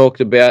wanted to talk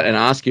about and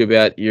ask you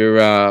about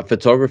your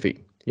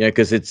photography.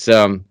 Because it's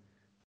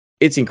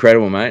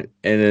incredible, mate,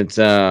 and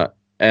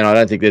and I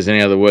don't think there's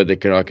any other word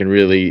that I can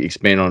really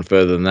expand on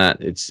further than that.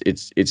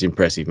 It's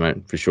impressive,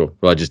 mate, for sure.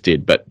 Well, I just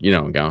did, but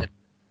I'm going.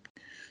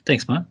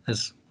 Thanks, mate.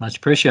 That's much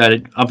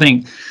appreciated. I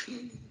think,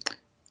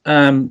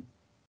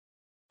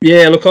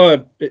 yeah,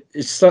 look,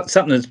 it's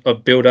something that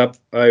I've built up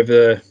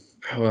over.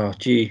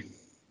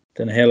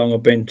 Don't know how long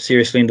I've been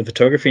seriously into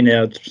photography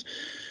now.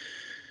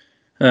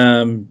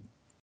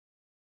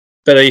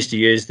 But I used to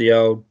use the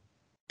old.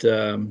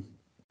 I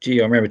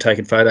remember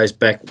taking photos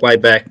way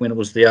back when it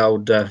was the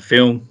old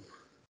film,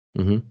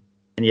 and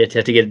you had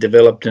to get it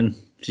developed. And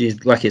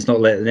lucky it's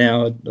not like that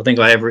now. I think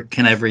I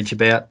can average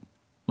about,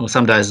 well,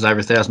 some days it's over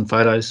 1,000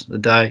 photos a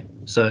day.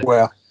 So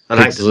wow, I'd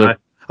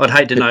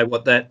hate to know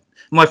what that.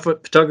 My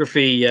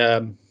photography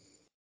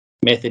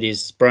method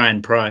is spray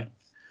and pray.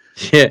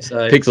 Yeah,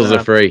 so, pixels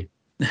are free.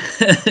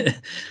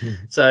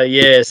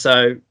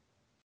 So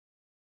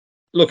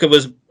look, it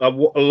was a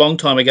long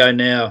time ago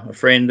now. A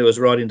friend who was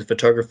right into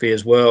photography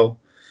as well.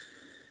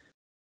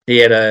 He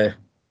had a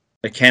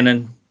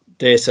Canon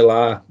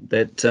DSLR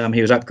that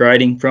he was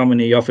upgrading from,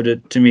 and he offered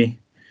it to me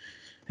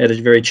at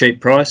a very cheap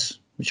price,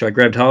 which I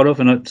grabbed hold of,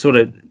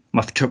 and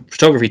my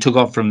photography took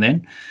off from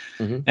then.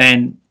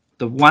 And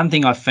the one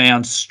thing I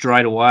found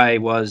straight away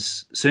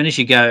was, as soon as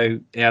you go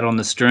out on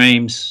the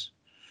streams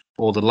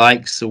or the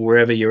lakes or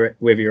wherever you're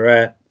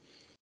at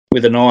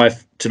with a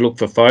knife to look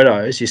for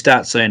photos, you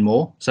start seeing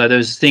more. So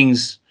there's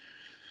things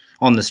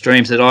on the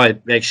streams that I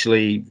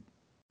actually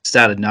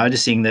started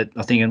noticing that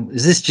I think,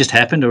 has this just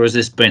happened, or has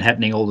this been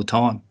happening all the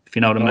time? If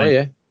you know what I mean. Oh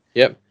yeah.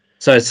 Yep.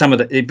 So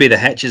it'd be the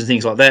hatches and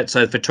things like that.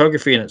 So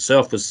photography in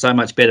itself was so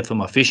much better for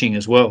my fishing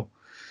as well.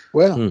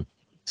 Wow.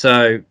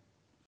 So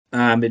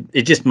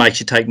it just makes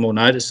you take more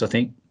notice. I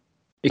think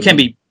it can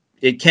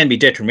be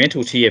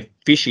detrimental to your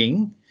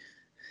fishing,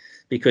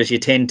 because you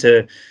tend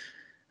to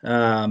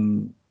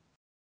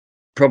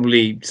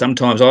probably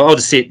sometimes I'll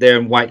just sit there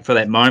and wait for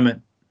that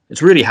moment.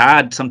 It's really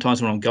hard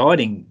sometimes when I'm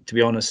guiding, to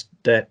be honest,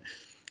 that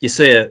you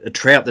see a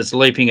trout that's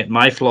leaping at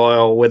mayfly,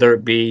 or whether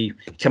it be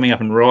coming up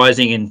and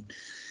rising, and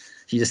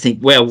you just think,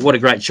 well, what a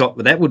great shot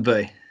that would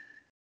be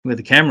with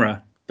the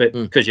camera. But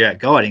because you're out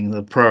guiding,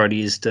 the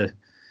priority is to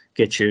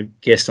get your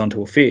guest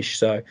onto a fish.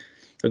 So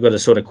I've got to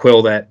sort of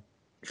quell that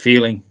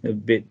feeling a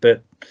bit.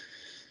 But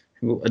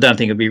I don't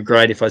think it'd be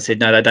great if I said,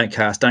 no, don't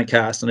cast, I need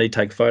to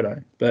take a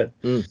photo. But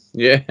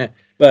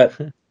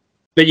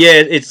But yeah,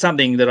 it's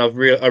something that I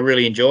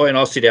really enjoy, and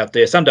I'll sit out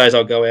there. Some days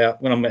I'll go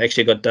out when I'm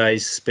actually got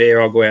days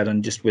spare. I'll go out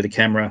and just with a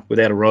camera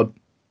without a rod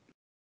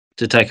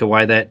to take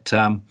away that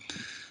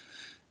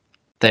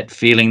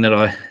feeling that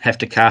I have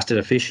to cast at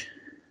a fish.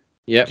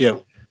 Yeah.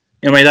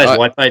 I mean, those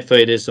whitebait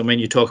feeders. I mean,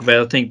 you talk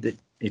about. I think that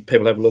if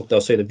people have a look,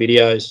 they'll see the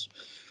videos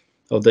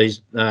of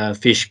these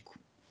fish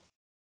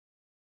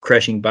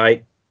crashing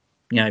bait,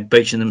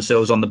 beaching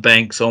themselves on the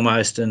banks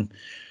almost, and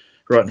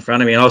right in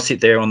front of me. And I'll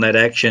sit there on that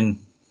action.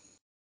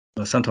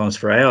 Sometimes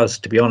for hours,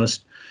 to be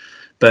honest.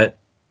 But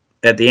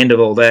at the end of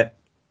all that,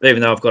 even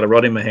though I've got a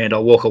rod in my hand,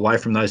 I'll walk away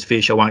from those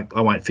fish. I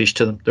won't fish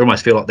to them. They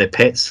almost feel like they're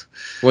pets.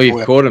 Well,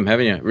 you've caught them,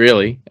 haven't you?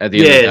 Really? At the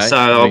end of the day.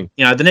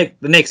 So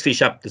the next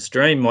fish up the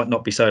stream might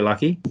not be so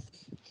lucky.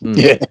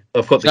 Yeah,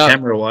 I've got the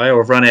camera away,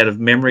 or I've run out of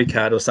memory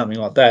card or something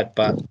like that.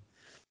 But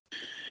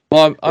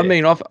Well, I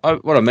mean,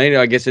 what I mean,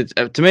 I guess it's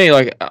to me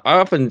like I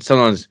often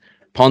sometimes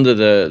ponder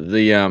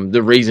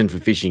the reason for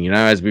fishing,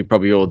 as we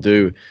probably all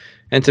do,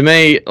 and to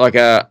me, like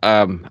a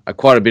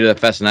quite a bit of the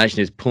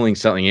fascination is pulling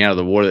something out of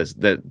the water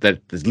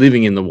that's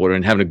living in the water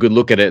and having a good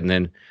look at it, and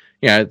then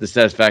the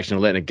satisfaction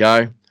of letting it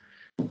go.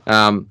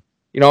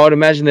 I'd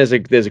imagine there's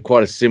a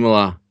quite a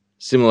similar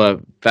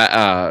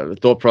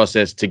thought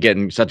process to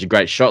getting such a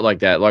great shot like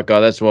that. Like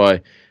that's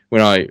why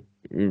when I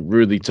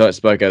rudely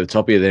spoke over the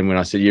top of you then when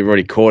I said you've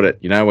already caught it,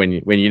 when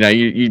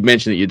you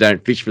mentioned that you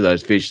don't fish for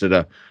those fish that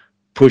are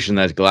pushing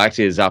those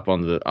galaxias up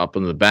on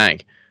the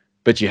bank,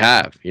 but you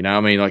have,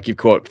 I mean, like you've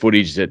caught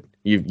footage that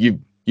you've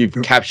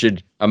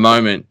captured a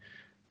moment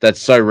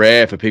that's so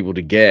rare for people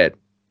to get,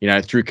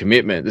 through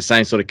commitment, the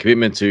same sort of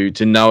commitment to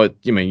know it.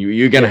 I mean,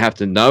 you're going to have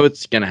to know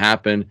it's going to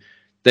happen.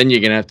 Then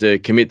you're going to have to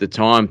commit the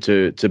time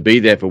to be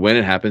there for when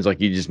it happens. Like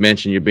you just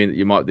mentioned,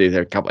 you might be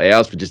there a couple of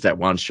hours for just that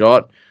one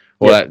shot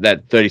or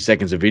that 30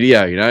 seconds of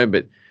video,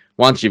 but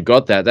once you've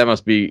got that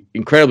must be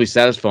incredibly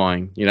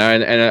satisfying,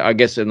 and I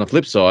guess on the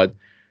flip side,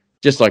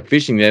 just like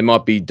fishing, there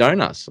might be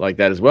donuts like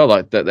that as well.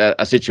 Like that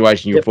a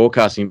situation you're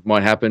forecasting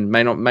might happen,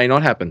 may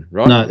not happen,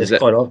 right? No, there's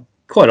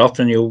quite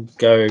often you'll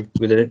go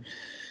with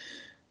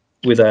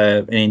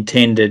an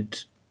intended.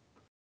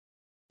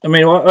 I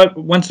mean, I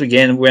once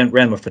again went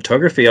around my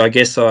photography. I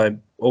guess I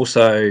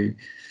also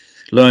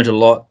learned a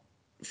lot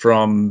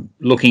from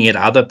looking at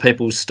other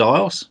people's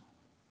styles,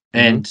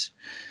 and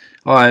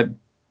I've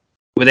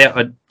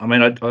never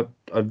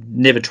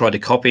tried to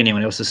copy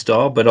anyone else's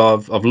style, but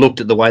I've looked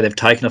at the way they've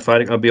taken a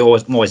photo.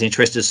 I'm always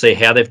interested to see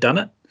how they've done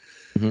it,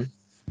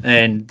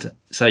 and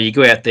so you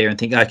go out there and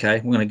think, okay,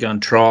 I'm going to go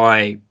and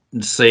try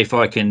and see if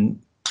I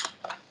can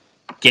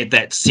get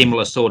that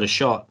similar sort of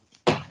shot.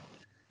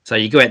 So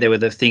you go out there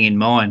with a thing in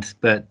mind,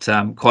 but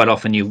quite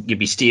often you'll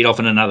be steered off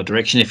in another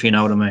direction, if you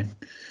know what I mean.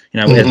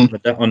 On a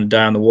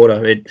day on the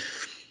water,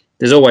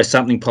 there's always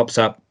something pops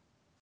up.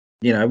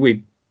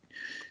 It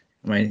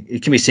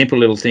can be simple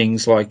little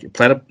things like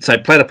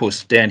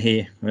platypus down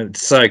here.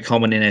 It's so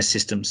common in our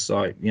systems.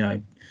 Like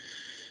I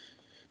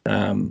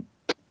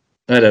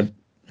had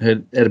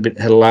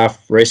a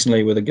laugh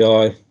recently with a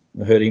guy.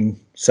 I heard him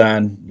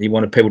saying he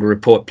wanted people to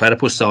report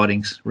platypus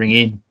sightings, ring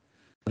in.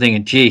 I'm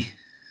thinking, gee,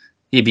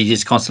 he'd be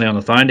just constantly on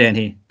the phone down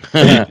here.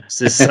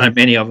 There's so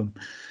many of them.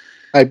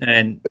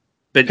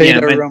 But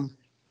Peter,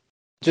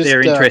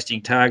 they're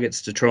interesting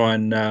targets to try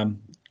and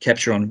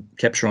capture on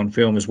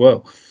film as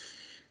well.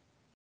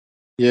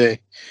 Yeah,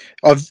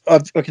 I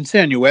can see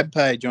on your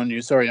webpage on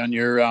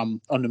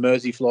the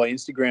Mersey Fly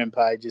Instagram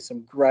page, there's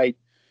some great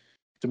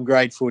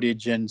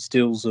footage and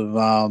stills of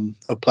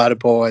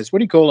platypus. What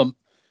do you call them?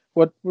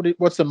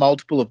 What's the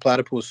multiple of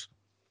platypus?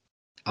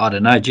 I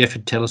don't know. Jeff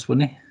would tell us,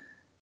 wouldn't he?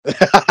 It's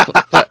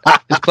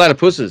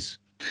platypuses.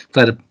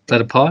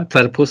 Platypi,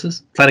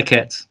 platypuses,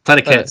 platycats.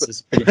 Platycats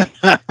is pretty.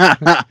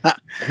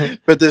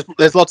 But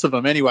there's lots of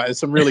them anyway. There's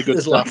some really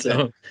good stuff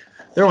there.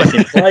 They're almost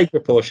in plague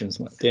proportions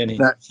down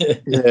here.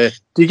 Yeah.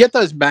 Do you get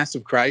those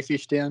massive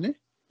crayfish down there?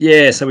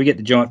 Yeah, so we get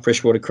the giant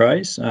freshwater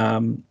crays.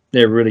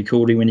 They're really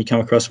cool when you come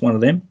across one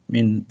of them.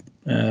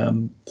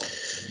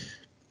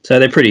 So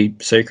they're pretty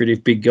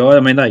secretive, big guy. I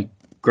mean, they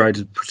grow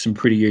to some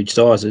pretty huge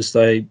sizes.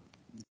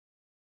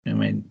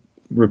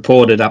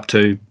 Reported up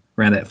to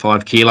around that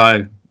 5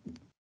 kilo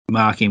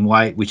mark in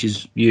weight, which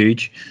is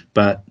huge.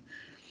 But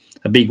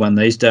a big one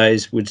these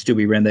days would still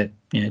be around that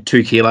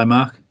 2 kilo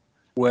mark.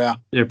 Wow,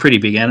 they're a pretty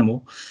big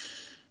animal.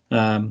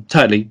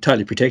 Totally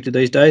protected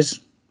these days,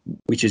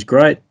 which is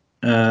great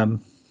because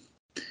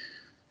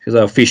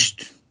they're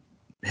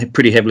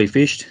pretty heavily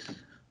fished.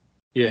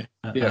 Yeah.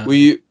 Were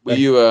you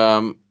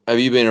have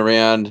you been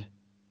around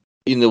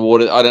in the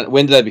water?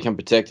 When did they become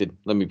protected?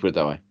 Let me put it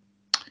that way.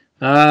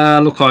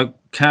 Look, I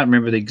can't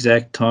remember the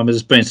exact time.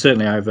 It's been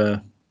certainly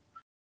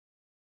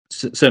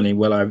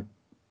well over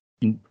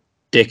a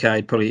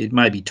decade, probably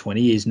maybe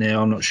 20 years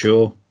now. I'm not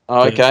sure.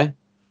 Oh, okay.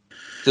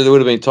 So there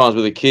would have been times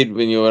with a kid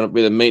when you were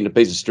with a meat and a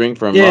piece of string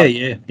from. Yeah,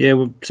 right? Yeah.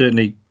 We've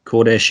certainly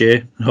caught our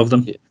share of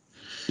them.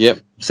 Yep.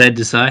 Sad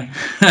to say.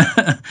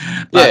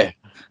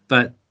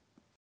 But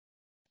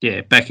yeah,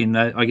 back in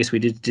I guess we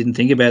didn't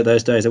think about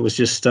those days. It was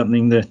just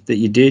something that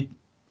you did.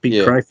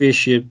 Big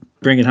crayfish, you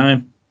bring it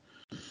home.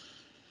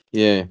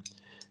 Yeah.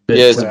 But,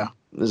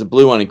 there's a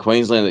blue one in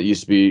Queensland that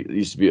used to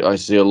be. I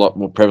see a lot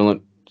more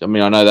prevalent. I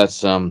mean, I know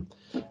that's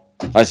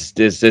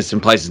there's some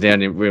places down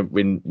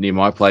near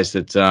my place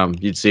that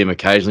you'd see them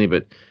occasionally,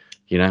 but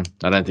I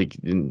don't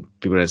think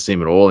people don't see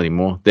them at all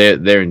anymore.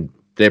 They're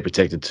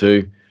protected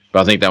too,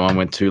 but I think that one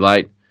went too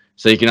late.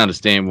 So you can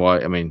understand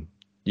why. I mean,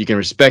 you can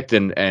respect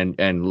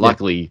and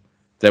luckily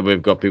that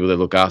we've got people that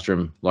look after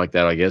them like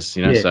that. I guess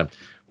So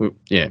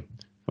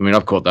I mean,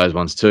 I've caught those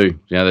ones too.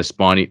 They're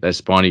spiny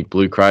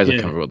blue crays. I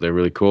can't remember what they're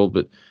really called,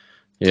 but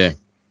yeah.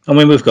 I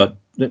mean,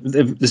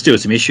 there's still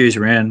some issues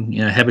around,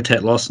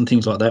 habitat loss and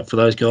things like that for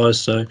those guys.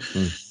 So,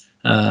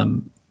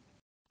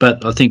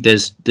 but I think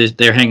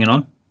they're hanging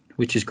on,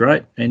 which is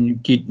great.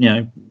 And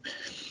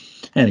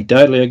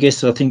anecdotally, I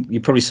guess I think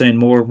you're probably seeing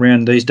more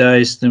around these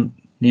days than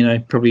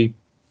probably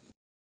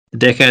a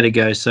decade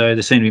ago. So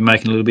they seem to be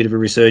making a little bit of a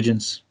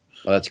resurgence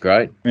Oh, that's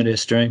great. around our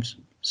streams.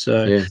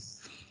 So Yeah.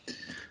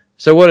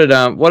 So what did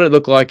it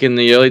look like in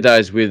the early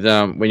days with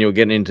when you were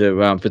getting into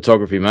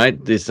photography,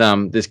 mate? This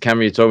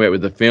camera you're talking about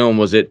with the film,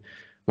 was it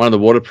one of the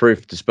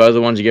waterproof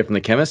disposal ones you get from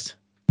the chemist?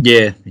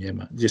 yeah,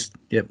 mate. Just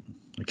yep.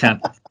 I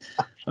can't.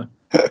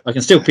 I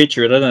can still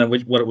picture it. I don't know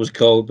what it was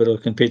called, but I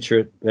can picture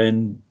it.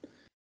 And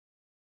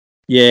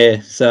yeah,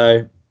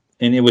 so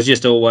and it was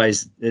just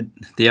always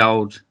the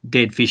old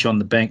dead fish on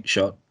the bank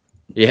shot.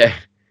 Yeah.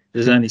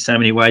 There's only so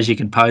many ways you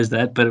can pose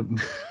that, but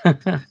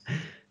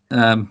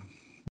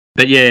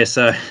yeah,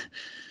 so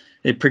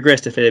it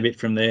progressed a fair bit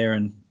from there,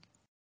 and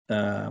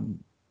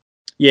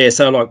yeah,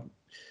 so like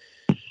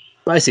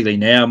basically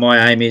now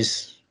my aim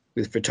is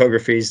with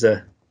photography is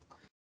to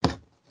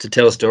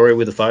tell a story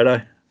with a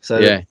photo. So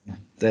yeah.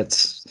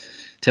 that's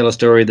tell a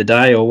story of the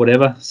day or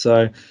whatever.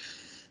 So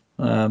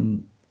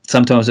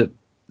sometimes it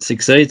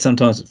succeeds,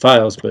 sometimes it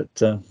fails, but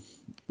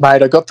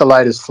Mate, I got the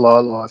latest Fly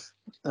Life,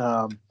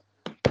 and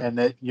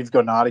you've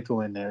got an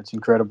article in there. It's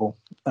incredible.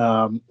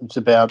 It's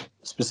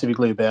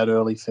specifically about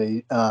early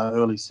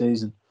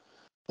season,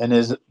 and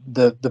there's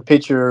the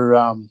picture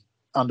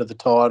under the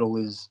title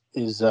is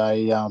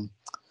a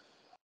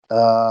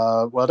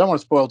well, I don't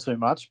want to spoil too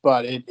much,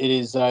 but it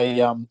is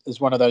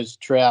one of those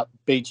trout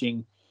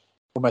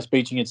almost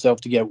beaching itself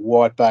to get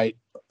whitebait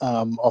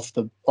off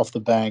the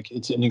bank.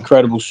 It's an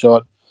incredible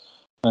shot.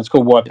 And it's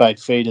called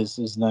Whitebait Feeders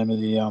is the name of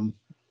the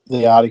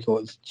article.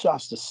 It's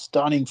just a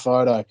stunning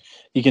photo.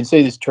 You can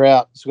see this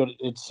trout.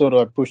 It's sort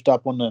of pushed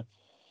up on the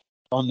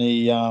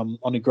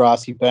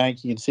grassy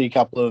bank. You can see a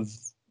couple of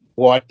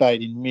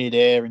whitebait in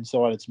mid-air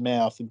inside its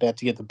mouth, about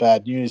to get the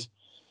bad news.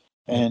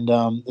 And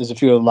there's a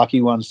few of the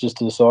lucky ones just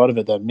to the side of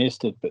it that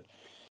missed it. But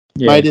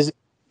mate,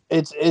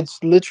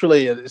 it's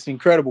literally it's an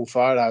incredible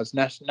photo. It's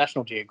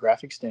National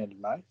Geographic standard,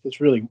 mate. It's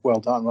really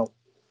well done. Well,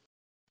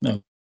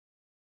 no,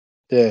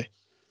 yeah.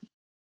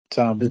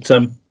 It's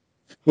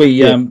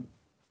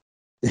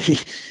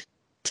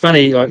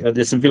funny. Like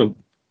there's some video.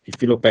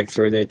 If you look back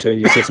through there too,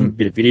 you see some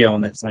bit of video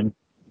on that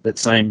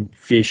same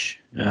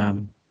fish.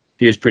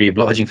 He was pretty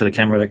obliging for the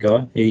camera. That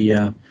guy. He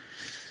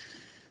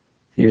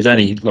was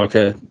only like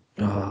he's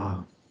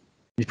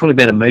probably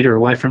about a metre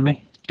away from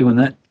me doing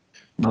that.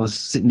 I was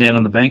sitting down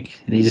on the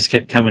bank and he just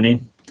kept coming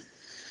in.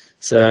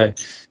 So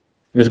it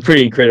was a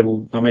pretty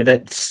incredible. I mean,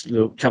 that's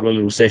a couple of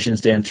little sessions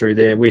down through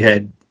there.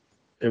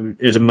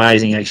 It was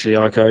amazing, actually,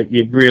 Iko.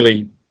 You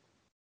really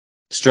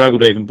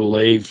struggled to even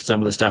believe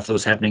some of the stuff that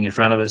was happening in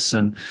front of us.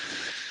 And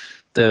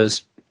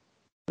there's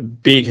a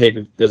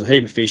heap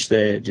of fish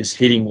there just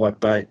hitting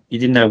whitebait. You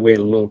didn't know where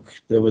to look.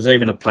 There was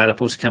even a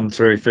platypus coming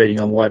through feeding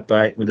on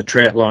whitebait with a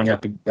trout lying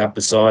up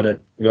beside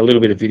it. We got a little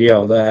bit of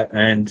video of that.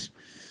 And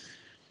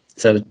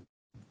so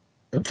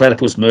the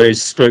platypus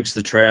moves, spooks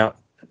the trout.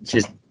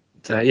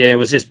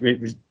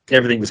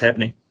 Everything was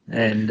happening.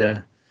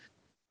 And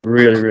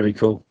really, really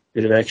cool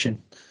bit of action.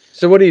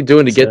 So what are you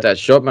doing to get that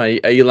shot,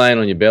 mate? Are you laying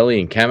on your belly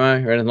in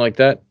camo or anything like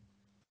that?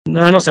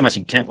 No, not so much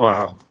in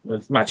camo. Well,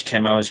 as much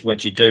camo as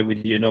what you do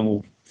with your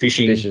normal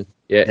fishing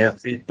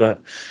outfit,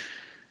 but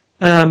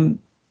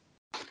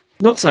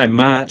not so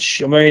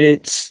much. I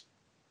mean,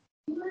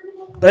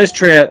 those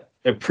trout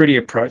are pretty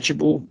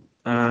approachable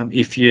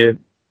as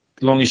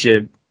long as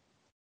you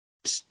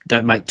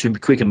don't make too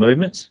quicker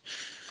movements.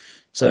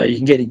 So you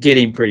can get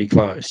in pretty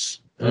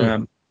close.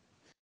 Quite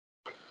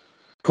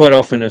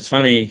often, it's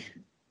funny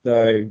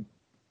though.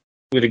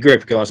 With a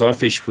group of guys I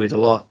fish with a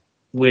lot,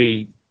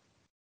 quite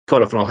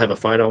often I'll have a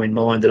photo in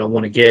mind that I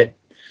want to get,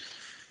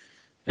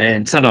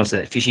 and sometimes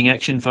that fishing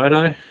action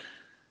photo.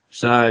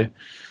 So,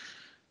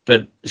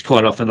 but it's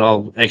quite often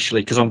I'll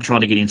actually, because I'm trying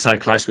to get in so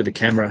close with the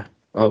camera,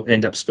 I'll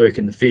end up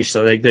spooking the fish.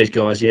 So these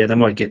guys, they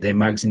might get their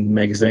mugs in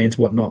magazines,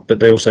 whatnot, but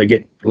they also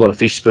get a lot of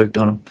fish spooked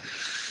on them.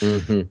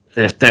 Mm-hmm.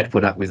 They have to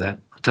put up with that.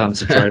 I tell them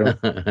it's a trade-off.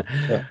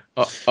 Yeah.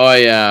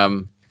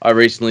 I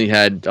recently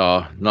had,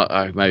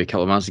 maybe a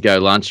couple of months ago,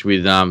 lunch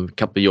with a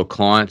couple of your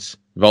clients.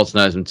 Volts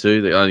knows them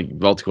too. I think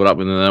Volts caught up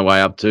with them on their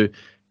way up to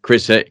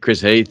Chris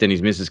Heath and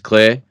his Mrs.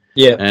 Claire.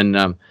 Yeah. And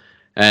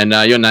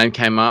your name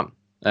came up,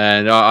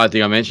 and I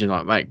think I mentioned,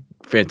 like, mate,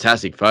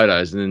 fantastic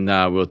photos. And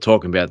then we were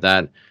talking about that,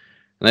 and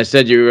they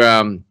said you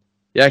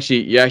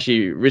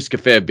actually risk a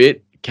fair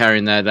bit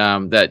carrying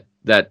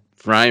that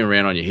frame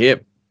around on your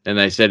hip. And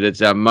they said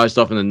it's most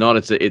often than not,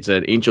 it's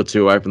an inch or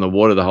two away from the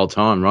water the whole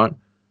time, right?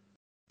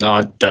 No,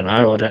 I don't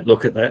know. I don't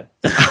look at that.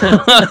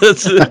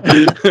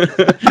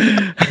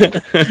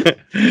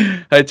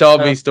 They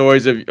told me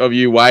stories of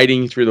you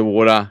wading through the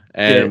water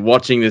and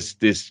watching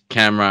this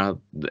camera,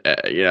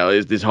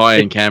 this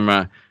high-end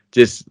camera,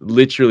 just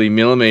literally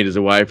millimeters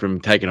away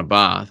from taking a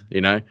bath,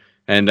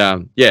 And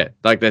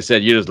like they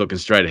said, you're just looking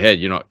straight ahead.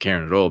 You're not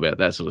caring at all about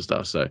that sort of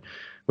stuff. So,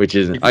 which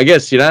is, I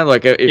guess,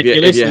 like if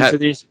you listen to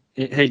this,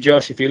 hey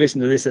Josh, if you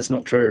listen to this, that's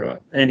not true, right?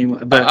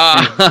 Anyway, but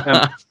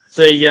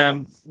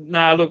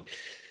no, look.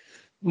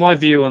 My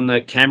view on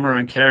the camera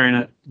and carrying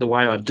it the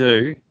way I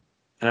do,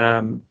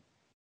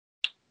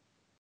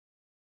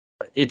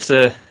 it's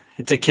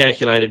it's a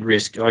calculated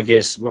risk, I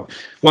guess. Well,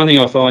 one thing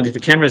I find, if the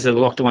cameras are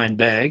locked away in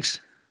bags,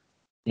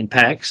 in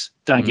packs,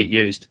 don't get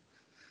used.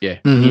 Yeah.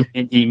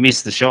 You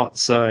miss the shot.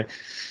 So,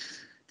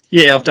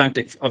 yeah, I've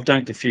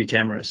dunked a few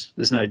cameras.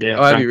 There's no doubt.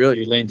 Oh, have you Dunked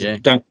really? A few lenses, Yeah.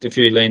 Dunked a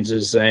few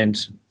lenses,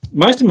 and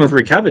most of them have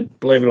recovered.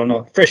 Believe it or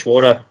not, fresh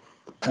water.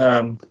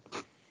 I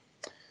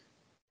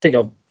think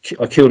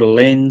I killed a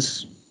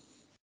lens.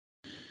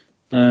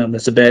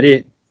 That's about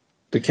it.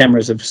 The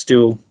cameras have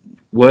still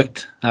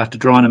worked after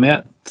drying them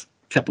out. A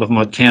couple of them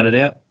I'd counted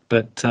out,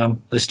 but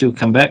they still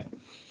come back.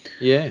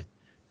 Yeah.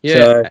 Yeah.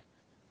 So,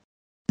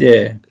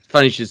 yeah.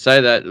 Funny you should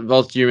say that.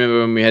 Volts, do you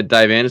remember when we had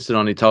Dave Anderson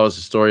on? He told us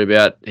a story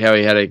about how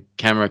he had a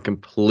camera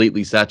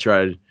completely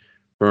saturated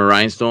from a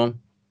rainstorm.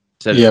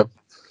 Said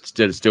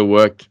it still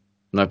worked,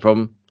 no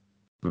problem,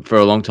 for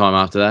a long time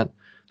after that.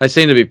 They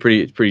seem to be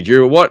pretty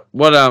durable.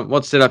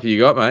 What setup have you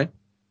got, mate?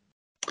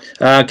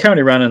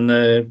 Currently running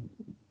the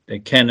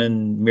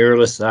Canon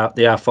mirrorless,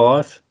 the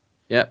R5.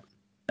 Yep.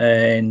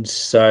 And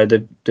so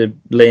the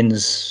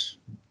lens,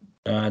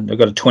 I've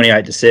got a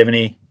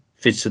 28-70,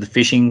 fits to the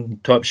fishing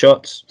type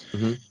shots,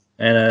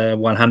 and a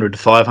 100 to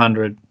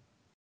 500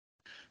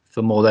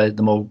 for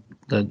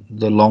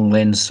the long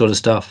lens sort of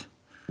stuff.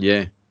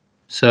 Yeah.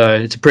 So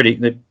it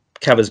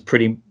covers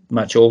pretty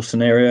much all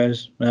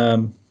scenarios.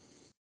 So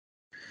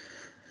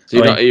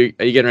are you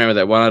getting around with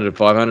that 100 to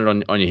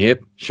 500 on your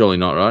hip? Surely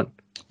not, right?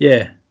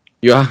 Yeah.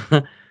 You are?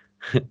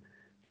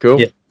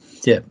 Cool.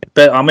 Yeah.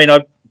 But I mean,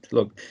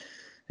 look,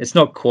 it's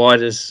not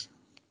quite as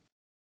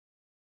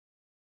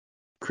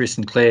Chris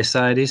and Claire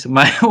say it is. Or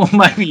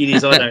maybe it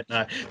is, I don't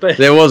know. But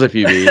there was a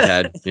few beers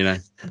had, you know.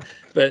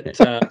 But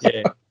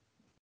yeah.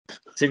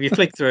 So if you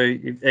flick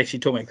through, actually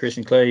talking about Chris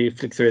and Claire, you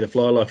flick through the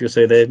Fly Life, you'll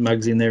see their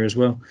mugs in there as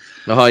well.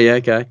 Oh yeah,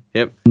 okay.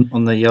 Yep.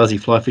 On the Aussie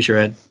Fly Fisher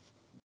ad.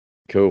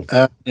 Cool.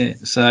 Yeah.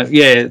 So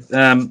yeah.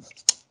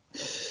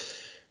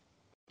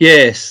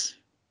 Yes.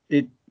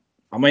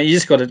 I mean, you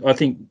just got to. I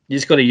think you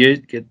just got to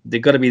use.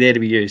 They've got to be there to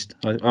be used.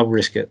 I'll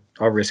risk it.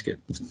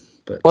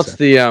 But what's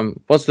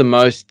the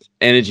most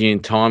energy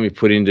and time you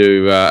put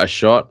into a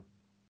shot?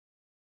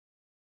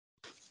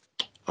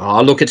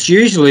 Oh, look, it's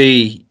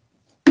usually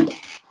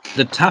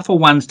the tougher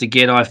ones to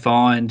get. I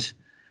find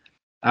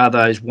are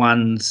those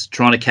ones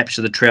trying to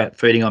capture the trout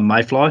feeding on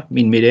mayfly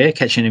in midair,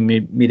 catching in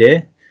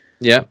midair.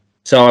 Yeah.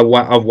 So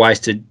I've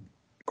wasted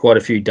quite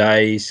a few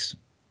days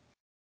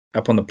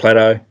up on the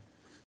plateau.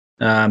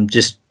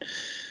 Just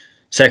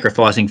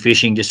sacrificing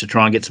fishing just to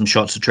try and get some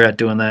shots of trout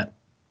doing that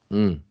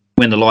when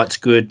the light's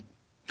good.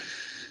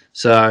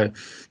 So,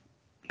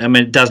 I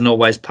mean, it doesn't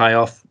always pay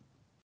off.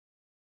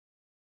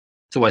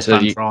 It's always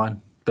fun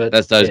trying. But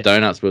that's those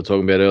donuts we were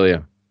talking about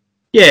earlier.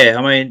 Yeah,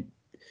 I mean,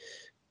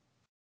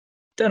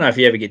 don't know if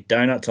you ever get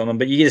donuts on them,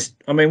 but you just,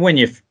 I mean, when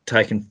you're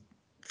taking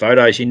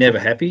photos, you're never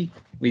happy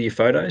with your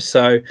photos.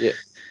 So,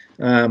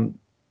 I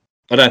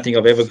don't think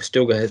I've ever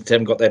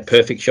haven't got that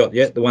perfect shot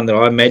yet. The one that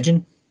I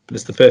imagine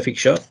is the perfect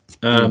shot.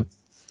 But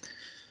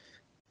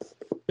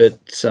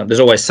there's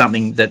always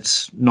something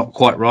that's not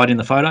quite right in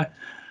the photo.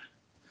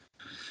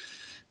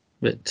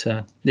 But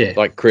yeah,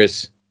 like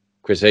Chris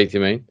Heath, you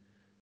mean?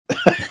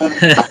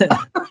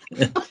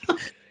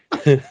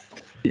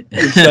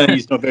 He's saying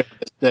he's not very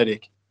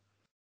aesthetic.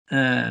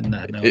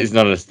 No. He's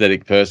not an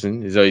aesthetic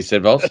person, is what you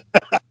said, Vols?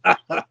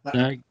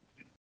 No,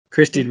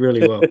 Chris did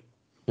really well.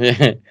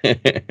 Yeah.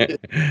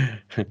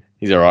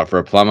 He's all right for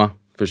a plumber,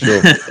 for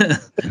sure.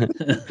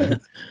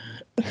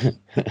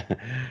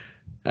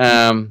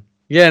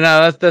 Yeah,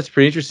 no, that's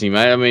pretty interesting,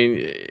 mate. I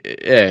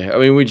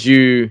mean, would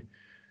you?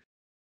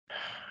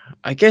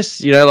 I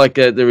guess like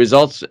the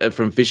results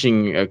from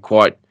fishing are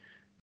quite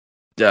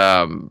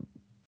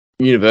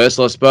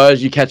universal, I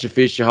suppose. You catch a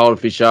fish, you hold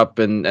a fish up,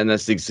 and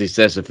that's the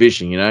success of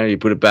fishing. You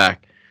put it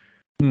back.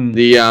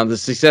 The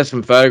success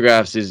from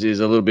photographs is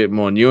a little bit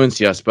more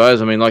nuanced, I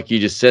suppose. I mean, like you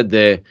just said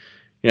there,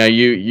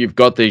 you've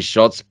got these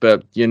shots,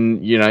 but you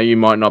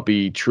might not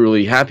be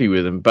truly happy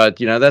with them. But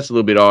that's a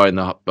little bit eye in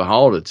the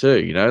beholder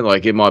too.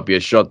 Like it might be a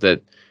shot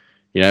that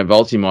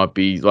Volty might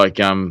be like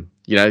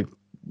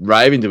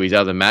raving to his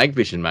other mag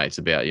fishing mates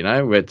about.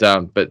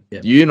 But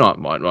you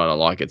might not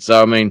like it.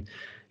 So I mean,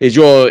 is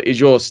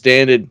your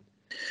standard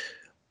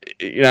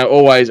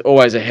always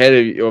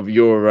ahead of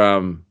your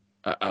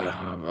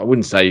I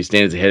wouldn't say your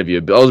standards ahead of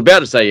your. I was about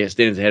to say your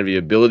standards ahead of your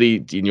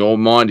ability in your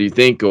mind. Do you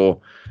think,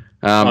 or?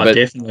 But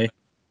definitely.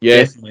 Yeah,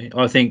 definitely.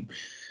 I think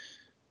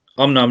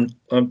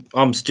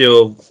I'm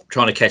still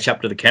trying to catch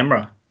up to the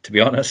camera, to be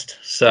honest.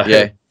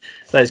 So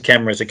those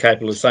cameras are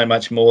capable of so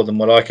much more than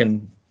what I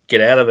can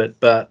get out of it.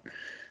 But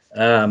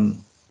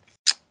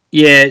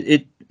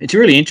it's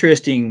really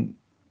interesting.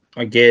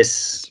 I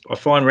guess I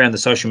find around the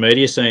social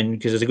media scene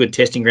because it's a good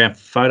testing ground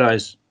for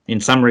photos in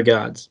some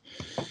regards.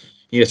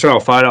 You throw a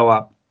photo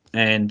up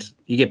and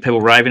you get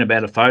people raving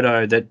about a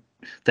photo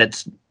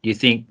that's you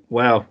think,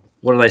 wow,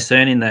 what are they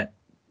seeing in that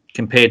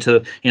compared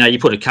to, you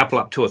put a couple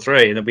up, 2 or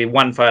 3, and there'll be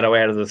one photo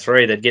out of the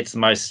 3 that gets the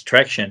most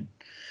traction.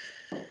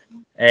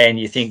 And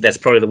you think that's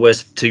probably the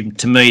worst,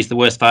 to me, is the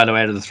worst photo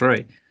out of the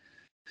 3.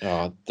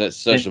 Oh, that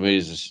social media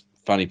is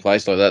funny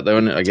place like that, though,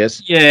 isn't it? I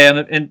guess.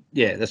 Yeah, and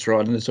yeah, that's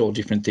right. And it's all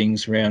different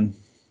things around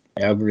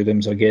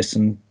algorithms, I guess,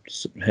 and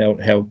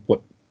how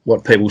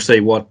what people see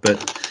what.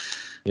 But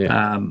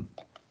yeah,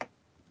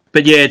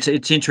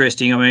 it's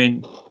interesting. I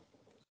mean,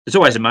 it's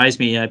always amazed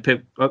me. You know,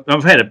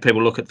 I've had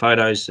people look at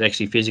photos,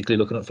 actually physically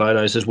looking at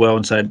photos as well,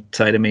 and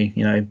say to me,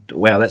 you know,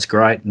 wow, that's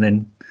great. And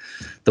then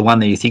the one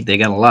that you think they're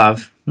going to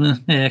love,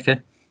 yeah, okay.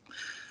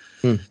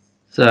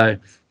 So,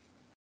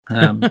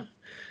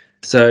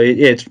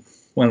 yeah, it's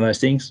one of those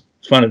things.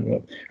 It's fun.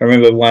 I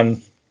remember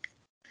one.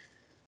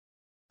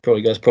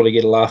 Probably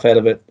get a laugh out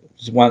of it.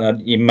 It's one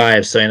you may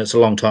have seen. It's a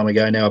long time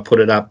ago now. I put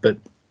it up, but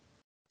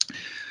I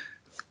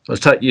was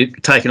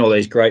taking all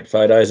these great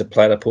photos of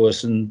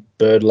platypus and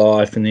bird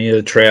life and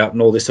the trout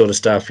and all this sort of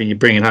stuff, and you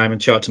bring it home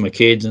and show it to my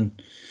kids,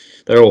 and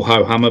they're all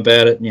ho hum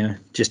about it. You know,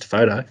 just a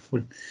photo.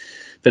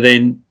 But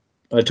then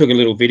I took a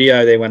little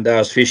video there one day. I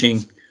was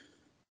fishing,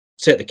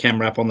 set the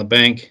camera up on the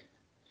bank,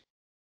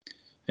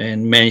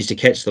 and managed to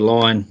catch the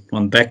line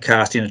on back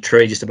cast in a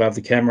tree just above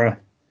the camera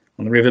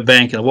on the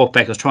riverbank. And I walked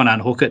back. I was trying to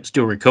unhook it,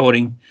 still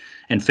recording,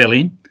 and fell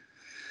in.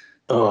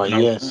 Oh,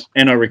 yes.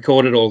 And I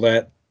recorded all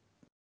that,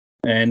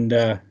 and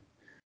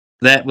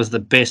that was the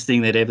best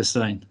thing they'd ever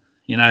seen.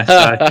 You know,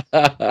 so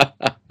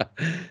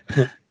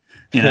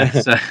you know,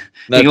 so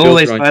all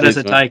these photos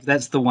I take,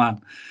 that's the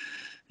one.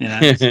 You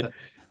know, so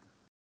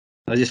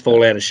I just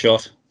fall out of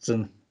shot. It's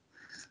an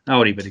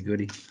oldie but a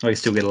goodie. I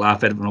still get a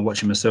laugh at it when I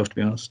watch it myself, to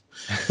be honest.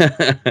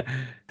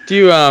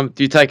 Do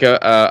you take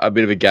a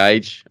bit of a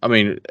gauge? I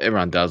mean,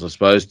 everyone does, I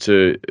suppose,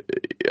 to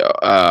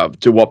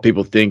what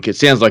people think. It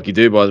sounds like you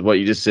do by what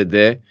you just said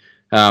there.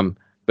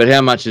 But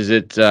how much is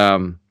it?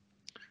 So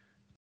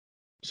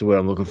what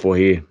I'm looking for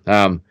here.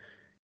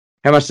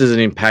 How much does it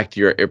impact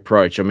your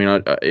approach? I mean,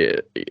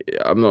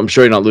 I'm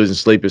sure you're not losing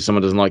sleep if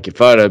someone doesn't like your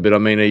photo, but I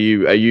mean, are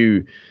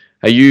you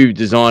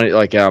designing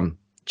like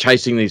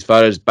chasing these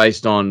photos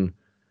based on?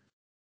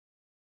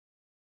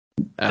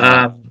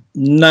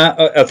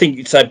 No, I think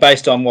you'd say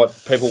based on what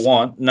people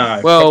want. No,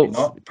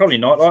 well, probably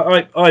not.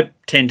 I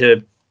tend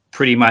to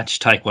pretty much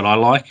take what I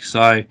like.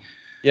 So,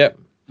 yep.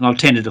 And I've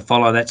tended to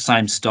follow that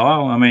same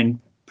style. I mean,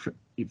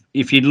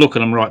 if you look at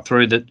them right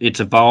through, that it's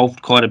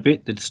evolved quite a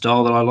bit, the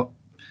style that I like.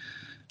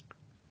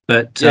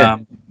 But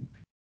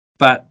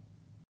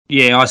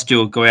yeah, I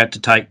still go out to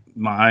take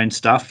my own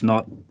stuff,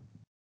 not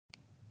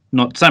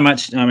so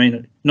much. I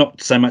mean,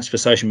 not so much for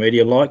social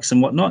media likes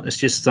and whatnot. It's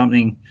just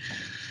something,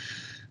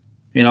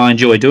 you know, I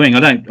enjoy doing.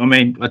 I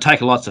take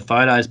lots of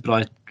photos, but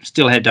I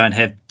still don't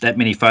have that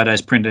many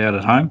photos printed out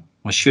at home.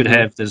 I should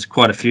have. There's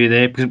quite a few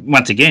there. Because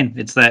once again,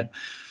 it's that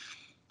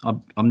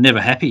I'm never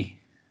happy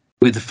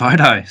with the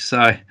photo.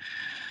 So,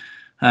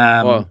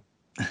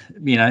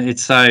 you know,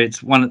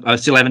 it's one. I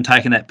still haven't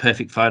taken that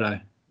perfect photo.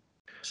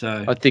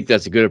 So I think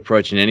that's a good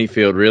approach in any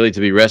field, really, to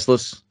be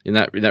restless in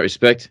that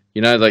respect.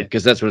 You know, like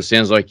because that's what it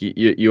sounds like.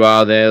 You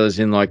are there, as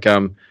in like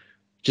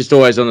just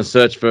always on the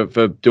search for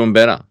doing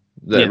better.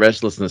 The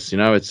restlessness, you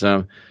know, it's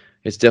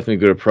definitely a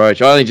good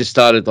approach. I only just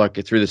started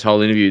like through this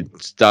whole interview,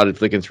 started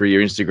flicking through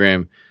your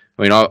Instagram.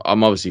 I mean,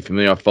 I'm obviously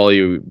familiar. I follow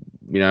you,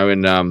 you know,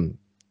 and I'm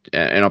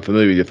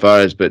familiar with your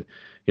photos. But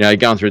you know,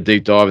 going through a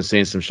deep dive and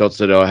seeing some shots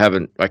that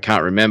I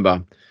can't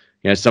remember.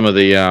 You know, some of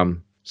the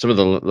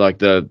like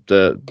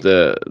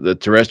the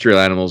terrestrial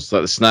animals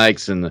like the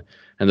snakes and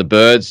the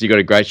birds. You got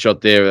a great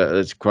shot there.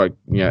 That's quite,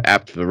 you know,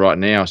 apt for right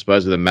now, I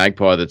suppose, with a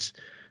magpie that's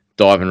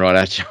diving right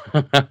at you.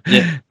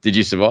 Yeah. Did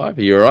you survive?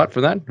 Are you all right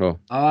for that? Or?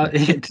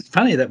 It's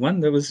funny, that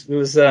one. It was.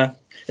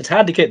 It's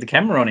hard to keep the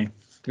camera on him,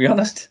 to be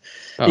honest.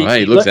 Oh,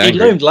 he looks angry. He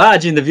loomed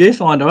large in the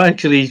viewfinder. I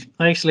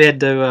actually had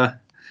to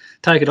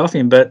take it off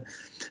him. But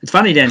it's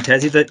funny down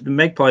Tassie that the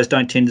magpies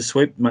don't tend to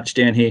swoop much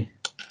down here.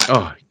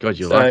 Oh God,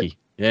 you're lucky.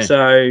 Yeah.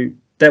 So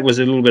that was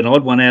a little bit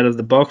odd one out of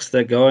the box,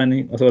 that guy,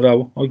 and I thought,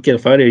 oh, I'll get a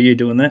photo of you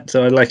doing that.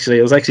 So I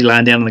was actually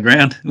laying down on the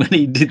ground when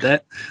he did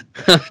that.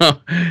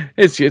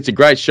 It's a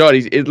great shot.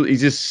 He's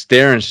just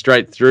staring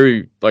straight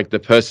through like the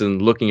person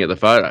looking at the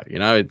photo. You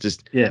know, it's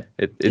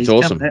he's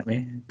awesome. Coming at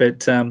me.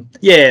 But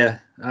yeah,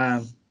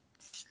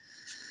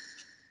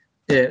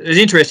 it was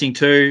interesting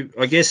too.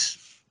 I guess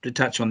to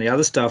touch on the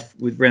other stuff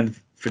with around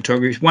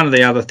photography, one of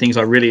the other things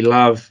I really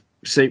love,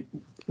 see,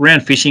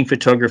 around fishing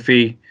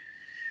photography.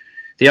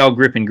 The old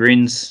grip and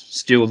grin's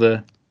still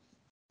the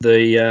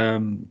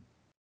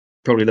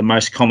probably the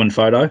most common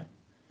photo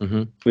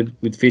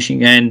with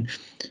fishing, and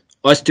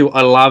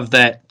I love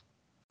that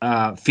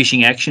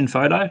fishing action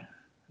photo.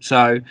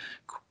 So,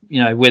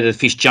 you know, whether the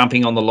fish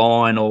jumping on the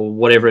line or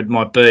whatever it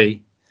might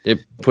be. Yeah,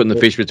 putting the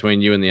fish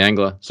between you and the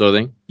angler, sort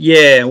of thing.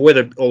 Yeah,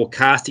 or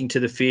casting to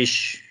the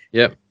fish.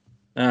 Yep.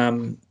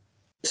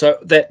 So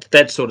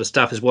that sort of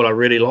stuff is what I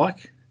really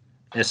like.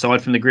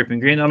 Aside from the grip and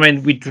grin, I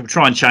mean, we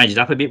try and change it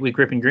up a bit with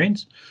grip and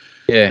grins,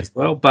 as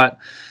well. But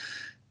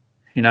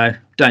you know,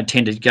 don't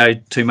tend to go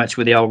too much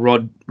with the old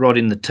rod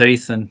in the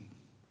teeth and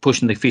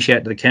pushing the fish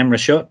out to the camera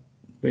shot,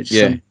 which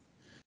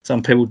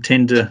some people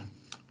tend to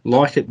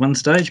like at one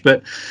stage.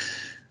 But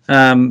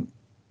so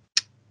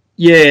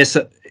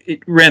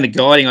around the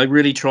guiding, I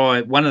really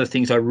try. One of the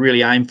things I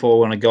really aim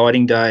for on a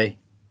guiding day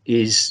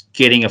is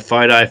getting a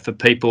photo for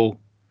people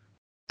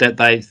that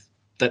they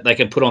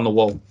can put on the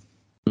wall.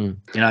 Mm.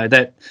 You know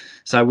that.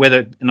 So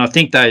and I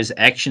think those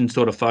action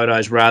sort of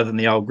photos rather than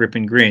the old grip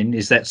and grin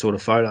is that sort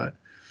of photo.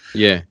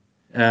 Yeah.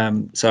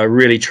 So I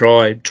really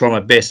try my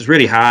best. It's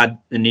really hard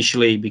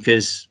initially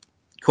because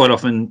quite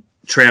often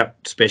trout,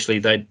 especially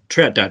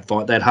trout don't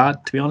fight that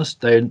hard. To be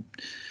honest, they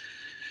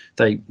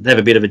have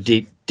a bit of a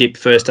dip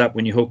first up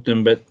when you hook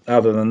them, but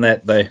other than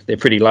that, they're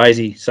pretty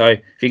lazy. So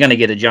if you're going to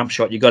get a jump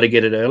shot, you've got to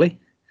get it early.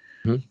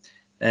 Mm-hmm.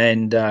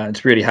 And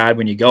it's really hard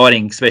when you're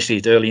guiding, especially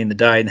it's early in the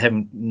day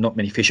and not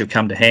many fish have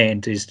come to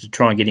hand, is to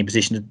try and get in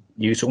position to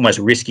use, almost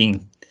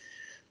risking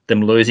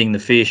them losing the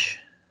fish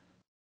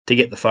to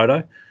get the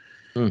photo.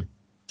 Mm.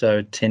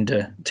 So tend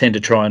to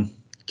try and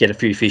get a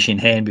few fish in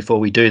hand before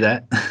we do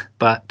that.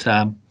 But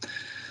yeah,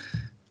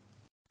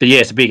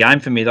 it's a big aim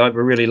for me though. I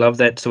really love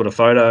that sort of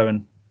photo,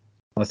 and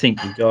I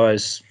think the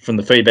guys, from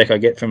the feedback I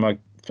get from my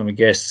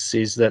guests,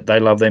 is that they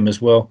love them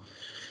as well.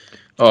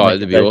 Oh,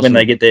 that'd be awesome when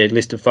they get their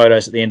list of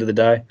photos at the end of the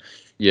day.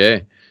 Yeah,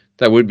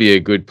 that would be a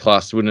good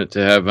plus, wouldn't it,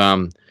 to have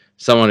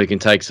someone who can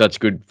take such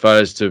good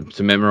photos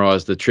to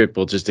memorize the trip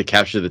or just to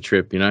capture the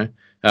trip, you know,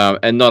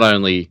 and not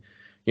only,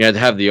 you know, to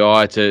have the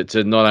eye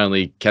to not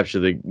only capture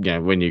the, you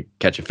know, when you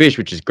catch a fish,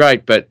 which is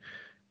great, but,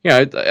 you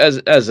know,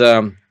 as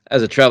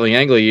a traveling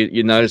angler,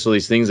 you notice all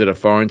these things that are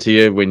foreign to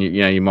you when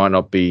you know you might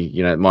not be,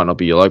 you know, it might not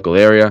be your local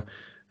area.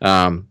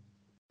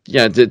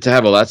 Yeah, to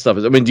have all that stuff.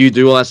 I mean, do you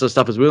do all that sort of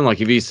stuff as well?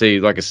 Like if you see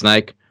like a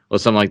snake or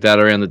something like that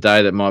around the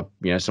day that might,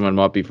 you know, someone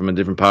might be from a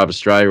different part of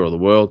Australia or the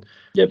world.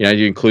 Yep. You know,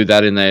 you include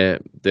that in their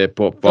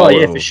portfolio.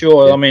 Oh yeah, for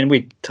sure. Yeah. I mean,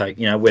 we take,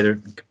 you know,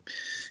 whether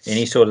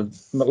any sort of,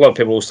 a lot of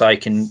people will say,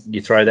 can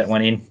you throw that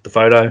one in the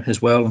photo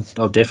as well?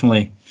 I'll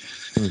definitely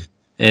add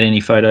any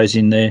photos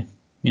in there.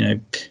 You know,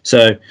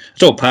 so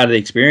it's all part of the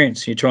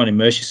experience. You try and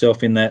immerse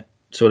yourself in that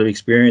sort of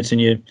experience,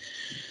 and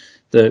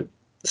the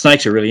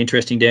snakes are really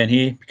interesting down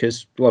here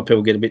because a lot of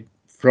people get a bit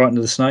frightened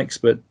of the snakes,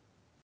 but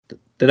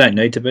they don't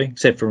need to be,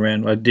 except for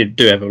around. I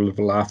do have a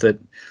little laugh that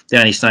the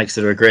only snakes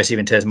that are aggressive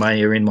in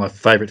Tasmania are in my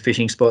favourite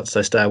fishing spots,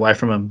 so stay away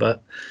from them.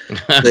 But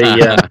but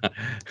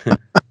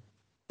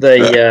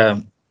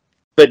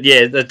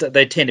yeah,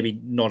 they tend to be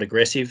not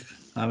aggressive.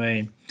 I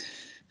mean,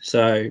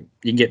 so you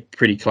can get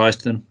pretty close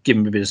to them, give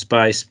them a bit of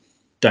space.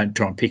 Don't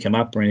try and pick them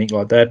up or anything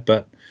like that.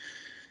 But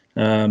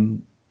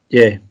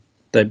yeah,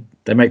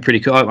 they make pretty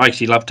cool. I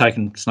actually love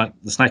taking snake.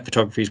 The snake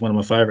photography is one of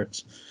my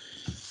favourites.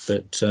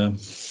 But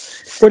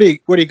what do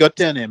you got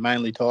down there?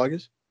 Mainly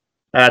tigers.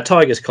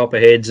 Tigers,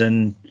 copperheads,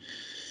 and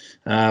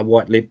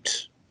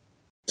white-lipped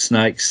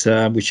snakes,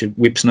 which are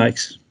whip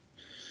snakes.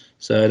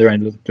 So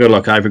they're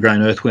like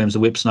overgrown earthworms, the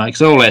whip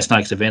snakes. All our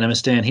snakes are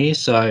venomous down here,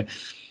 so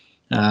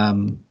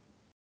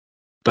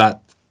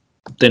but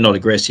they're not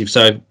aggressive.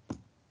 So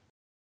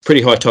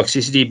pretty high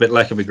toxicity, but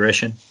lack of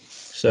aggression.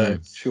 So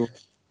sure.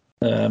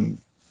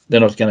 They're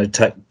not going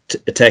to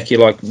attack you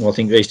like, well, I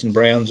think Eastern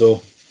Browns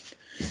or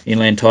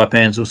inland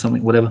taipans or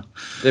something, whatever.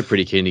 They're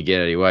pretty keen to get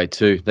out of your way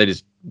too. They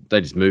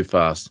just move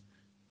fast.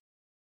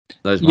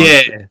 Those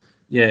ones.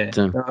 Yeah.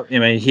 So, I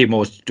mean, you hear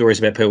more stories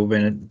about people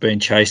being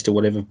chased or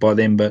whatever by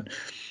them, but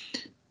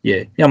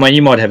yeah. I mean,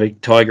 you might have a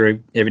tiger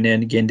every now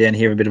and again down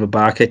here, a bit of a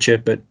bark at you,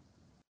 but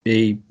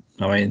it's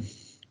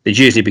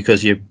usually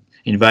because you're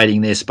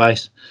invading their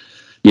space.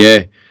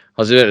 Yeah.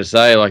 I was about to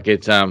say, like,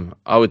 it's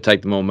I would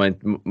take the more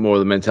of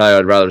the mentality.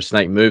 I'd rather a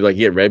snake move. Like,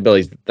 you get red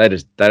bellies, they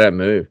don't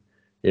move.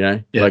 You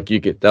know, like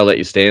they'll let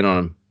you stand on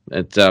them.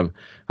 It's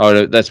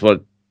that's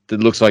what it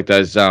looks like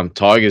those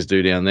tigers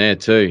do down there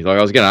too. Like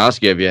I was going to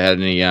ask you, have you had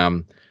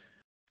any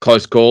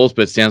close calls?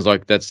 But it sounds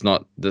like that's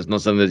not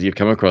something that you've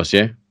come across,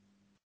 yeah.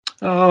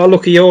 Oh,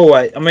 look,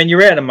 I mean,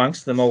 you're out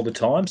amongst them all the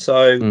time,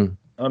 so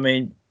I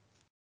mean,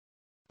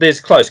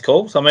 there's close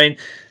calls. I mean,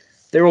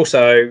 they're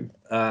also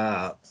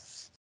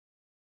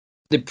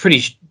they're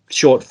pretty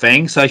short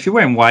fangs. So if you're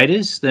wearing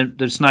waders,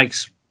 the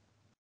snakes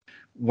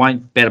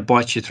won't better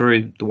bite you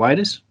through the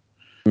waders.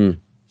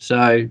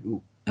 So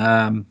you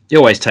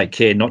always take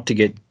care not to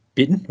get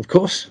bitten, of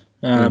course.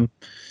 But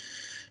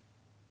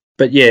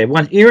yeah,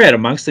 when you're out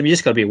amongst them, you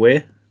just got to be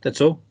aware.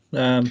 That's all.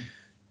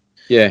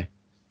 Yeah.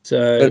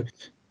 So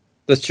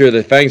that's true.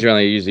 The fangs are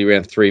only usually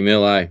around 3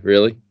 mil,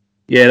 really?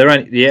 Yeah, they're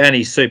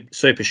only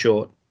super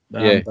short.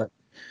 But,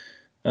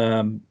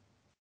 and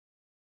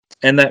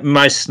that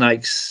most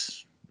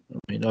snakes,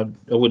 I mean,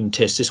 I wouldn't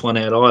test this one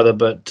out either,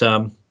 but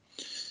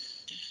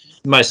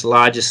most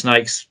larger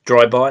snakes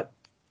dry bite.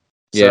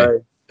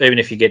 So even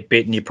if you get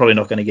bitten, you're probably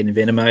not going to get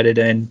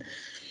envenomated.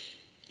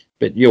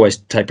 But you always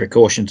take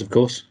precautions, of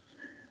course.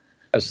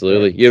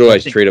 Absolutely, you'd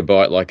always treat a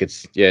bite like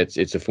it's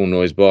a full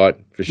noise bite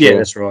for sure. Yeah,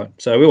 that's right.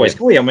 So we always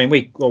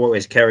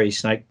carry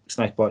snake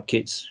bite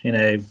kits in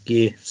our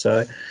gear.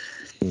 So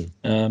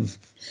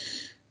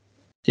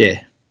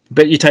yeah,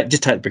 but you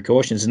just take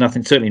precautions. There's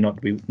nothing to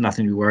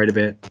be worried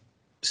about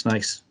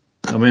snakes.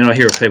 I mean, I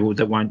hear of people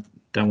that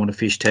don't want to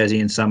fish Tassie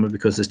in summer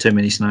because there's too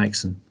many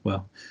snakes, and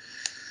well,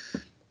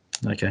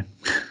 okay.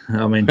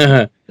 I mean,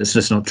 that's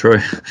just not true.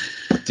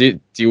 Do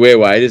you wear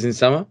waders in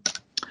summer?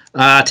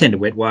 I tend to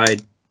wet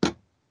wade,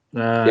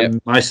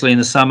 mostly in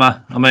the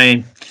summer. I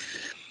mean,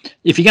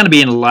 if you're going to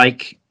be in a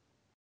lake,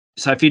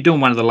 so if you're doing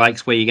one of the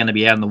lakes where you're going to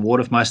be out in the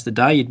water for most of the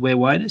day, you'd wear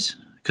waders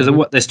because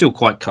they're still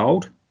quite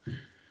cold.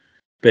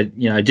 But,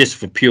 just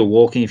for pure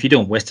walking, if you're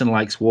doing Western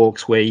Lakes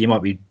walks where you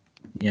might be,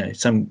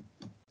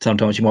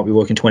 sometimes you might be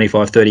walking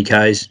 25, 30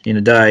 Ks in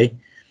a day,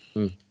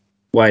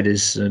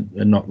 waders are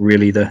not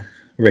really the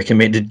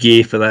recommended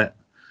gear for that.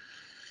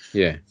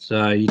 Yeah.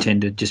 So you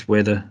tend to just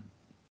wear the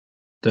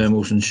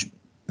thermals and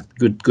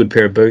good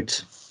pair of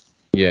boots.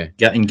 Yeah.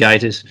 And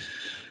gaiters.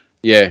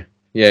 Yeah.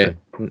 Yeah.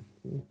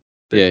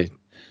 Yeah.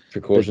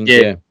 Precautions.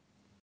 Yeah.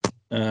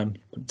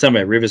 Some of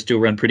our rivers still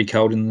run pretty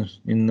cold in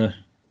the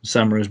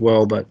summer as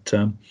well, but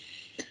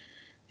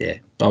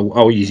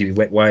I'll usually be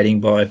wet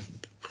wading by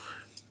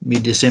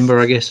mid-December,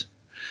 I guess.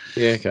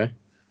 Yeah. Okay.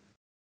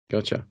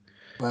 Gotcha.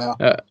 Wow.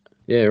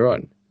 Yeah.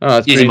 Right. Oh,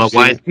 that's usually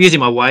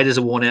my waders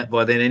are worn out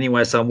by then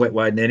anyway, so I'm wet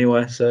wading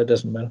anyway, so it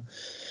doesn't matter.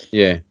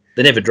 Yeah.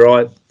 They never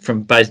dry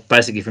from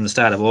basically from the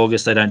start of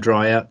August. They don't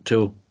dry out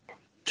till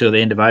the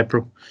end of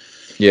April.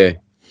 Yeah.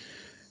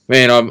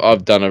 Man,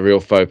 I've done a real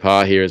faux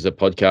pas here as a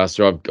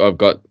podcaster. I've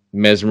got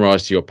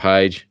mesmerised to your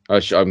page.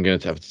 I'm going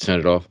to have to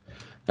turn it off.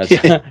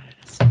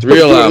 It's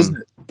real.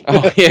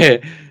 Oh yeah,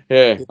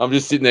 yeah. I'm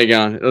just sitting there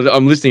going.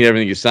 I'm listening to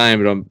everything you're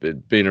saying, but I'm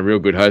being a real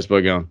good host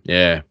by going,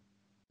 yeah,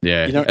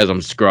 as I'm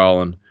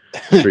scrolling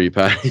through your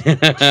page.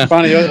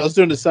 Funny, I was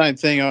doing the same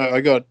thing. I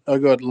got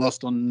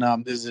lost on.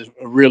 There's a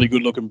really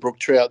good looking brook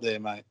trout there,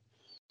 mate.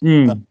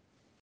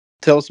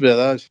 Tell us about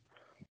those.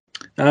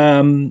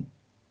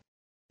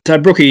 So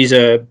brookies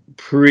are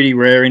pretty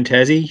rare in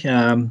Tassie,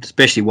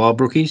 especially wild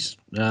brookies.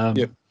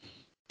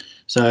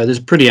 So there's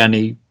pretty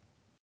only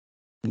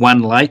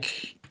one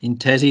lake in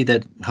Tassie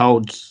that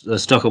holds a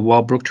stock of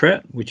wild brook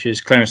trout, which is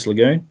Clarence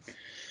Lagoon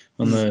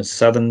on the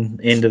southern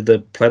end of the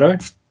plateau,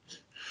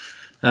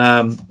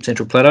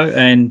 Central Plateau.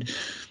 And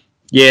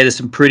there's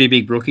some pretty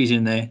big brookies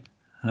in there.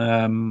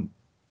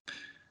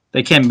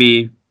 They can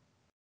be a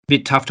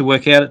bit tough to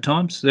work out at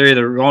times. They're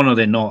either on or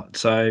they're not.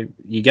 So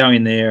you go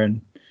in there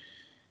and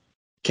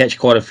catch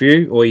quite a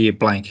few, or you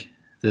blank.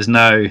 There's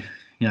no,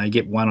 you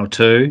get 1 or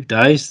 2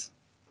 days.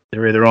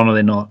 They're either on or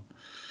they're not.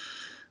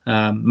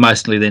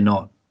 Mostly they're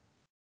not.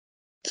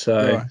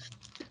 So,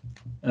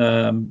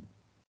 so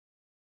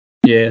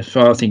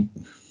I think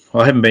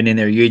I haven't been in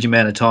there a huge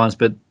amount of times,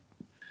 but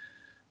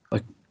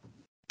like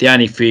the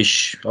only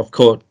fish I've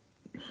caught,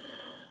 I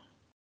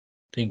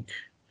think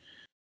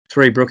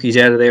 3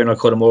 brookies out of there, and I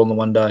caught them all in the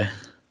one day.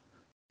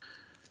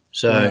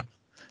 So.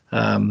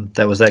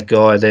 That was that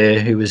guy there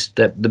who was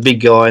the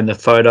big guy in the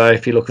photo.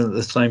 If you're looking at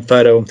the same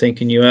photo I'm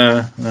thinking you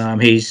are, I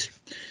think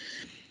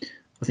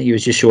he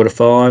was just short of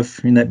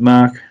 5 in that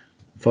mark,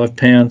 5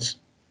 pounds,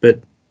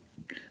 but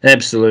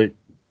absolute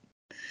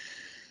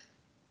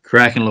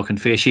cracking looking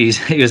fish. He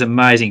was an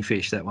amazing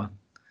fish, that one.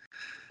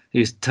 He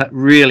was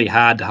really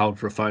hard to hold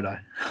for a photo.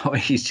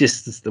 He's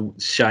just the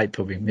shape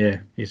of him. Yeah,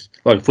 he's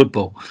like a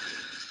football.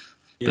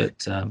 Yeah. But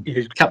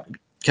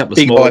couple of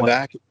big small high ones.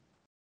 back.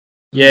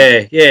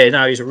 Yeah,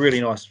 no, he's a really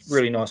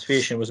nice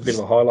fish, and was a bit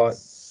of a highlight.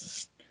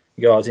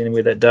 The guy I was in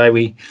with that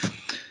day.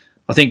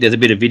 I think there's a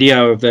bit of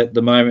video of that at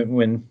the moment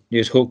when he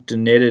was hooked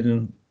and netted,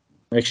 and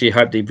I actually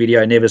hope the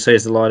video never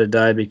sees the light of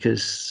day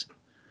because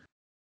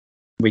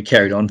we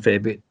carried on a fair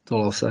bit. That's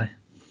all I'll say.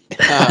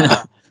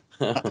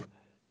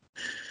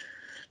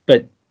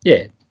 But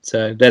yeah,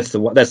 so that's the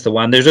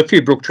one. There's a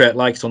few brook trout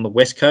lakes on the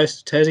west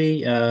coast of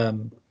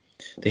Tassie.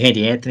 The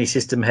Henty Anthony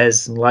system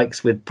has some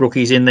lakes with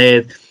brookies in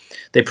there.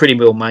 They're pretty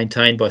well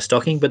maintained by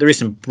stocking, but there is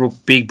some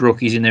big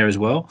brookies in there as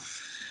well.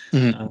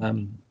 I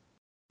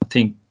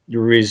think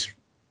there is,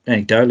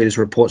 anecdotally, there's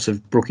reports of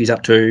brookies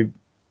up to,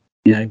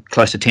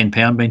 close to 10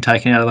 pound being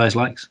taken out of those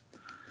lakes.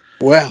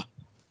 Wow.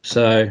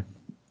 So,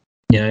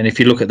 and if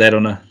you look at that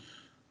on a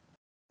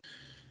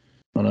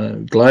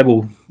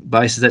global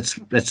basis,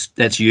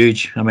 that's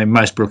huge. I mean,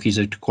 most brookies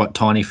are quite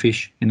tiny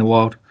fish in the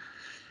wild.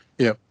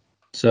 Yep.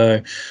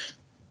 So.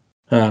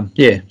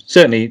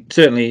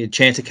 Certainly a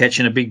chance of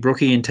catching a big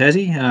brookie in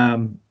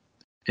Tassie.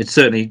 It's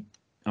certainly,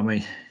 I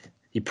mean,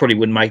 you probably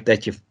wouldn't make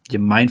that your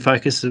main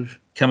focus of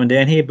coming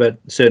down here, but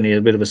certainly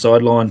a bit of a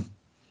sideline.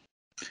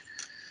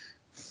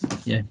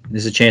 Yeah,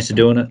 there's a chance of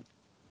doing it.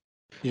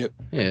 Yep.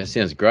 Yeah,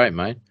 sounds great,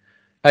 mate.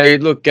 Hey,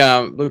 look,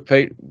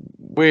 Pete,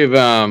 we've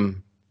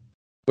been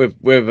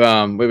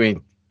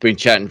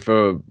chatting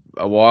for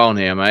a while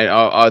now, mate.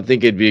 I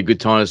think it'd be a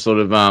good time to sort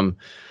of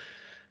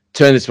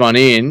turn this one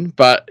in,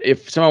 but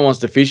if someone wants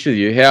to fish with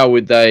you, how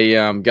would they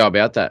go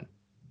about that?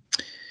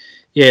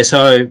 Yeah,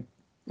 so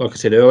like I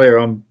said earlier,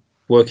 I'm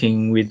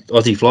working with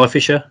Aussie Fly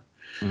Fisher.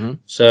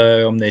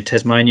 So I'm their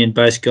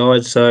Tasmanian-based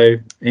guide. So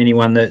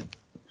anyone that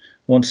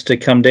wants to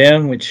come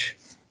down, which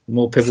the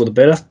more people the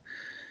better,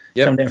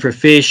 come down for a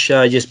fish,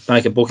 just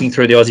make a booking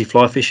through the Aussie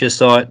Fly Fisher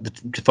site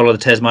to follow the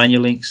Tasmania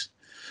links.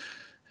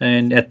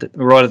 And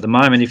right at the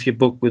moment, if you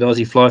book with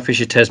Aussie Fly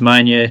Fisher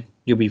Tasmania,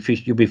 you'll be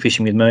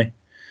fishing with me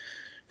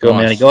got a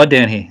mountain guide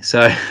down here.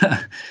 So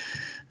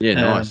Yeah,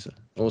 nice,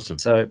 awesome.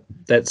 So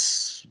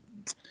that's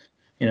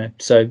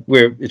so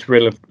it's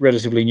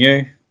relatively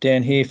new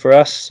down here for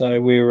us.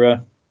 So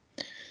we're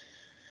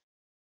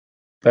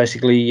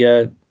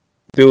basically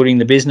building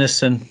the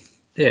business, and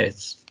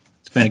it's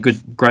been a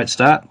great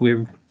start.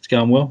 It's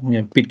going well.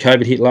 Big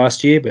COVID hit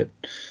last year, but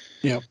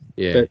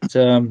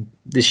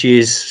this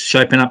year's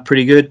shaping up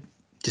pretty good.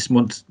 Just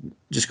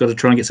got to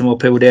try and get some more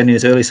people down in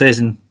this early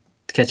season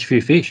to catch a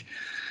few fish.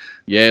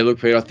 Yeah, look,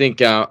 Pete, I think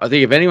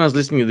if anyone's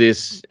listening to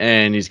this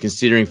and is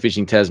considering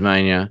fishing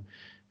Tasmania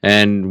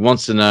and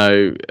wants to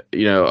know,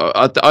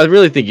 I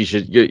really think you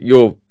should.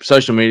 Your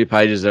social media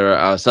pages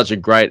are such a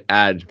great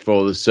ad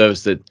for the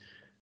service that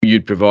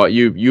you'd provide.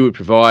 You would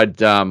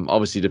provide,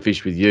 obviously, to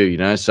fish with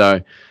you. So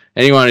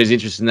anyone who's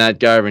interested in that,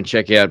 go over and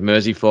check out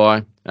Mersey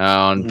Fly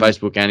on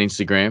Facebook and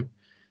Instagram,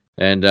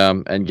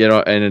 and get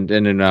on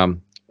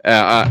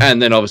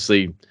and then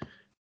obviously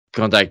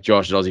contact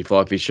Josh at Aussie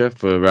Fly Fisher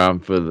for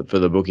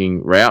the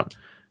booking route.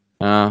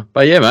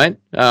 But yeah, mate,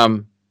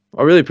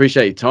 I really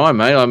appreciate your time,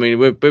 mate. I mean,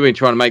 we've been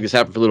trying to make this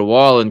happen for a little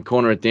while and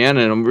corner it down,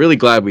 and I'm really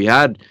glad we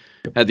had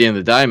at the end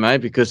of the day,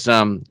 mate, because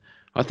I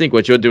think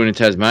what you're doing in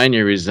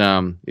Tasmania is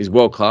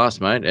world class,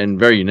 mate, and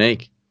very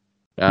unique.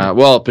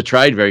 Well,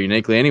 portrayed very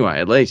uniquely anyway,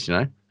 at least,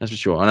 that's for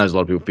sure. I know there's a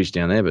lot of people fish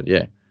down there, but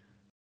yeah.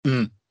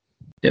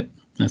 Yep.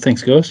 No,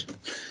 thanks, guys.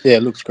 Yeah,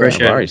 it looks great.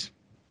 No worries.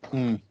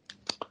 All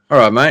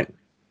right, mate.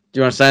 Do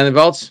you want to say anything,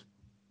 Volts?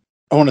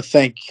 I want to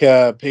thank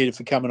Peter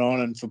for coming on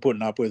and for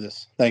putting up with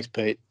us. Thanks,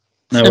 Pete.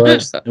 No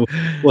worries. It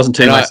wasn't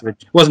too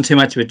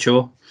much of a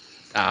chore.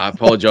 I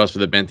apologise for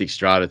the benthic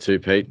strata too,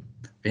 Pete.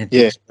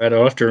 Benthic strata.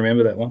 I have to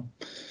remember that one.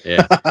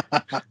 Yeah.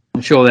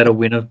 I'm sure that'll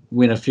win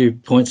a few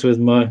points with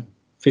my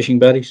fishing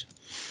buddies.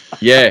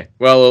 Yeah.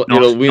 Well,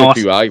 it'll win a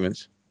few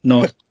arguments.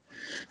 Nice.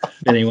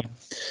 Anyway.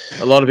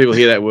 A lot of people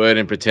hear that word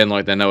and pretend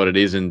like they know what it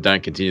is and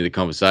don't continue the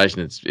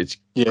conversation. It's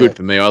good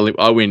for me. I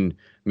win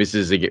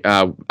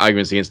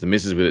arguments against the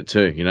misses with it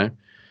too. If it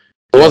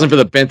wasn't for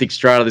the benthic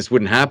strata, this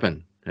wouldn't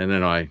happen. And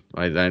then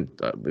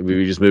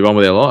we just move on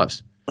with our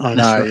lives. I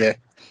know, yeah.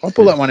 I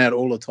pull that one out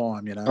all the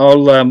time.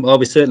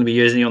 I'll certainly be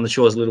using it on the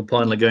shores of Little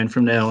Pine Lagoon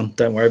from now on.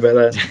 Don't worry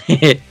about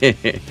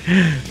that.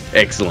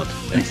 Excellent.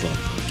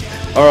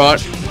 All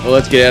right, well,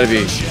 let's get out of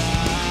here.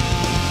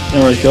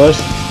 No worries, guys.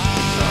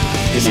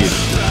 It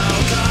is.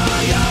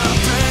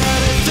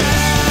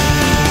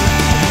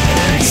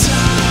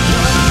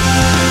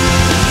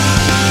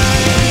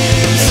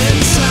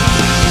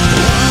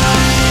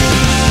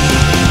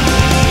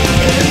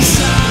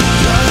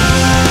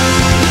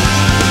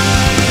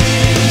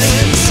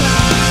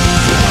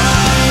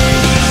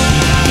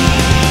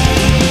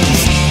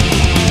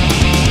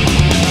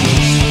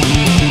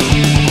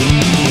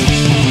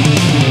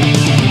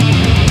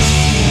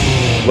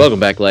 Welcome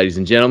back, ladies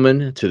and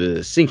gentlemen, to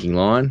the Sinking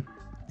Line,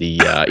 the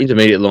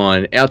Intermediate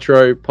Line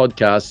Outro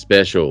Podcast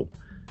Special.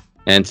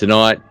 And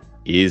tonight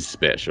is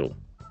special.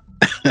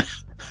 I'm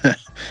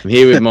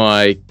here with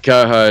my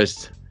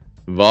co-host,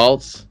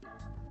 Volts.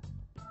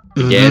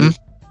 Again,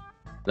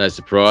 no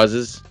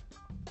surprises.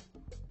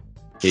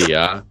 Here you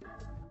are.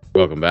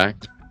 Welcome back.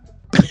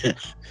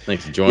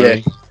 Thanks for joining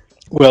me.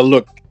 Well,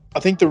 look, I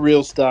think the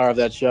real star of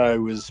that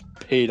show was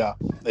Peter,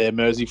 their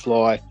Mersey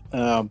Fly.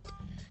 I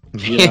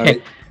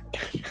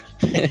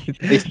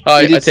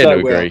tend to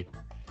agree.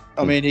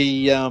 I mean,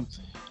 he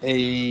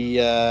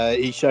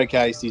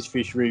showcased his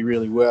fishery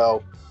really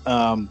well,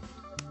 and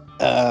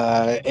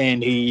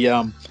he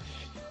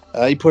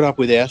put up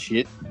with our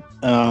shit.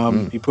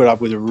 He put up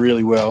with it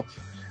really well.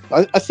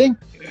 I think,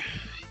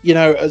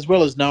 as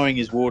well as knowing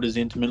his waters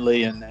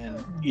intimately,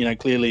 and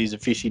clearly he's a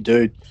fishy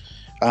dude.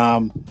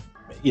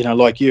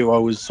 Like you, I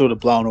was sort of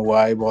blown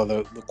away by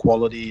the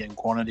quality and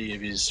quantity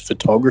of his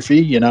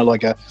photography.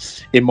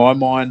 In my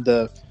mind,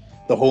 the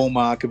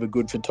hallmark of a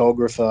good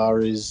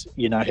photographer is,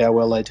 how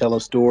well they tell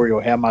a story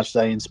or how much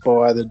they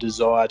inspire the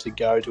desire to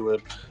go to a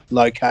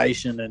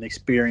location and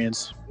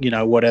experience,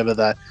 whatever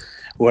that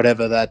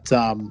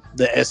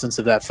the essence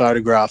of that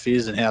photograph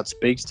is and how it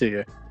speaks to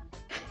you.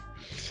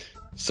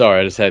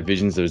 Sorry, I just had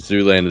visions of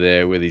Zoolander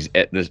there with his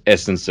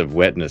essence of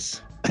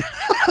wetness.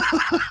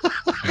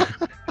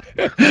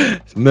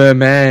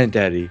 Merman,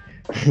 Daddy.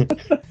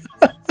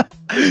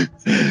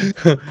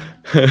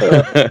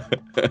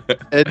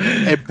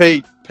 and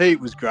Pete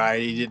was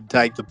great. He didn't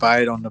take the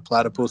bait on the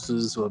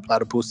platypuses or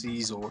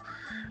platypussies or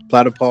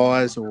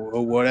platypies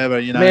or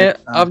whatever, Man,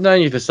 I've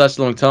known you for such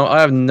a long time.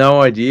 I have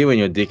no idea when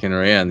you're dicking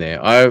around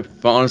there. I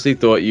honestly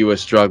thought you were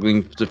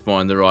struggling to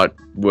find the right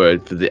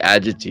word for the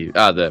adjective,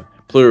 the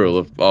plural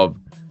of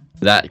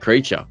that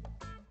creature.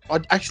 I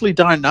actually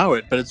don't know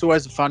it, but it's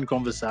always a fun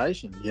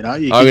conversation.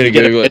 I'm going to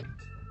Google it.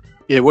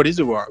 Yeah, what is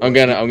it? I'm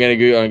gonna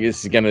Google.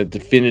 This is gonna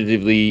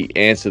definitively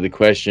answer the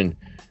question,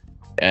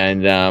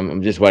 and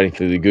I'm just waiting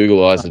for the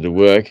Googleizer to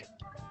work.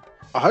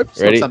 I hope it's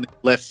Ready? not something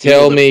left.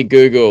 Tell me,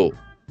 Google,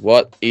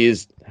 what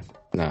is?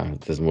 No, it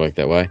doesn't work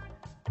that way.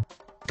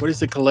 What is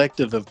the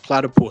collective of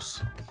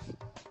platypus?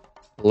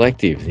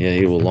 Collective. Yeah,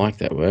 he will like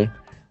that word.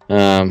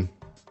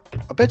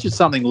 I bet you it's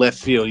something left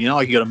field. You know,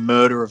 like you got a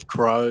murder of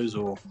crows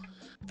or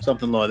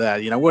something like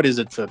that. You know, what is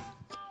it for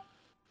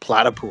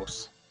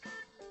platypus?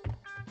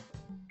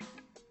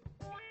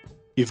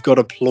 You've got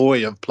a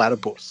ploy of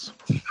platypus.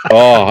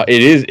 Oh,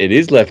 it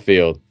is left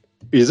field.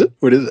 Is it?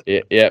 What is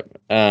it? Yeah.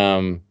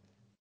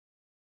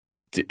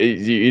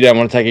 You don't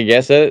want to take a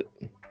guess at it?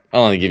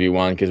 I'll only give you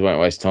one because it won't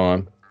waste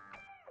time.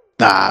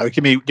 Nah,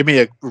 give me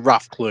a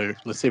rough clue.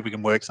 Let's see if we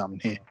can work something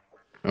here.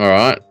 All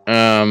right.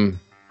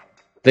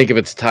 Think of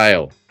its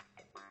tail.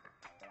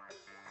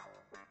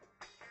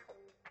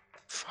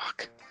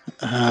 Fuck.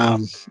 A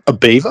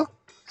beaver?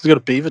 Has it got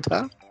a beaver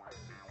tail?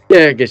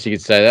 Yeah, I guess you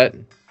could say that.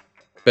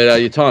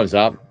 But your time's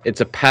up. It's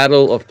a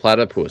paddle of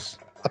platypus.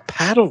 A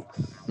paddle.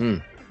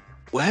 Mm.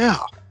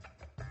 Wow.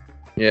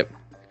 Yep.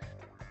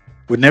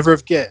 Would never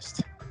have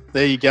guessed.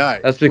 There you go.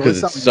 That's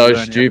because it's so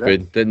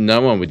stupid that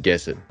no one would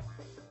guess it.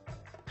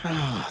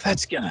 Oh,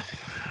 that's gonna.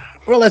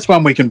 Well, that's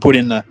one we can put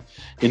in the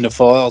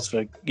files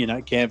for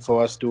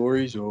campfire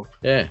stories or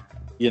Yeah.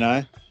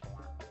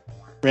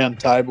 round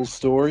table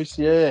stories.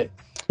 Yeah.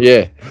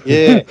 Yeah.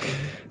 Yeah.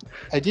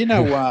 Hey, do you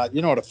know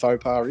what a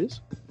faux pas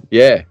is?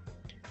 Yeah.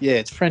 Yeah,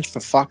 it's French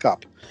for fuck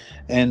up,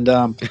 and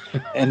there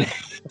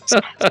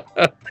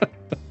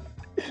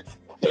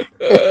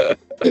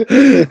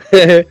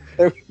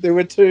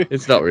were two.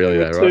 It's not really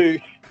that, right?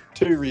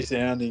 Two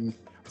resounding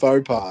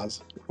faux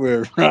pas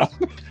where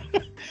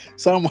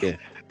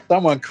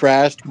someone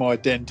crashed my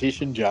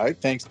dentition joke.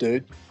 Thanks,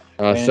 dude.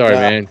 Oh, sorry,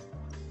 man.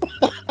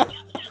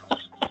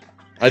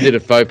 I did a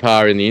faux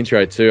pas in the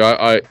intro too.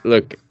 I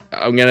look.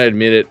 I'm going to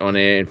admit it on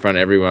air in front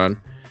of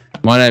everyone.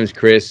 My name's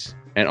Chris,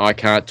 and I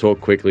can't talk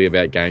quickly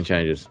about game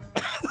changers.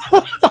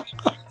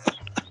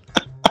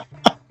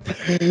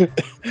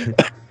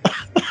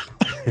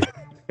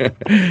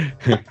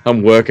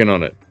 I'm working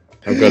on it.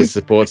 I've got a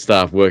support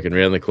staff working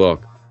around the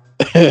clock.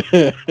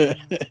 And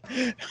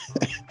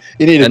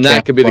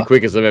that could be the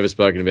quickest I've ever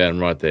spoken about him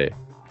right there.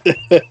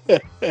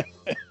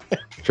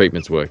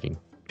 Treatment's working.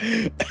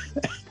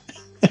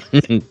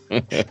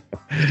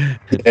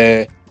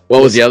 Yeah.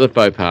 What was the other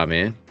faux pas,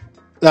 man?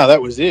 No,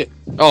 that was it.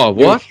 Oh,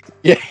 what?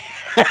 Yeah.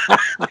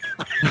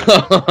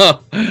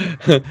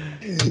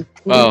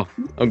 Well,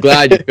 I'm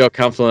glad you felt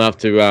comfortable enough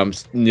to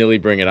nearly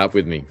bring it up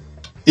with me.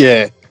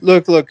 Yeah.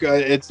 Look.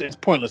 It's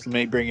pointless for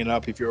me bringing it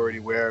up if you're already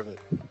aware of it,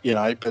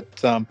 But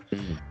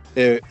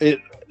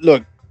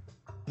look,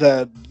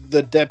 the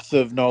depth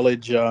of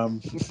knowledge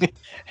and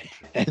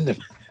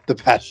the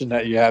passion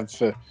that you have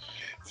for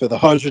the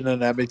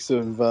hydrodynamics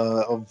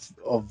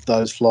of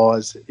those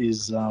flies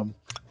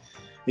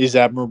is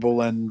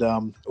admirable. And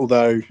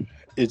although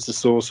it's a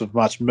source of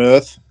much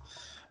mirth,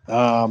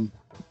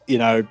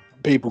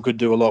 people could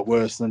do a lot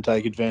worse than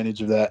take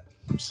advantage of that.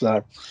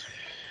 So,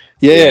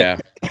 yeah.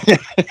 I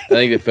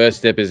think the first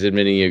step is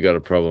admitting you've got a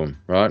problem,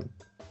 right?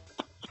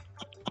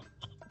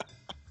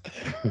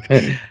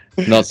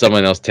 Not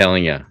someone else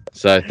telling you.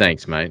 So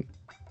thanks, mate.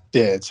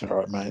 Yeah, it's all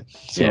right, mate.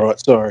 It's Yeah. all right.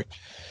 Sorry.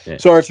 Yeah.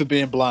 Sorry for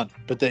being blunt,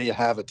 but there you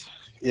have it.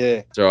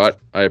 Yeah. It's all right.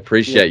 I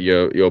appreciate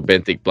your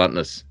benthic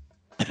bluntness.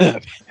 Yeah.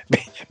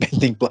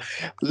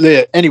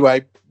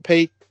 Anyway,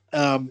 Pete,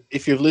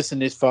 if you've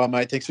listened this far,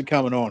 mate, thanks for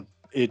coming on.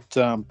 It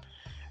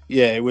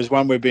was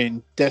one we've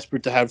been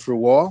desperate to have for a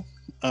while.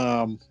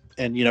 And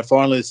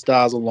finally the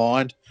stars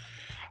aligned.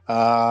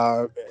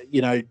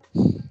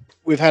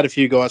 We've had a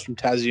few guys from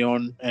Tassie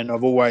on, and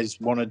I've always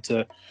wanted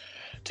to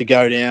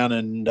go down,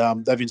 and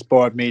they've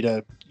inspired me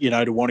to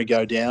want to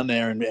go down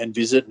there and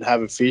visit and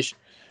have a fish.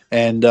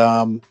 And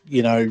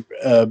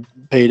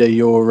Peter,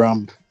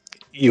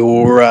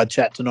 your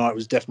chat tonight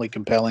was definitely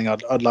compelling.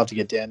 I'd love to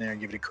get down there and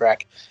give it a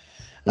crack.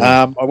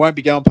 I won't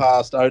be going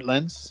past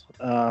Oatlands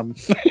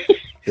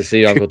To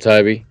see Uncle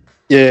Toby.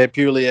 Yeah,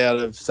 purely out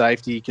of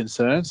safety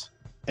concerns.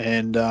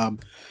 And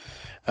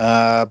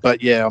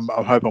but yeah,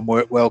 I hope I'm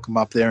welcome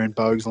up there in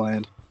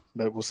Boguesland,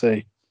 but we'll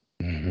see.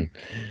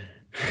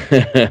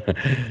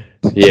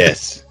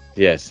 Yes.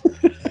 There's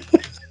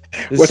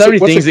so many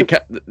things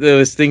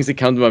there's things that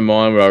come to my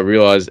mind where I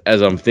realize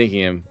as I'm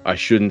thinking them, I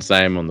shouldn't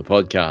say them on the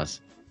podcast.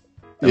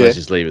 And let's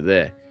just leave it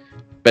there.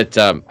 But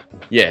it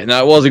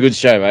was a good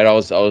show, mate. I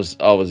was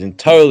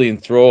totally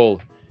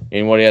enthralled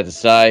in what he had to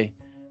say.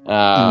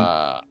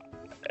 A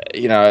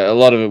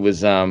lot of it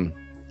was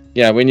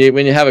when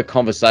you have a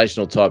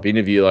conversational type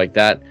interview like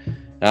that,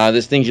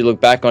 there's things you look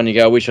back on, you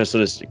go, I wish I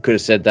sort of could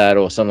have said that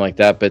or something like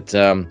that. But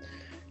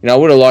I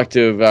would have liked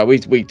to have,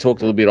 we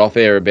talked a little bit off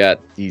air about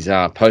his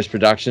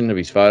post-production of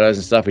his photos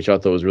and stuff, which I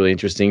thought was really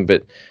interesting,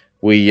 but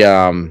we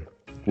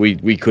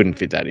couldn't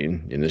fit that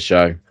in the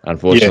show,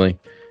 unfortunately.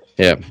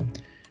 Yeah.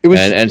 It was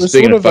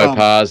speaking of faux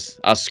pas,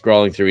 us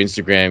scrolling through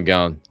Instagram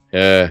going,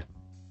 the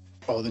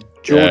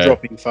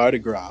jaw-dropping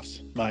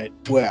photographs, mate.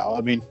 Wow.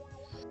 I mean,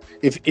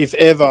 if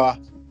ever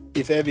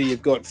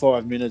you've got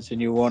 5 minutes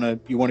and you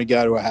want to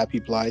go to a happy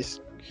place,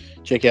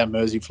 check out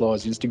Mersey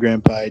Fly's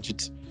Instagram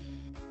page.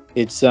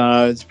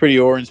 It's pretty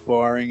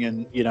awe-inspiring,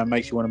 and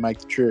makes you want to make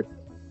the trip.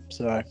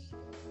 So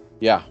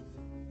yeah,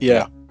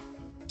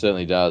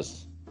 certainly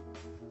does.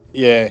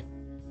 Yeah,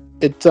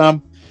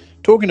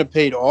 talking to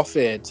Pete off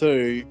air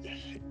too,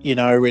 you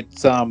know,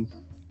 it's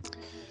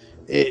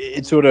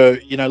sort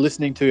of, you know,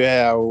 listening to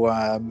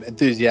how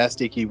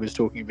enthusiastic he was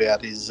talking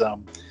about his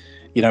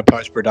you know,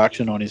 post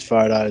production on his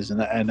photos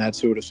and that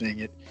sort of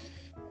thing.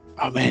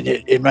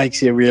 It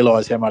makes you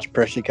realise how much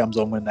pressure comes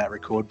on when that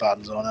record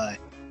button's on, eh?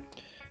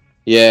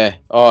 Yeah.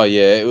 Oh,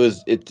 yeah.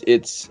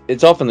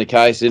 It's often the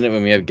case, isn't it,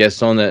 when we have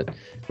guests on, that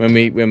when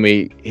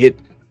we hit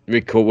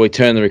record, we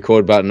turn the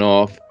record button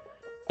off.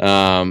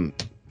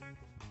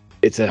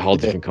 It's a whole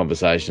different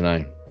conversation,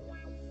 eh?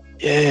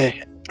 Yeah,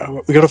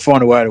 we got to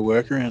find a way to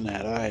work around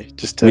that, eh?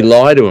 We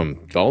lie to them,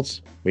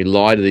 Volts. We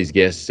lie to these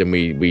guests, and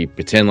we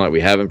pretend like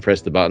we haven't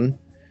pressed the button.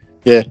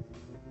 Yeah.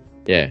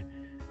 Yeah.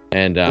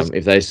 And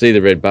if they see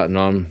the red button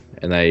on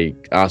and they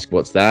ask,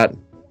 "What's that?"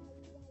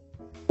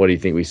 What do you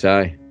think we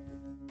say?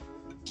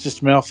 It's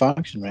just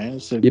malfunction, man.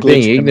 You're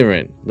being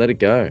ignorant. Let it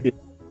go.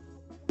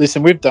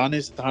 Listen, we've done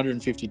this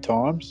 150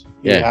 times.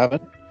 You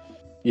haven't.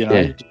 You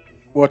know,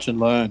 watch and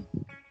learn.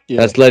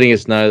 Yeah. That's letting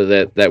us know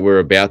that we're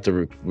about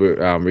to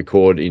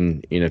record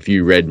in a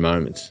few red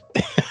moments.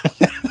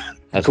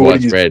 That's why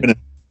it's red.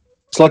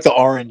 It's like the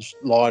orange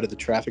light of the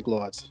traffic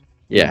lights.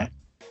 Yeah.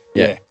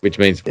 Yeah. Which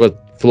means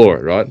floor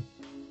it, right?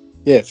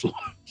 Yeah,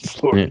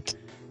 floor it.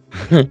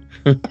 Hey,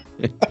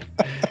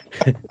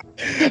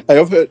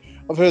 I've heard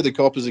the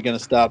coppers are going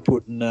to start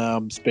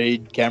putting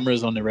speed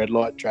cameras on the red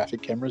light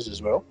traffic cameras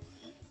as well,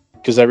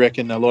 because they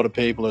reckon a lot of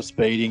people are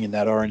speeding in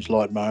that orange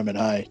light moment,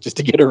 hey, just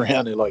to get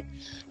around it, like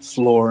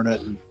flooring it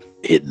and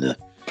hitting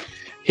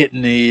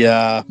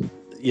the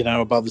you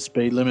know, above the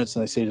speed limits,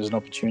 and they see it as an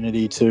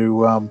opportunity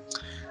to I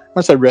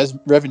won't say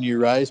revenue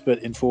raise,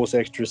 but enforce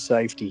extra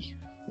safety.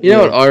 You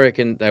know what I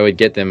reckon they would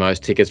get their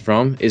most tickets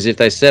from is if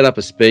they set up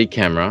a speed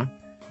camera,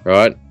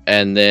 right,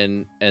 and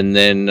then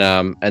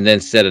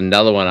set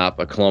another one up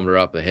a kilometre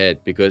up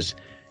ahead, because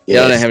you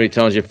don't know how many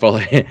times you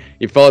follow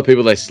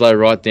people, they slow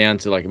right down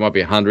to, like, it might be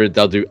 100,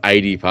 they'll do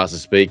 80 past the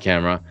speed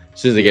camera. As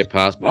soon as they get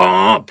past,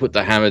 put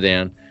the hammer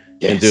down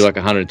and do like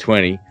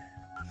 120.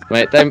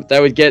 Mate,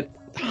 they would get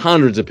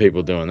hundreds of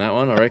people doing that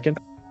one, I reckon.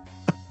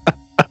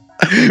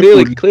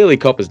 Clearly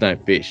coppers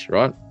don't fish,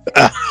 right?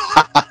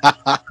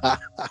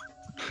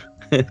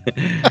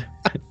 They're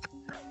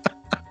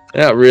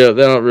not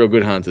real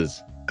good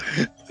hunters.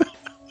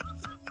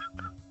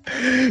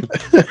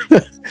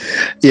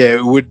 Yeah,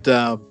 it would.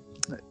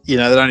 You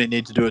know, they only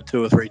need to do it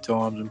 2 or 3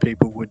 times, and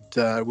people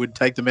would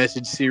take the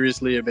message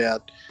seriously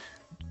about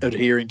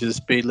adhering to the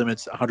speed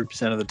limits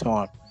 100% of the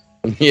time.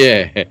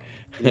 Yeah.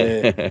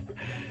 Yeah.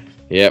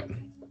 Yep.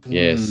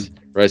 Yes.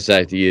 Road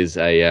safety is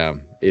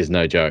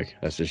no joke.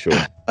 That's for sure.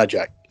 No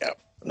joke. Yeah.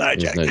 No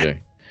joke. No joke.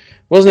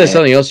 Wasn't there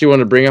something else you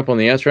wanted to bring up on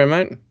the outro,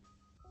 mate?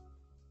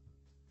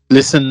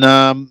 Listen,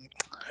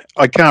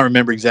 I can't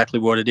remember exactly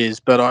what it is,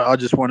 but I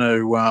just want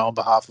to, on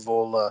behalf of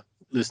all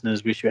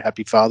listeners, wish you a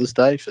happy Father's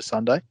Day for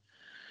Sunday.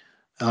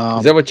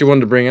 Is that what you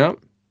wanted to bring up?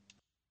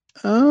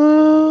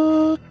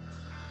 Was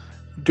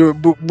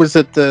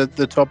it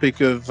the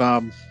topic of,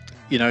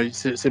 you know,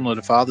 similar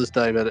to Father's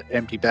Day, but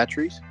empty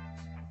batteries?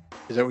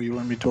 Is that what you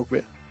want me to talk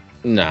about?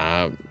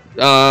 Nah.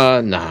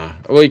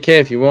 Well, you can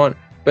if you want.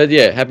 But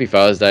yeah, happy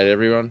Father's Day to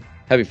everyone.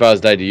 Happy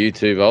Father's Day to you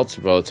too, Volts,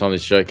 by the time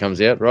this show comes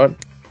out, right?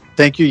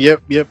 Thank you.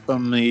 Yep.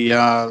 I'm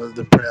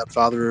the proud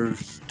father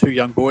of 2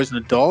 young boys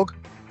and a dog.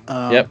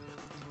 Yep.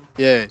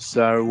 Yeah.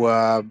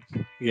 So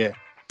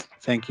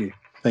thank you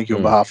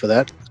on behalf of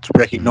that. To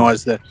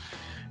recognise the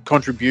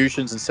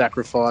contributions and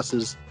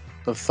sacrifices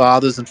of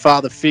fathers and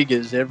father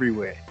figures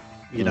everywhere.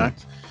 You know.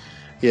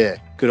 Yeah.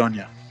 Good on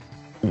you.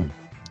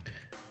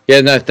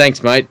 Yeah. No.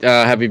 Thanks, mate.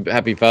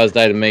 Happy Father's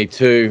Day to me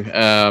too.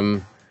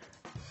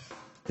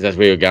 Is that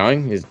where you're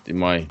going?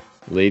 Am I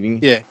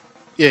leading? Yeah.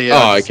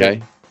 Oh,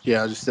 okay.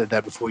 Yeah, I just said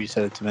that before you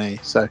said it to me.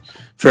 So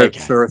for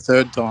a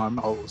third time,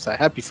 I'll say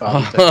happy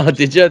Father's Day. Oh,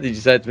 did you? Did you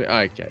say it to me?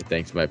 Okay,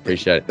 thanks, mate.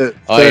 Appreciate it.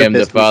 I am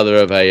the father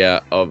of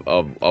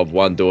of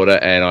one daughter,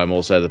 and I'm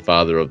also the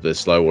father of the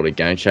Slow Water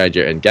Game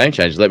Changer. And Game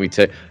Changer, let me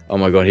tell you, oh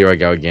my God, here I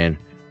go again.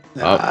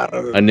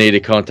 I need to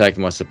contact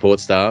my support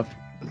staff.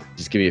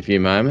 Just give me a few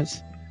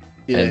moments,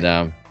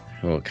 and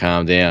we'll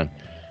calm down.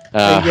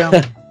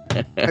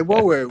 Hey,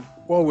 while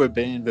we're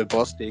being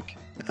verbostic,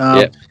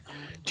 do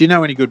you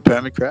know any good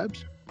permit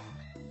crabs?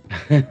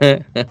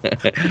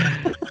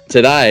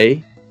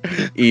 Today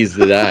is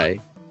the day.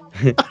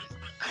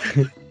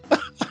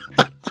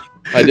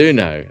 I do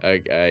know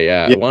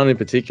one in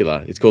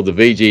particular. It's called the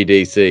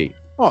VGDC.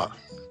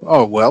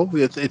 Oh well.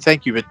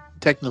 Thank you, but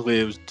technically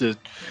it was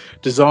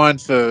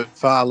designed for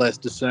far less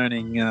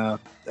discerning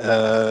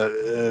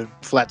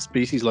flat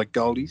species like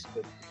goldies.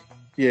 But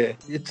yeah,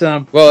 it's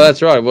Well,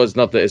 that's right. Well, it's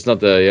not the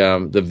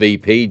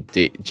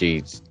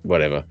VPG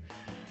whatever.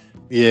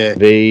 Yeah.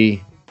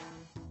 VPDC.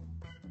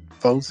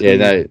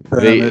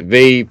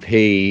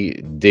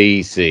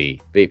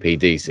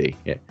 VPDC.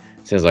 Yeah.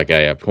 Sounds like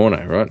a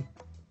porno, right?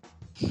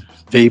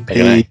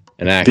 VP.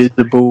 An act.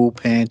 Visible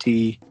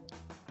panty.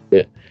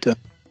 Yeah.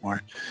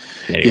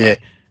 Anyway.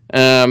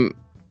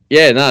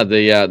 Yeah. No,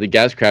 the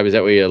gas crab, is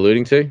that what you're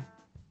alluding to?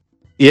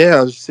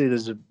 Yeah, I see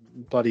there's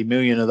bloody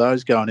million of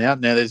those going out.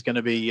 Now there's going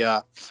to be.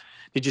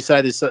 Did you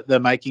say there's the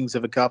makings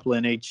of a couple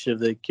in each of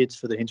the kits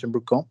for the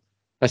Hinchinbrook comp?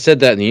 I said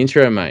that in the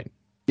intro, mate.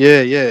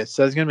 Yeah.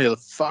 So there's going to be a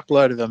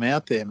fuckload of them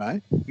out there,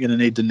 mate. You're going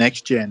to need the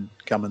next gen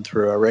coming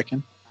through, I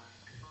reckon.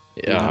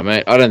 Yeah,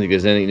 mate. I don't think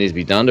there's anything that needs to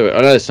be done to it.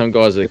 I know there's some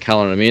guys that are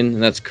colouring them in,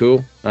 and that's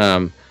cool.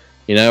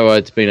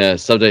 It's been a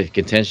subject of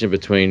contention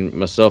between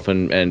myself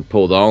and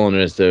Paul Dolan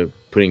as to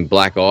putting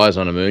black eyes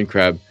on a moon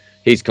crab.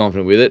 He's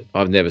confident with it.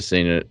 I've never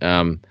seen it.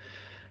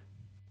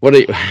 What are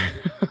you?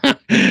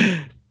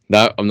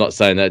 No, I'm not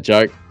saying that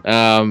joke.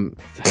 Man.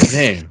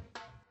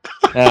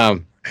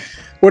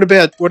 What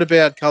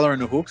about colouring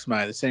the hooks,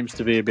 mate? There seems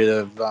to be a bit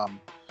of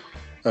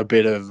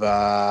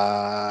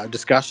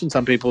discussion.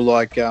 Some people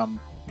like the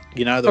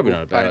probably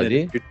not a bad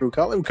idea. Neutral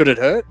colour. Could it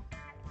hurt?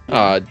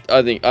 I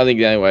think the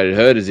only way it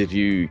hurt is if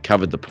you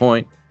covered the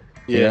point.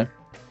 Yeah.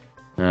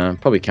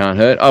 Probably can't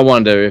hurt. I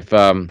wonder if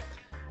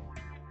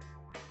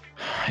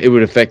it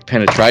would affect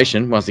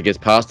penetration once it gets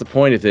past the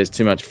point if there's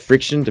too much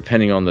friction,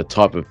 depending on the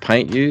type of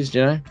paint used.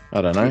 I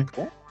don't know.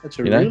 That's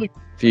really.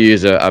 If you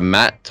use a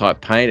matte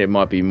type paint, it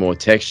might be more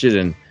textured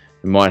and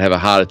it might have a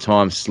harder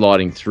time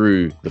sliding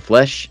through the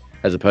flesh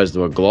as opposed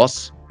to a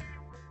gloss.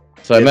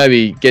 So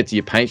maybe get to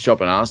your paint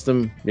shop and ask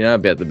them,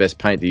 about the best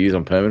paint to use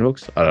on permanent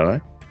hooks. I don't know.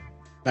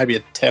 Maybe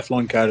a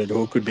Teflon coated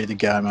hook could be the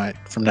go, mate.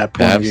 From that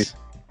point of view,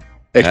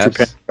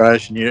 Perhaps.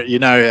 penetration. You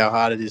know how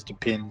hard it is to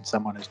pin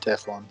someone who's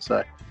Teflon.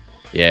 So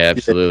yeah,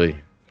 absolutely.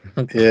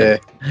 Yeah.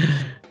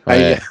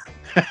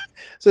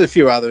 So a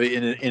few other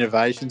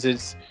innovations.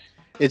 It's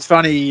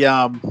funny,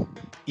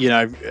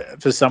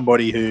 for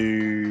somebody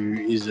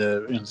who is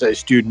a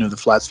student of the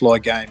flats fly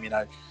game.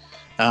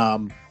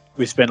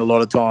 We spent a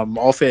lot of time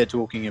off air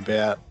talking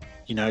about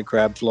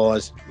crab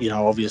flies.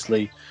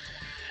 Obviously.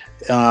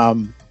 A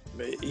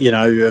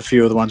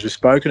few of the ones we've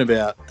spoken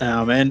about,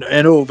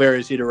 and all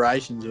various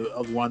iterations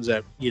of ones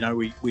that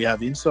we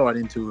have insight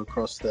into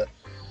across the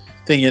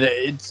thing.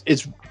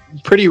 It's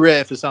pretty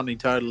rare for something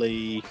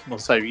totally,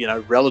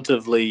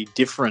 relatively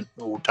different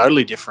or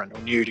totally different or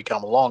new to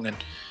come along, and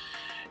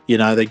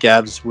the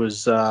Gavs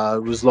was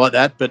like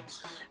that. But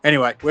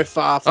anyway, we're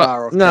far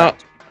off. No,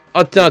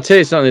 I'll tell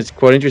you something that's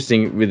quite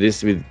interesting with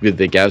this with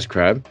the Gavs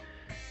crab,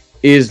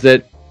 is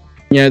that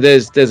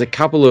there's a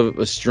couple of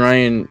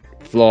Australian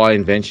fly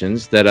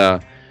inventions that are,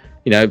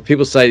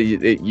 people say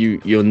that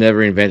you'll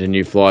never invent a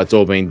new fly, it's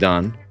all been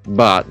done,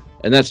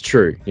 and that's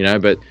true,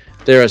 but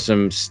there are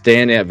some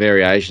standout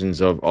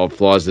variations of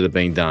flies that have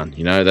been done,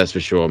 that's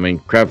for sure. I mean,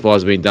 crab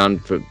flies have been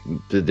done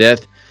to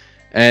death,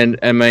 and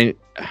I mean,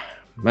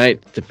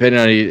 mate, depending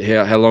on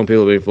how long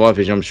people have been fly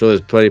fishing, I'm sure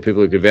there's plenty of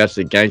people who could vouch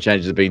that game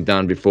changers have been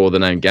done before the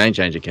name game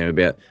changer came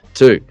about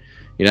too,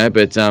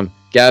 but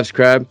Gavs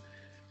crab,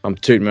 I'm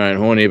tooting my own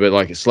horn here, but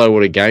like a slow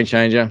water game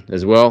changer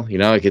as well.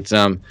 It's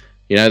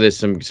there's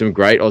some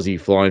great Aussie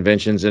fly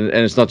inventions, and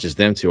it's not just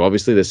them two.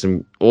 Obviously, there's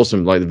some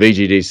awesome like the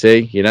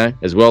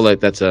VGDC, as well.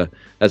 Like that's a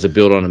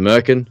build on a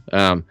Merkin.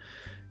 I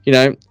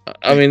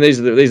mean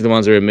these are the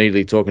ones we're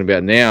immediately talking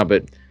about now.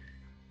 But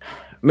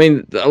I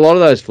mean a lot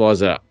of those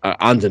flies are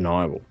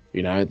undeniable.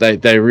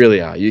 They really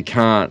are. You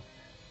can't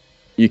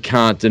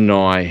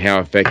deny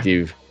how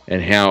effective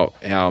and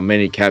how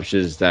many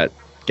captures that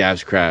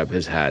Gavs crab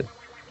has had.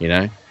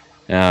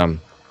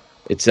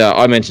 It's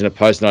I mentioned a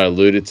post and I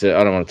alluded to.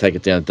 I don't want to take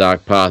it down a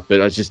dark path, but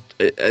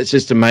it's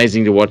just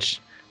amazing to watch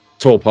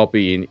Tall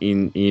Poppy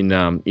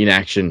in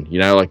action.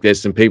 Like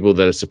there's some people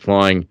that are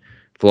supplying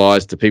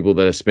flies to people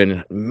that are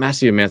spending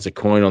massive amounts of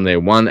coin on their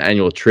one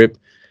annual trip,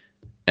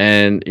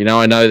 and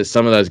I know that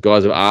some of those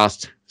guys have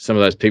asked some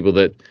of those people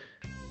that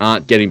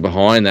aren't getting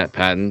behind that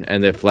pattern,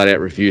 and they've flat out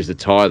refused to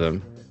tie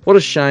them. What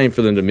a shame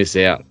for them to miss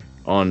out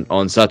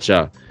on such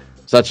a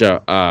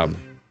pattern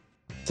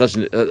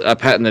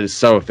that is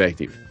so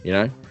effective.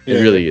 It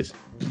really is.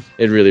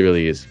 It really,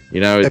 really is. Have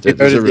you heard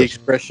of the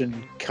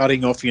expression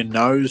 "cutting off your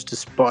nose to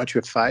spite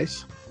your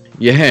face"?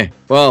 Yeah.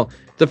 Well,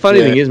 the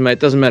funny thing is, mate, it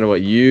doesn't matter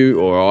what you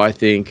or I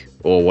think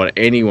or what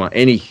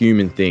any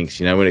human thinks.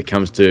 When it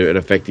comes to an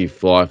effective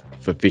fly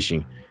for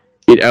fishing,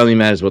 it only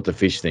matters what the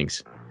fish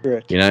thinks.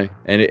 Correct. And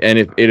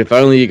if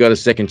only you got a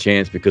second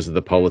chance because of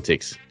the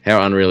politics.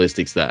 How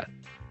unrealistic's that?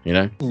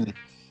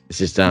 It's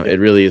just it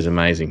really is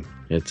amazing.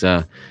 It's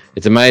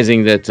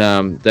amazing that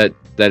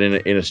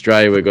in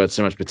Australia we've got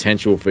so much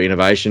potential for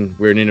innovation.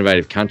 We're an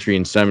innovative country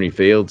in so many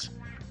fields,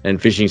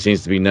 and fishing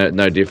seems to be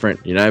no different,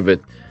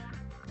 But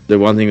the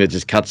one thing that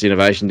just cuts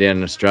innovation down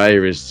in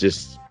Australia is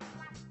just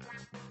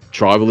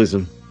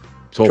tribalism.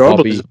 Tall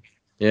poppy.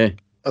 Yeah.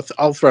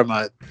 I'll throw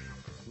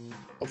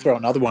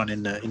another one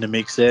in the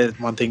mix there.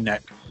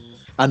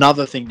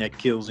 Another thing that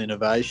kills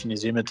innovation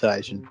is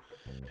imitation.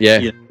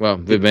 Yeah. Well,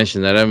 we've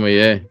mentioned that, haven't we?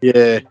 Yeah.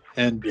 Yeah.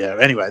 And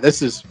anyway,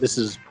 this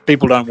is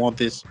people don't want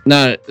this.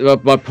 No,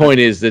 my point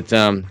is that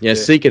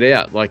seek it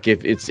out. Like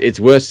if it's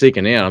worth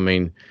seeking out. I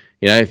mean,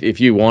 if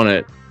you want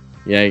it,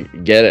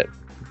 get it.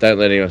 Don't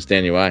let anyone stand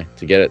in your way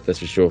to get it. That's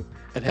for sure.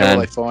 And how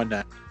will they find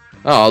that?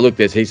 Oh, look,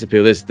 there's heaps of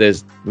people.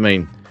 There's I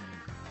mean,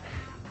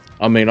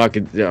 I mean, like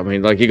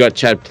you got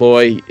Chad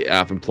Ploy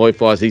from Ploy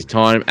Flies, he's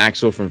tying them.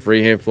 Axel from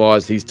Freehand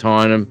Flies, he's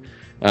tying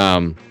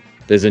them.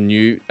 There's a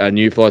new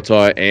fly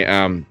tie,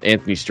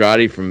 Anthony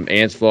Strati from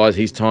Ants Flies,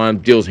 he's tying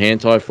them. Dill's Hand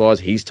Tie Flies,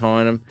 he's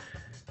tying them.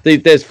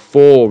 There's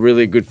 4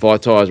 really good fly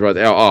ties right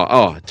there.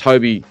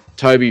 Toby from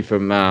Toby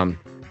from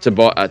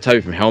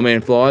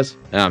Hellman Flies,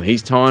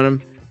 he's tying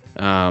them.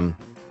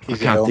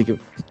 He's a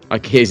Hellman.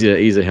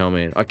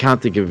 I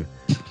can't think of.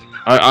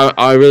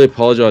 I really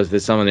apologize if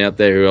there's someone out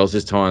there who else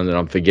is tying that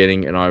I'm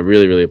forgetting, and I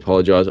really, really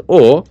apologize.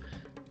 Or,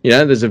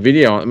 there's a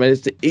video. I mean,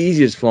 it's the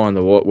easiest fly in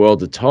the world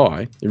to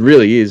tie. It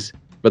really is.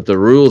 But the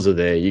rules are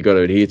there. You got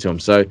to adhere to them.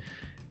 So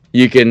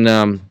you can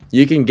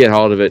get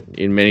hold of it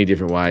in many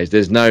different ways.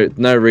 There's no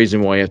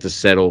reason why you have to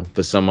settle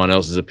for someone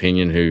else's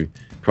opinion who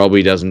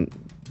probably doesn't,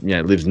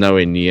 lives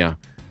nowhere near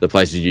the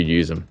places you'd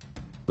use them.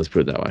 Let's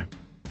put it that way.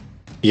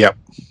 Yep.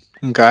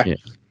 Okay.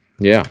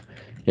 Yeah.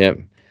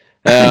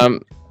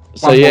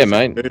 So yeah,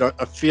 mate. Dude,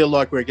 I feel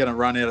like we're going to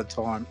run out of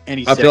time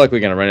any I second. feel like we're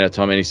going to run out of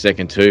time any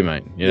second too,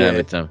 mate.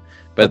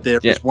 But there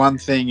is one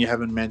thing you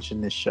haven't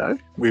mentioned this show.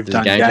 We've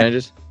done game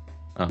changes.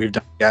 We've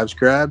done Gabs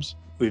Grabs.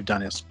 We've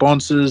done our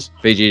sponsors.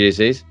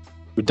 BGDCs.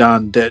 We've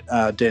done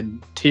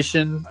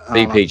Dentition.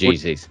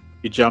 BPGCs.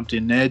 You jumped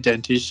in there.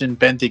 Dentition.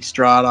 Benthic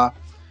Strata.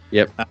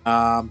 Yep.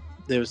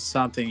 There was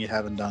something you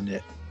haven't done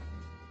yet.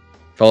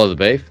 Follow the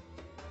beef.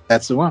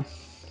 That's the one.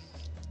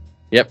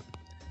 Yep.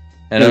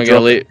 And we're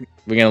going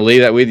to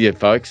leave that with you,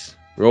 folks.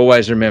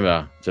 Always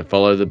remember to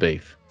follow the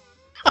beef.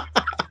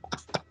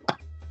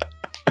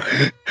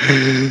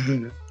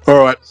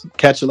 All right.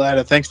 Catch you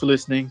later. Thanks for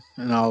listening,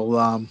 and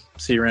I'll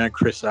see you around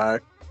Chris O.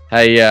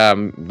 Hey,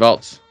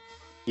 Volts.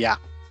 Yeah.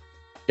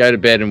 Go to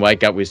bed and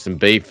wake up with some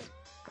beef.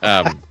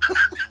 No,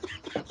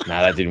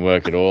 that didn't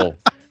work at all.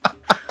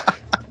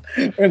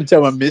 I'm going to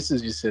tell my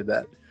missus you said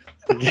that.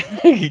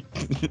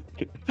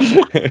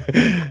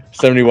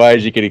 So many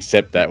ways you could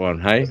accept that one,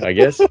 hey, I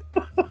guess.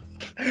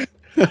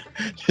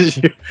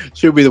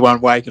 She'll be the one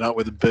waking up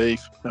with the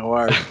beef. No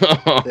worries.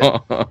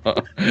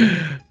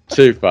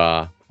 Too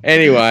far.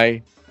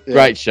 Anyway,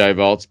 Great show,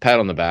 Volts. Pat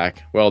on the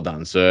back. Well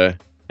done, sir.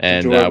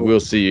 And we'll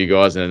see you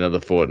guys in another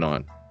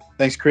fortnight.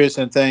 Thanks, Chris,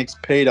 and thanks,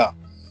 Peter.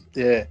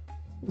 Yeah.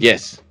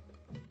 Yes.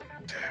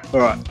 All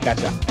right,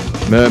 catch up.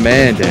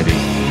 Merman,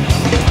 Daddy.